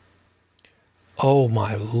 Oh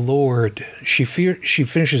my lord! She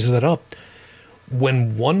finishes that up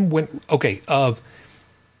when one went. To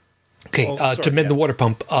mend the water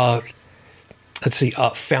pump. Let's see.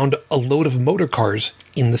 Found a load of motor cars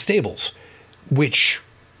in the stables, which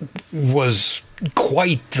was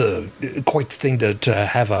quite the thing to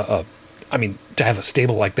have to have a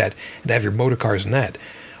stable like that and to have your motor cars in that.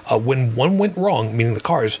 When one went wrong, meaning the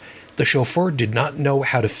cars, the chauffeur did not know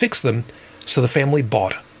how to fix them, so the family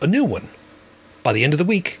bought a new one. By the end of the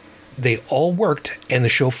week, they all worked, and the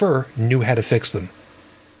chauffeur knew how to fix them.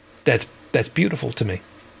 That's beautiful to me.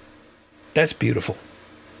 That's beautiful.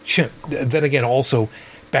 Then again, also,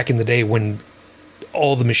 back in the day when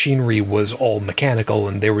all the machinery was all mechanical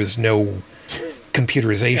and there was no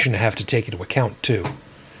computerization to have to take into account, too.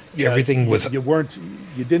 Yeah, everything was... You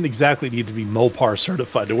didn't exactly need to be Mopar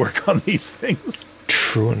certified to work on these things.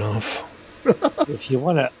 True enough. If you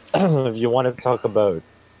want to talk about,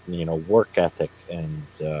 work ethic, and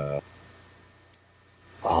a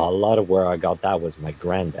lot of where I got that was my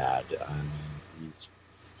granddad. I mean,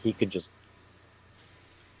 he could just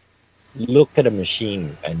look at a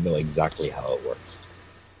machine and know exactly how it works.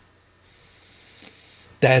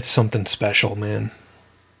 That's something special, man.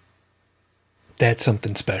 That's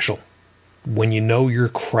something special. When you know your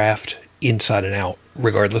craft inside and out,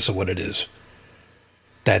 regardless of what it is.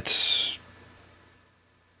 It's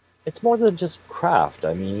more than just craft.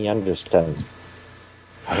 I mean, he understands,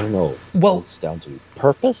 I don't know, it's down to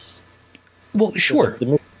purpose. Well, sure.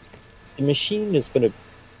 The machine is going to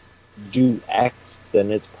do X,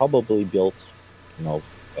 then it's probably built,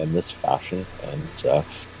 in this fashion,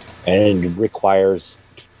 and requires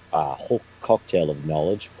a whole cocktail of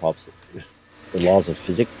knowledge, the laws of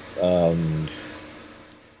physics, and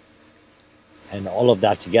all of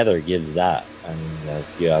that together gives that. I mean,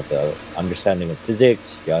 you have the understanding of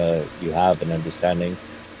physics, you have an understanding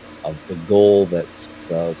of the goal that's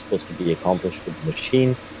supposed to be accomplished with the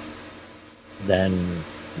machine, then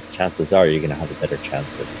chances are you're going to have a better chance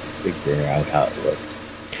of figuring out how it works.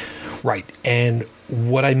 Right. And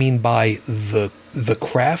what I mean by the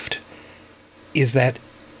craft is that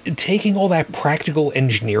taking all that practical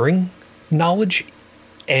engineering knowledge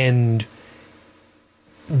and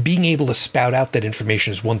being able to spout out that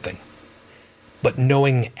information is one thing. But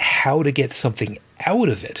knowing how to get something out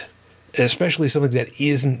of it, especially something that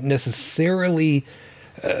isn't necessarily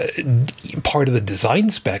part of the design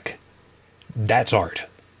spec, that's art.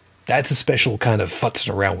 That's a special kind of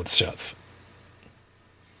futzing around with stuff.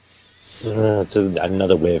 It's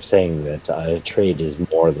another way of saying that a trade is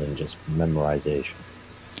more than just memorization.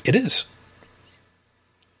 It is.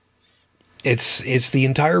 It's the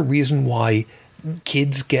entire reason why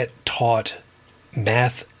kids get taught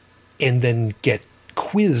math and then get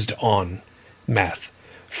quizzed on math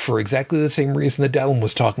for exactly the same reason that Dallin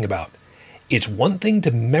was talking about. It's one thing to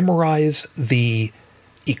memorize the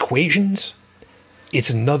equations. It's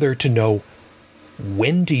another to know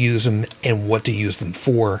when to use them and what to use them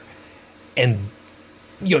for. And,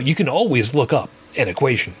 you can always look up an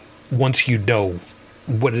equation once you know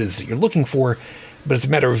what it is that you're looking for, but it's a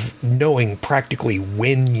matter of knowing practically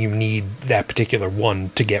when you need that particular one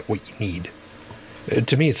to get what you need.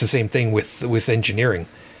 To me, it's the same thing with engineering.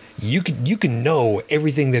 You can know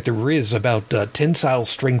everything that there is about tensile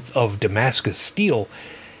strength of Damascus steel,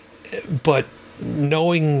 but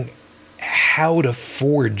knowing how to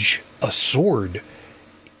forge a sword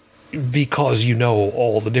because you know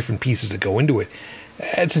all the different pieces that go into it,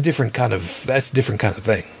 that's a different kind of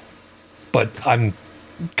thing. But I'm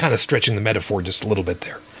kind of stretching the metaphor just a little bit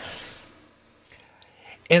there.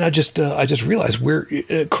 And I just realized we're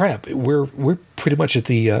pretty much at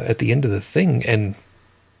the end of the thing. And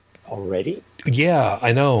already? Yeah,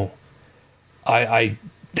 I know. I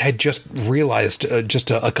had just realized just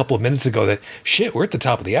a couple of minutes ago that shit, we're at the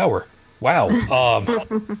top of the hour. Wow.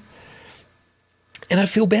 And I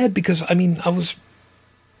feel bad because I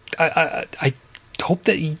hope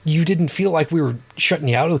that you didn't feel like we were shutting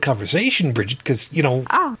you out of the conversation, Bridget, because,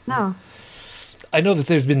 Oh, no. I know that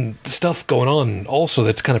there's been stuff going on also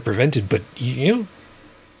that's kind of prevented, but,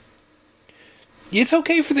 it's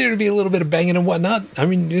okay for there to be a little bit of banging and whatnot. I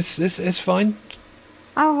mean, it's fine.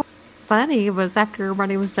 Oh, funny was after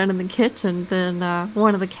everybody was done in the kitchen, then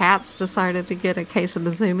one of the cats decided to get a case of the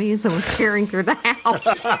Zoomies and was tearing through the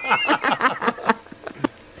house.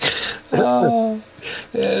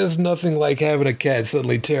 There's nothing like having a cat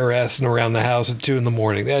suddenly terrassing around the house at 2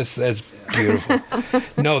 a.m. That's beautiful.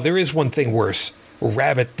 No, there is one thing worse. A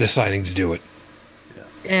rabbit deciding to do it.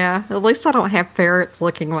 Yeah, at least I don't have ferrets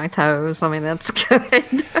licking my toes. I mean, that's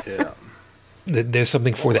good. Yeah. There's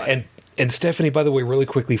something for that. And Stephanie, by the way, really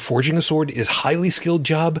quickly, forging a sword is a highly skilled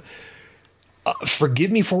job.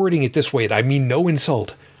 Forgive me for wording it this way, and I mean no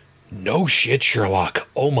insult. No shit, Sherlock.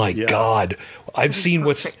 Oh my God. I've seen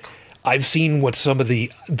what some of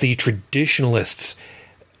the traditionalists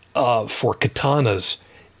for katanas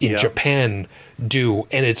in Japan do,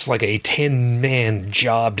 and it's like a 10-man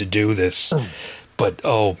job to do this. But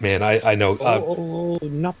oh man, I know.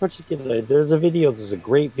 Not particularly. There's a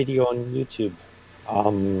great video on YouTube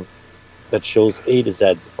that shows A to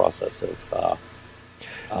Z the process of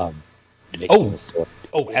making the sword.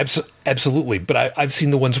 Oh, absolutely. But I've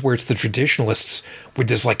seen the ones where it's the traditionalists, where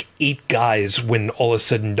there's like 8 guys when all is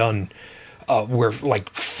said and done, where like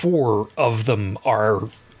 4 of them are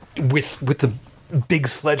with the big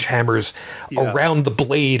sledgehammers around the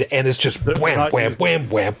blade, and it's just wham, wham, wham,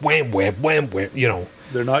 wham, wham, wham, wham, wham,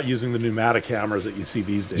 They're not using the pneumatic hammers that you see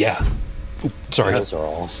these days. Yeah. Ooh, sorry. Those are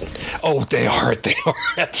awesome. Oh, they are. They are.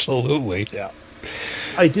 Absolutely. Yeah.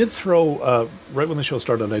 I did throw, right when the show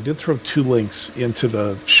started, I did throw 2 links into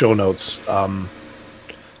the show notes,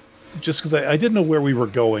 just because I didn't know where we were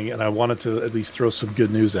going, and I wanted to at least throw some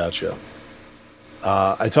good news at you.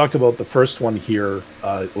 I talked about the first one here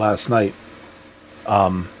last night,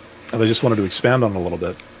 and I just wanted to expand on it a little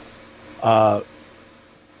bit.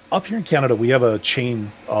 Up here in Canada, we have a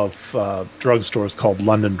chain of drugstores called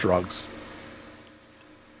London Drugs.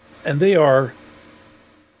 And they are...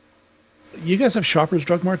 You guys have Shoppers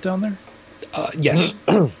Drug Mart down there? Yes.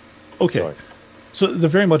 Okay. Sorry. So they're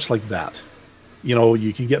very much like that.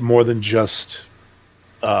 You can get more than just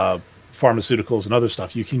pharmaceuticals and other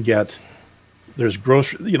stuff. You can get... There's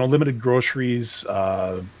limited groceries,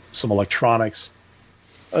 some electronics,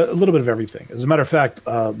 a little bit of everything. As a matter of fact,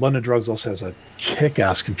 London Drugs also has a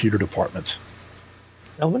kick-ass computer department.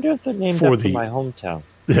 I wonder if they're named after my hometown.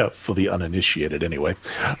 Yeah, for the uninitiated, anyway.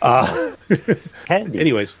 Handy.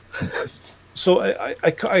 Anyways, so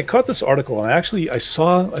I caught this article, and I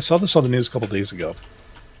saw this on the news a couple days ago.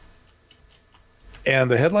 And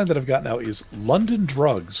the headline that I've got now is London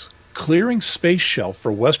Drugs clearing space shelf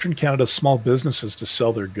for Western Canada's small businesses to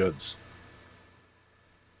sell their goods.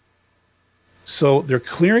 So they're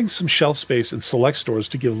clearing some shelf space in select stores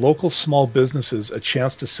to give local small businesses a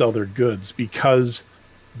chance to sell their goods, because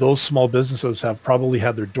those small businesses have probably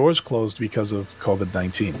had their doors closed because of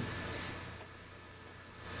COVID-19.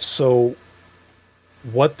 So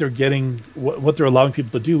what they're allowing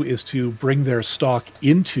people to do is to bring their stock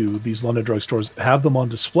into these London Drug stores, have them on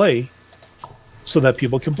display so that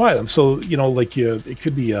people can buy them. So, it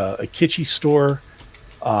could be a kitschy store,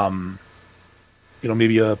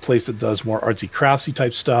 maybe a place that does more artsy craftsy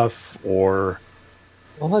type stuff, or...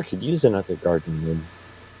 Well, I could use another garden room.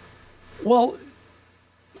 Well,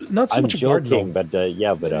 not so much a garden room. But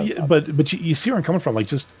but you see where I'm coming from. Like,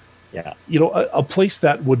 just, yeah, a place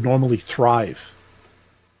that would normally thrive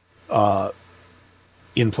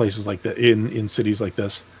in places like that, in cities like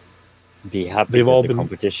this. Be happy They've that all the been...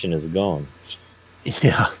 competition is gone.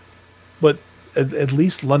 Yeah, but at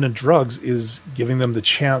least London Drugs is giving them the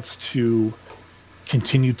chance to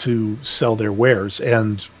continue to sell their wares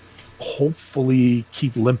and hopefully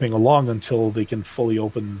keep limping along until they can fully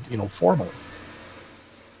open, formally,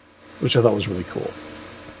 which I thought was really cool.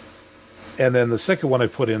 And then the second one I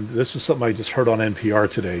put in, this is something I just heard on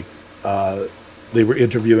NPR today. They were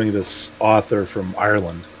interviewing this author from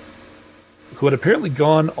Ireland who had apparently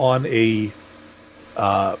gone on a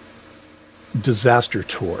disaster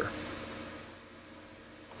tour.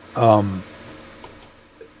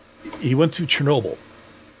 He went to Chernobyl.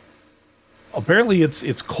 Apparently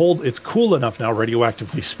it's cool enough now,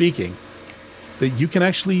 radioactively speaking, that you can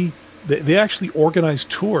they actually organize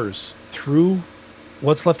tours through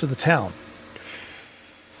what's left of the town.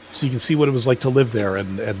 So you can see what it was like to live there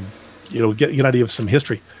and get an idea of some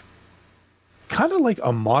history. Kind of like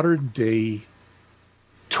a modern day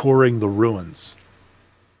touring the ruins.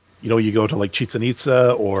 You go to like Chichen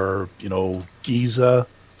Itza or, Giza.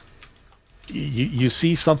 You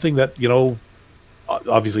see something that,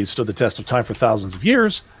 obviously it stood the test of time for thousands of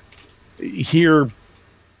years. Here,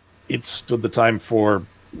 it stood the time for,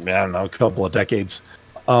 I don't know, a couple of decades.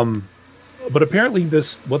 But apparently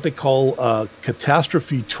this, what they call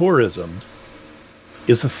catastrophe tourism,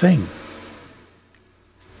 is a thing.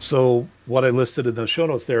 So what I listed in the show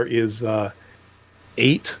notes there is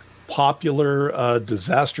 8 popular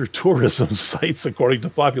disaster tourism sites according to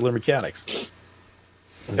Popular Mechanics.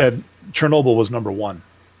 And Chernobyl was number 1.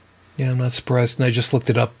 Yeah, I'm not surprised. And I just looked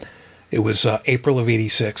it up. It was April of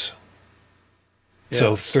 '86. Yeah,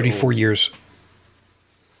 so 34 years.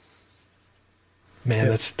 Man,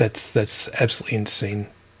 that's absolutely insane.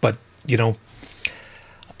 But I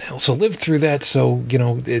also lived through that, so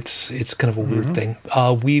it's kind of a weird thing.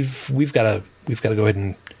 We've got to go ahead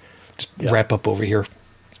and just wrap up over here.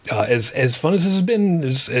 As fun as this has been,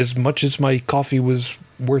 as much as my coffee was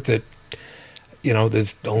worth it,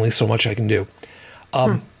 there's only so much I can do.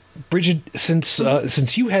 Bridget,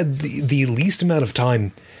 since you had the least amount of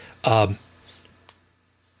time,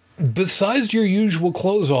 besides your usual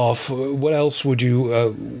close off, what else would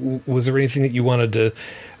you? Was there anything that you wanted to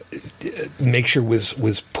make sure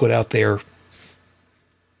was put out there?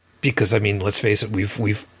 Because let's face it,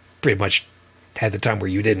 we've pretty much had the time where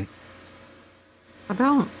you didn't. I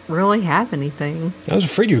don't really have anything. I was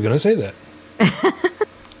afraid you were going to say that.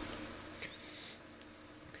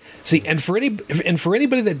 See, and for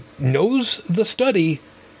anybody that knows the study,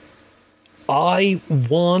 I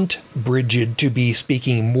want Bridget to be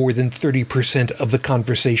speaking more than 30% of the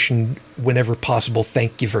conversation whenever possible.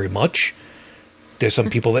 Thank you very much. There's some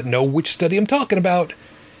people that know which study I'm talking about.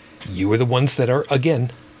 You are the ones that are,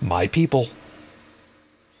 again, my people.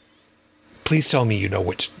 Please tell me you know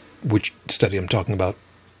which study I'm talking about.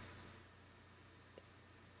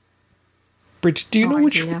 Bridget, do you know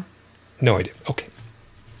which? No idea. Okay.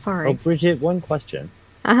 Sorry. Oh, Bridget, one question.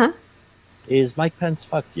 Uh-huh. Is Mike Pence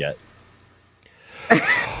fucked yet?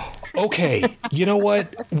 Okay, you know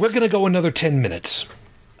what? We're going to go another 10 minutes.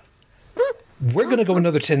 We're going to go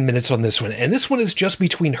another 10 minutes on this one. And this one is just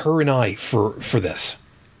between her and I for this.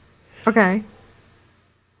 Okay.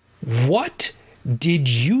 What did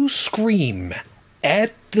you scream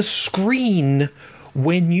at the screen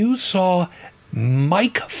when you saw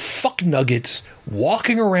Mike Fucknuggets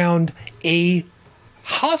walking around a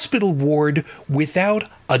hospital ward without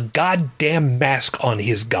a goddamn mask on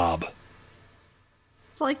his gob?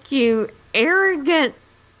 It's like, you arrogant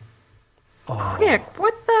prick.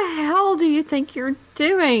 What the hell do you think you're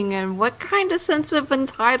doing? And what kind of sense of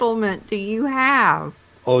entitlement do you have?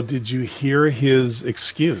 Oh, did you hear his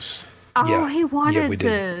excuse? Oh, Yeah. he wanted we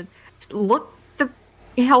to look the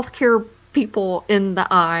healthcare people in the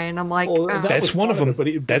eye, and I'm like, That's was one of part them.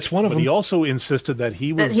 it, That's one of But them. he also insisted that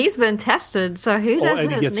he that was. he's been tested, so he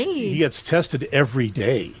doesn't and he need. gets tested every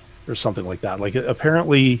day or something like that. Like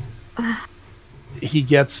apparently, he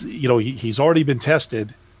gets. He's already been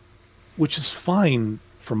tested, which is fine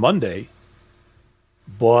for Monday,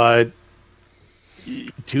 but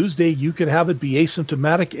Tuesday you could have it be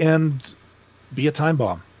asymptomatic and be a time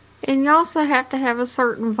bomb. And you also have to have a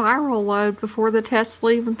certain viral load before the test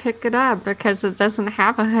will even pick it up, because it doesn't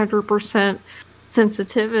have 100%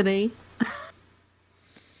 sensitivity.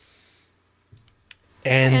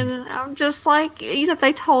 And I'm just like,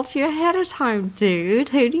 they told you ahead of time, dude.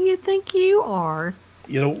 Who do you think you are?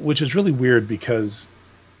 Which is really weird, because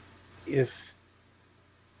if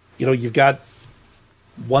you've got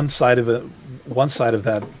one side of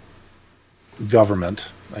that government,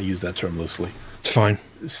 I use that term loosely, It's fine.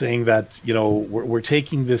 saying that we're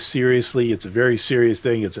taking this seriously. It's a very serious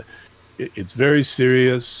thing. It's very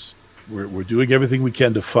serious. We're doing everything we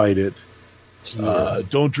can to fight it.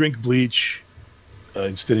 Don't drink bleach.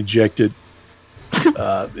 Instead, inject it.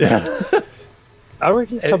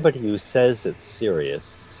 Already somebody who says it's serious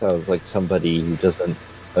sounds like somebody who doesn't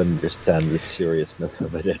understand the seriousness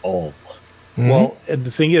of it at all. Mm-hmm. Well, and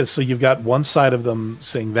the thing is, so you've got one side of them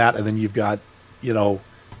saying that, and then you've got,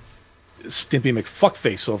 Stimpy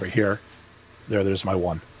McFuckface over here. There's my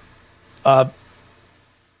one.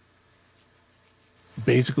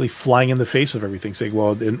 Basically flying in the face of everything, saying,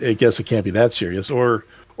 well, I guess it can't be that serious. Or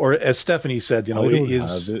as Stephanie said,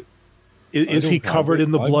 is he covered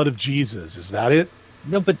in the blood of Jesus? Is that it?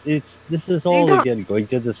 No, but this is all again going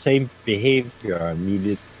to the same behavior. I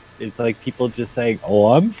mean, it's like people just saying,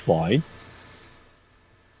 "Oh, I'm fine."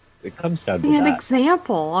 It comes down to An that.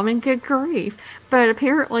 example. I mean, good grief. But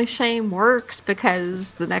apparently shame works,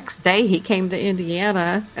 because the next day he came to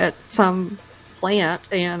Indiana at some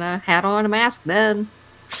plant and had on a mask then.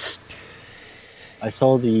 I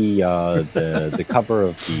saw the cover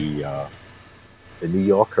of the New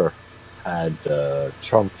Yorker had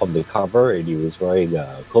Trump on the cover, and he was wearing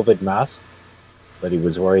a COVID mask, but he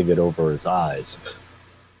was wearing it over his eyes.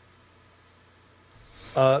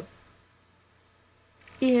 Yeah,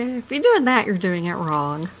 if you're doing that, you're doing it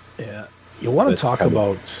wrong. Yeah. You want to That's talk kind of-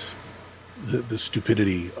 about the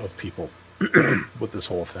stupidity of people with this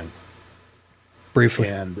whole thing. Briefly.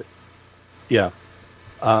 And yeah,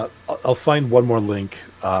 I'll find one more link.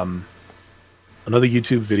 Another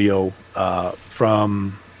YouTube video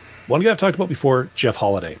from one guy I've talked about before, Jeff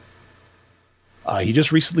Holiday. He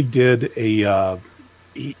just recently did a.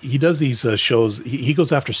 He does these shows. He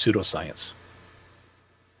goes after pseudoscience.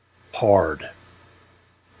 Hard.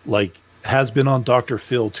 Like, has been on Dr.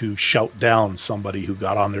 Phil to shout down somebody who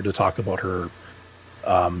got on there to talk about her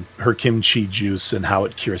kimchi juice and how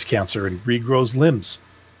it cures cancer and regrows limbs.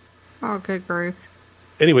 Oh, good grief.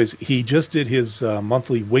 Anyways, he just did his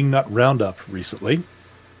monthly Wingnut Roundup recently.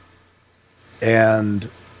 And,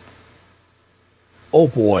 oh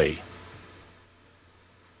boy.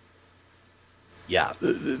 Yeah,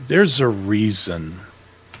 there's a reason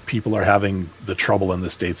people are having the trouble in the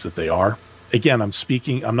states that they are. Again, I'm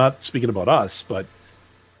not speaking about us, but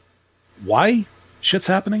why shit's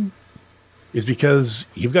happening is because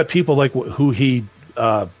you've got people like who he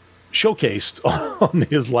showcased on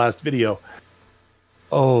his last video.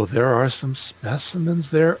 Oh, there are some specimens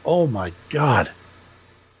there. Oh my God.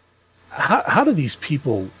 How do these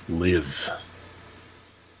people live?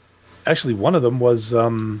 Actually, one of them was,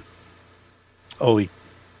 he's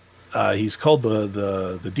called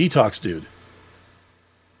the detox dude.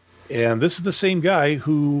 And this is the same guy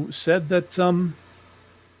who said that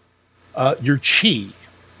your chi,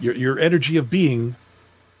 your energy of being,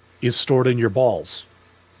 is stored in your balls.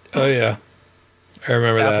 Oh, yeah. I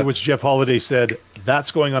remember After that. which Jeff Holiday said,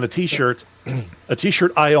 that's going on a T-shirt. A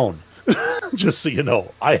T-shirt I own. Just so you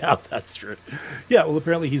know, I have that shirt. Yeah, well,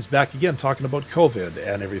 apparently he's back again talking about COVID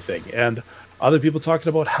and everything. And other people talking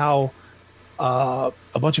about how a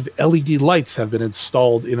bunch of LED lights have been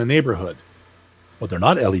installed in a neighborhood. But they're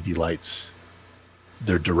not LED lights.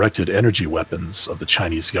 They're directed energy weapons of the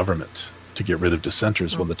Chinese government to get rid of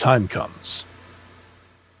dissenters when the time comes.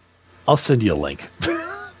 I'll send you a link.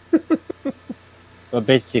 But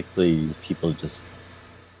basically, people just,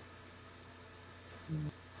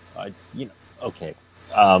 okay.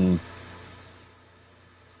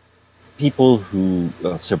 People who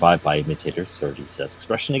survive by imitators, sorry to use that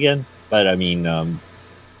expression again, but I mean,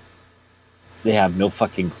 they have no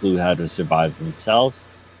fucking clue how to survive themselves.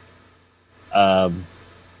 So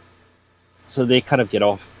they kind of get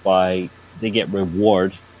off they get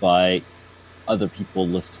rewarded by other people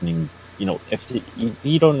listening. You know, if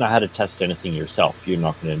you don't know how to test anything yourself, you're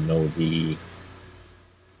not going to know the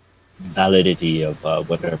validity of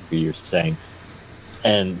whatever you're saying.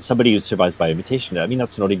 And somebody who survives by imitation, I mean,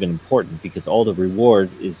 that's not even important because all the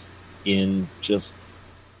reward is in just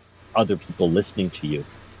other people listening to you.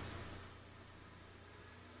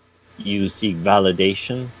 You seek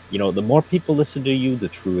validation. You know, the more people listen to you, the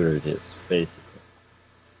truer it is, basically.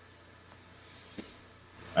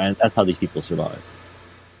 And that's how these people survive.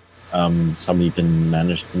 Some even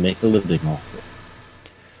manage to make a living off it.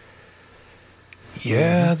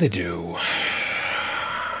 Yeah, they do.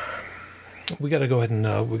 We gotta go ahead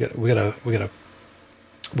and we gotta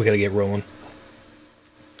get rolling.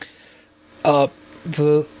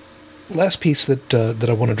 The last piece that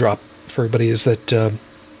I want to drop for everybody is that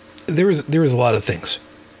there is a lot of things.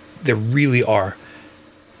 There really are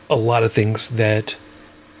a lot of things that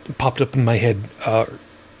popped up in my head.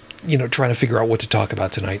 Trying to figure out what to talk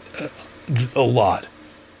about tonight. A lot,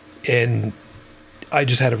 and I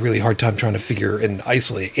just had a really hard time trying to figure and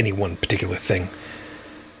isolate any one particular thing.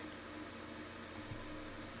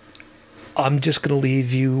 I'm just going to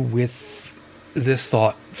leave you with this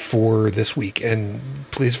thought for this week, and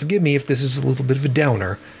please forgive me if this is a little bit of a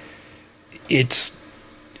downer. It's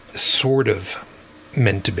sort of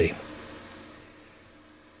meant to be.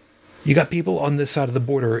 You got people on this side of the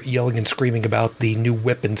border yelling and screaming about the new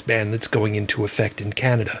weapons ban that's going into effect in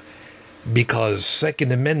Canada because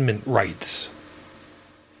Second Amendment rights.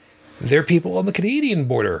 There are people on the Canadian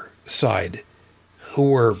border side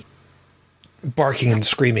who are barking and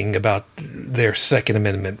screaming about their Second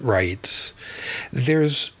Amendment rights.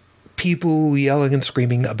 There's people yelling and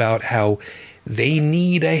screaming about how they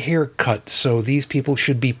need a haircut, so these people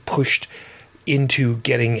should be pushed into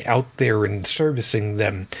getting out there and servicing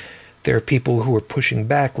them. There are people who are pushing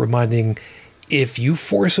back, reminding, if you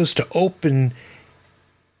force us to open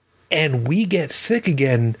and we get sick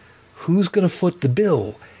again, who's going to foot the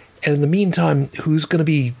bill? And in the meantime, who's going to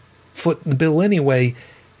be footing the bill anyway?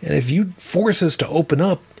 And if you force us to open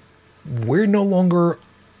up, we're no longer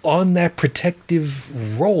on that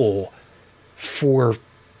protective role for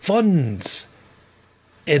funds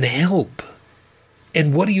and help.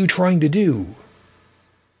 And what are you trying to do?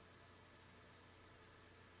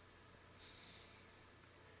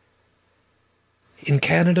 In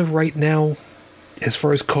Canada right now, as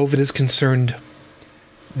far as COVID is concerned,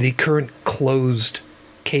 the current closed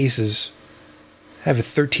cases have a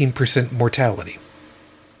 13% mortality.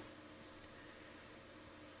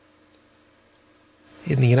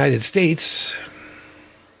 In the United States,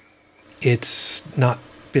 it's not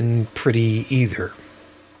been pretty either.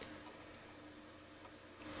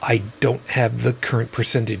 I don't have the current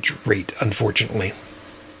percentage rate, unfortunately.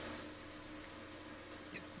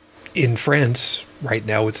 In France, right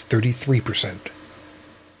now, it's 33%.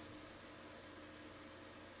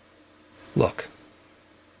 Look,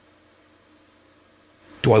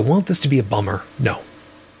 do I want this to be a bummer? No.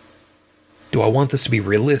 Do I want this to be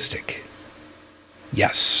realistic?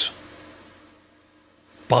 Yes.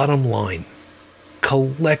 Bottom line,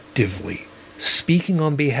 collectively, speaking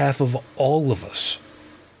on behalf of all of us,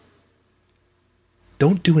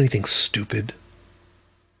 don't do anything stupid.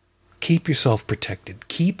 Keep yourself protected.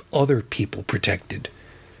 Keep other people protected.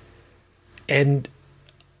 And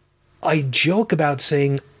I joke about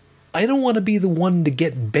saying, I don't want to be the one to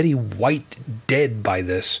get Betty White dead by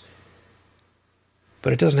this.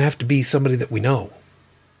 But it doesn't have to be somebody that we know.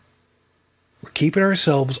 We're keeping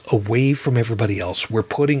ourselves away from everybody else. We're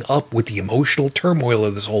putting up with the emotional turmoil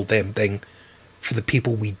of this whole damn thing for the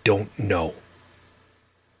people we don't know.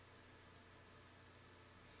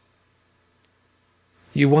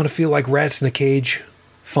 You want to feel like rats in a cage?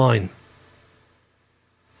 Fine.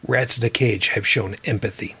 Rats in a cage have shown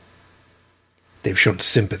empathy. They've shown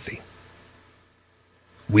sympathy.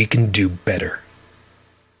 We can do better.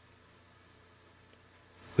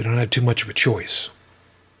 We don't have too much of a choice.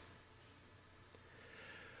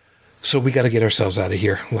 So we got to get ourselves out of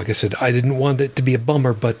here. Like I said, I didn't want it to be a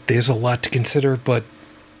bummer, but there's a lot to consider. But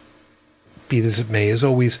be this as it may, as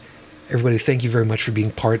always, everybody, thank you very much for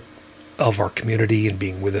being part of our community and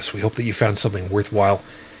being with us. We hope that you found something worthwhile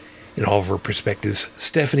in all of our perspectives.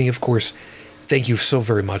 Stephanie, of course, thank you so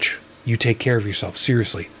very much. You take care of yourself.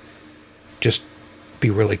 Seriously. Just be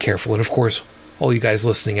really careful. And of course, all you guys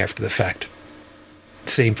listening after the fact,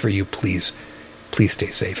 same for you, please. Please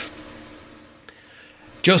stay safe.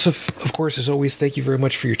 Joseph, of course, as always, thank you very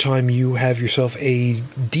much for your time. You have yourself a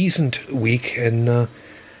decent week, and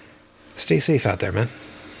stay safe out there, man.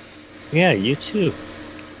 Yeah, you too.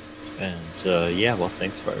 And yeah, well,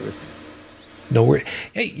 thanks for everything. No worry.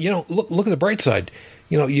 Hey, look at the bright side.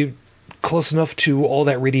 You close enough to all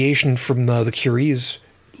that radiation from the Curie's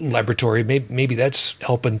laboratory. Maybe that's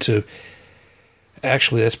helping to.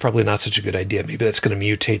 Actually, that's probably not such a good idea. Maybe that's going to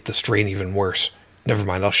mutate the strain even worse. Never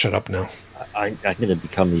mind. I'll shut up now. I'm going to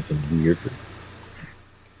become even weirder.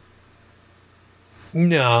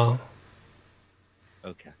 No.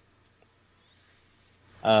 Okay.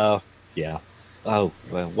 Yeah. Oh,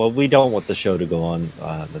 well, we don't want the show to go on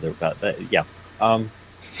another about that. Yeah.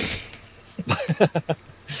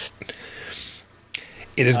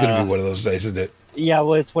 It is going to be one of those days, isn't it? Yeah,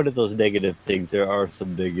 well, it's one of those negative things. There are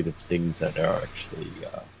some negative things that are actually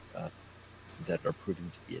that are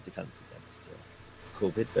proving to be a defense against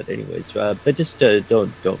COVID. But anyways, but just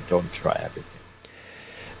don't try everything.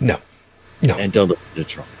 No, and don't listen to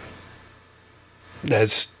Trump.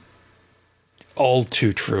 That's all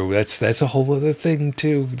too true. That's a whole other thing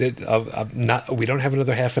too. That I'm not. We don't have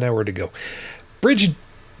another half an hour to go. Bridget,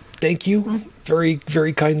 thank you very,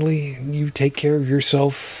 very kindly. You take care of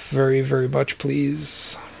yourself very, very much,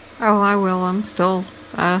 please. Oh, I will. I'm still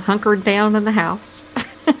hunkered down in the house.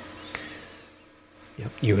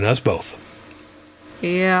 Yep, you and us both.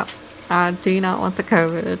 Yeah, I do not want the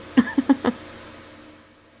COVID.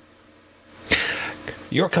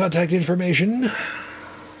 Your contact information.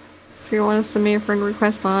 If you want to send me a friend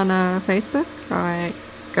request on Facebook, I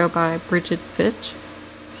go by Bridget Fitch.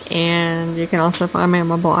 And you can also find me on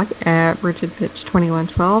my blog at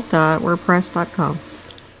bridgetfitch2112.wordpress.com.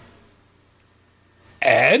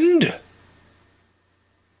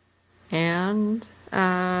 And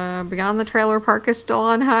Beyond the Trailer Park is still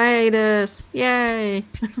on hiatus. Yay!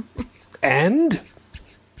 And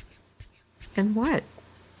what?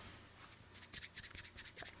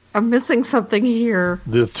 I'm missing something here.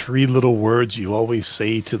 The three little words you always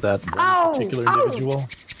say to that one particular individual.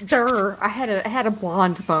 I had a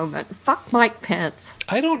blonde moment. Fuck Mike Pence.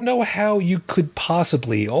 I don't know how you could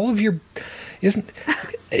possibly. All of your isn't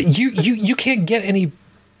you can't get any.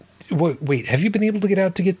 Wait, have you been able to get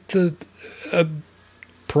out to get the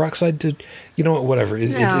peroxide to? You know what? Whatever.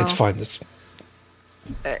 It's fine.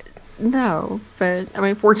 No, but I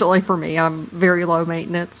mean, fortunately for me, I'm very low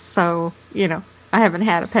maintenance, so I haven't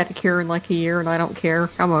had a pedicure in like a year, and I don't care.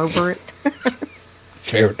 I'm over it.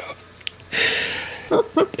 Fair enough.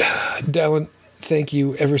 Dallin, thank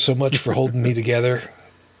you ever so much for holding me together.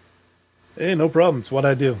 Hey, no problem. It's what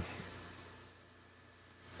I do.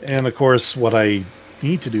 And of course, what I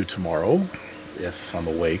need to do tomorrow, if I'm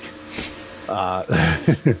awake, got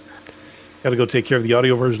to go take care of the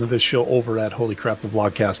audio version of this show over at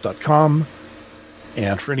holycrapthevlogcast.com.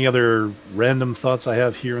 And for any other random thoughts I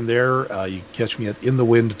have here and there, you can catch me at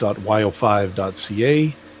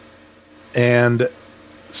inthewind.yo5.ca. And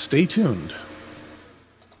stay tuned,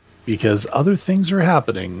 because other things are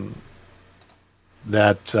happening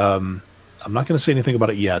that I'm not going to say anything about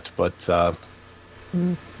it yet, but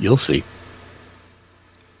you'll see.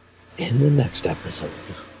 In the next episode.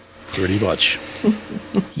 Pretty much.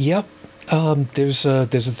 Yep. There's a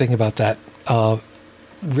thing about that.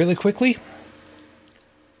 Really quickly,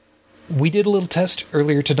 we did a little test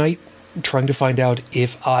earlier tonight trying to find out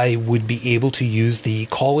if I would be able to use the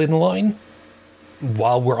call-in line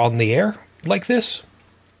while we're on the air like this.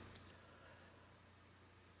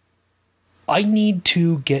 I need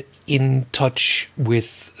to get in touch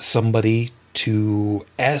with somebody to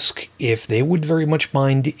ask if they would very much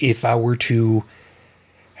mind if I were to,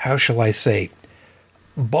 how shall I say,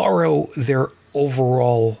 borrow their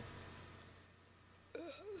overall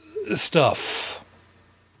stuff.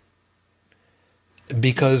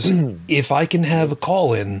 Because if I can have a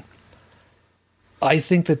call-in, I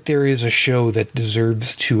think that there is a show that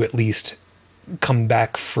deserves to at least come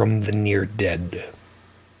back from the near dead.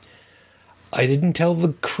 I didn't tell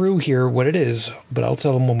the crew here what it is, but I'll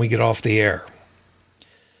tell them when we get off the air.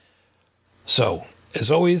 So, as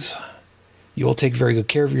always, you all take very good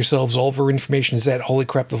care of yourselves. All of our information is at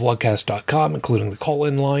holycrapthevlogcast.com, including the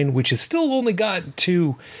call-in line, which has still only got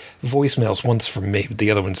 2 voicemails, one's from me, but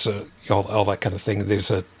the other one's all that kind of thing.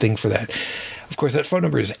 There's a thing for that. Of course, that phone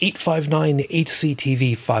number is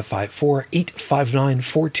 859-HCTV-554,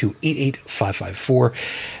 859-428-8554,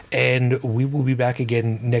 and we will be back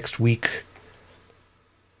again next week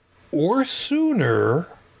or sooner.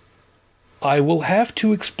 I will have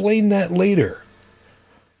to explain that later.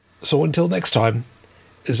 So until next time,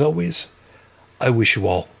 as always, I wish you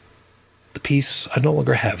all the peace I no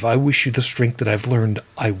longer have. I wish you the strength that I've learned.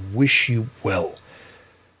 I wish you well.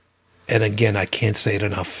 And again, I can't say it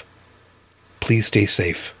enough. Please stay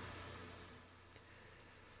safe.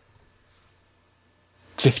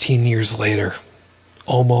 15 years later,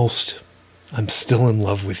 almost, I'm still in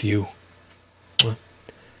love with you.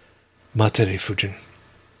 Matere Fujin.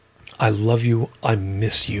 I love you. I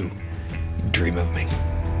miss you. Dream of me.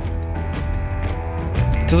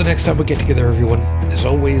 Till the next time we get together, everyone. As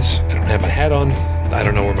always, I don't have my hat on. I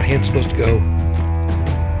don't know where my hand's supposed to go.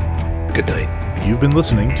 Good night. You've been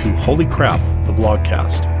listening to Holy Crap, the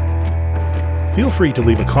Vlogcast. Feel free to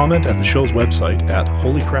leave a comment at the show's website at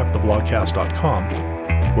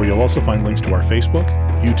holycrapthevlogcast.com, where you'll also find links to our Facebook,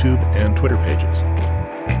 YouTube, and Twitter pages.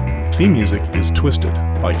 Theme music is Twisted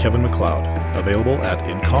by Kevin MacLeod, available at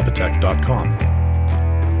incompetech.com.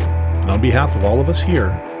 And on behalf of all of us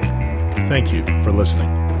here, thank you for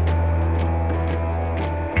listening.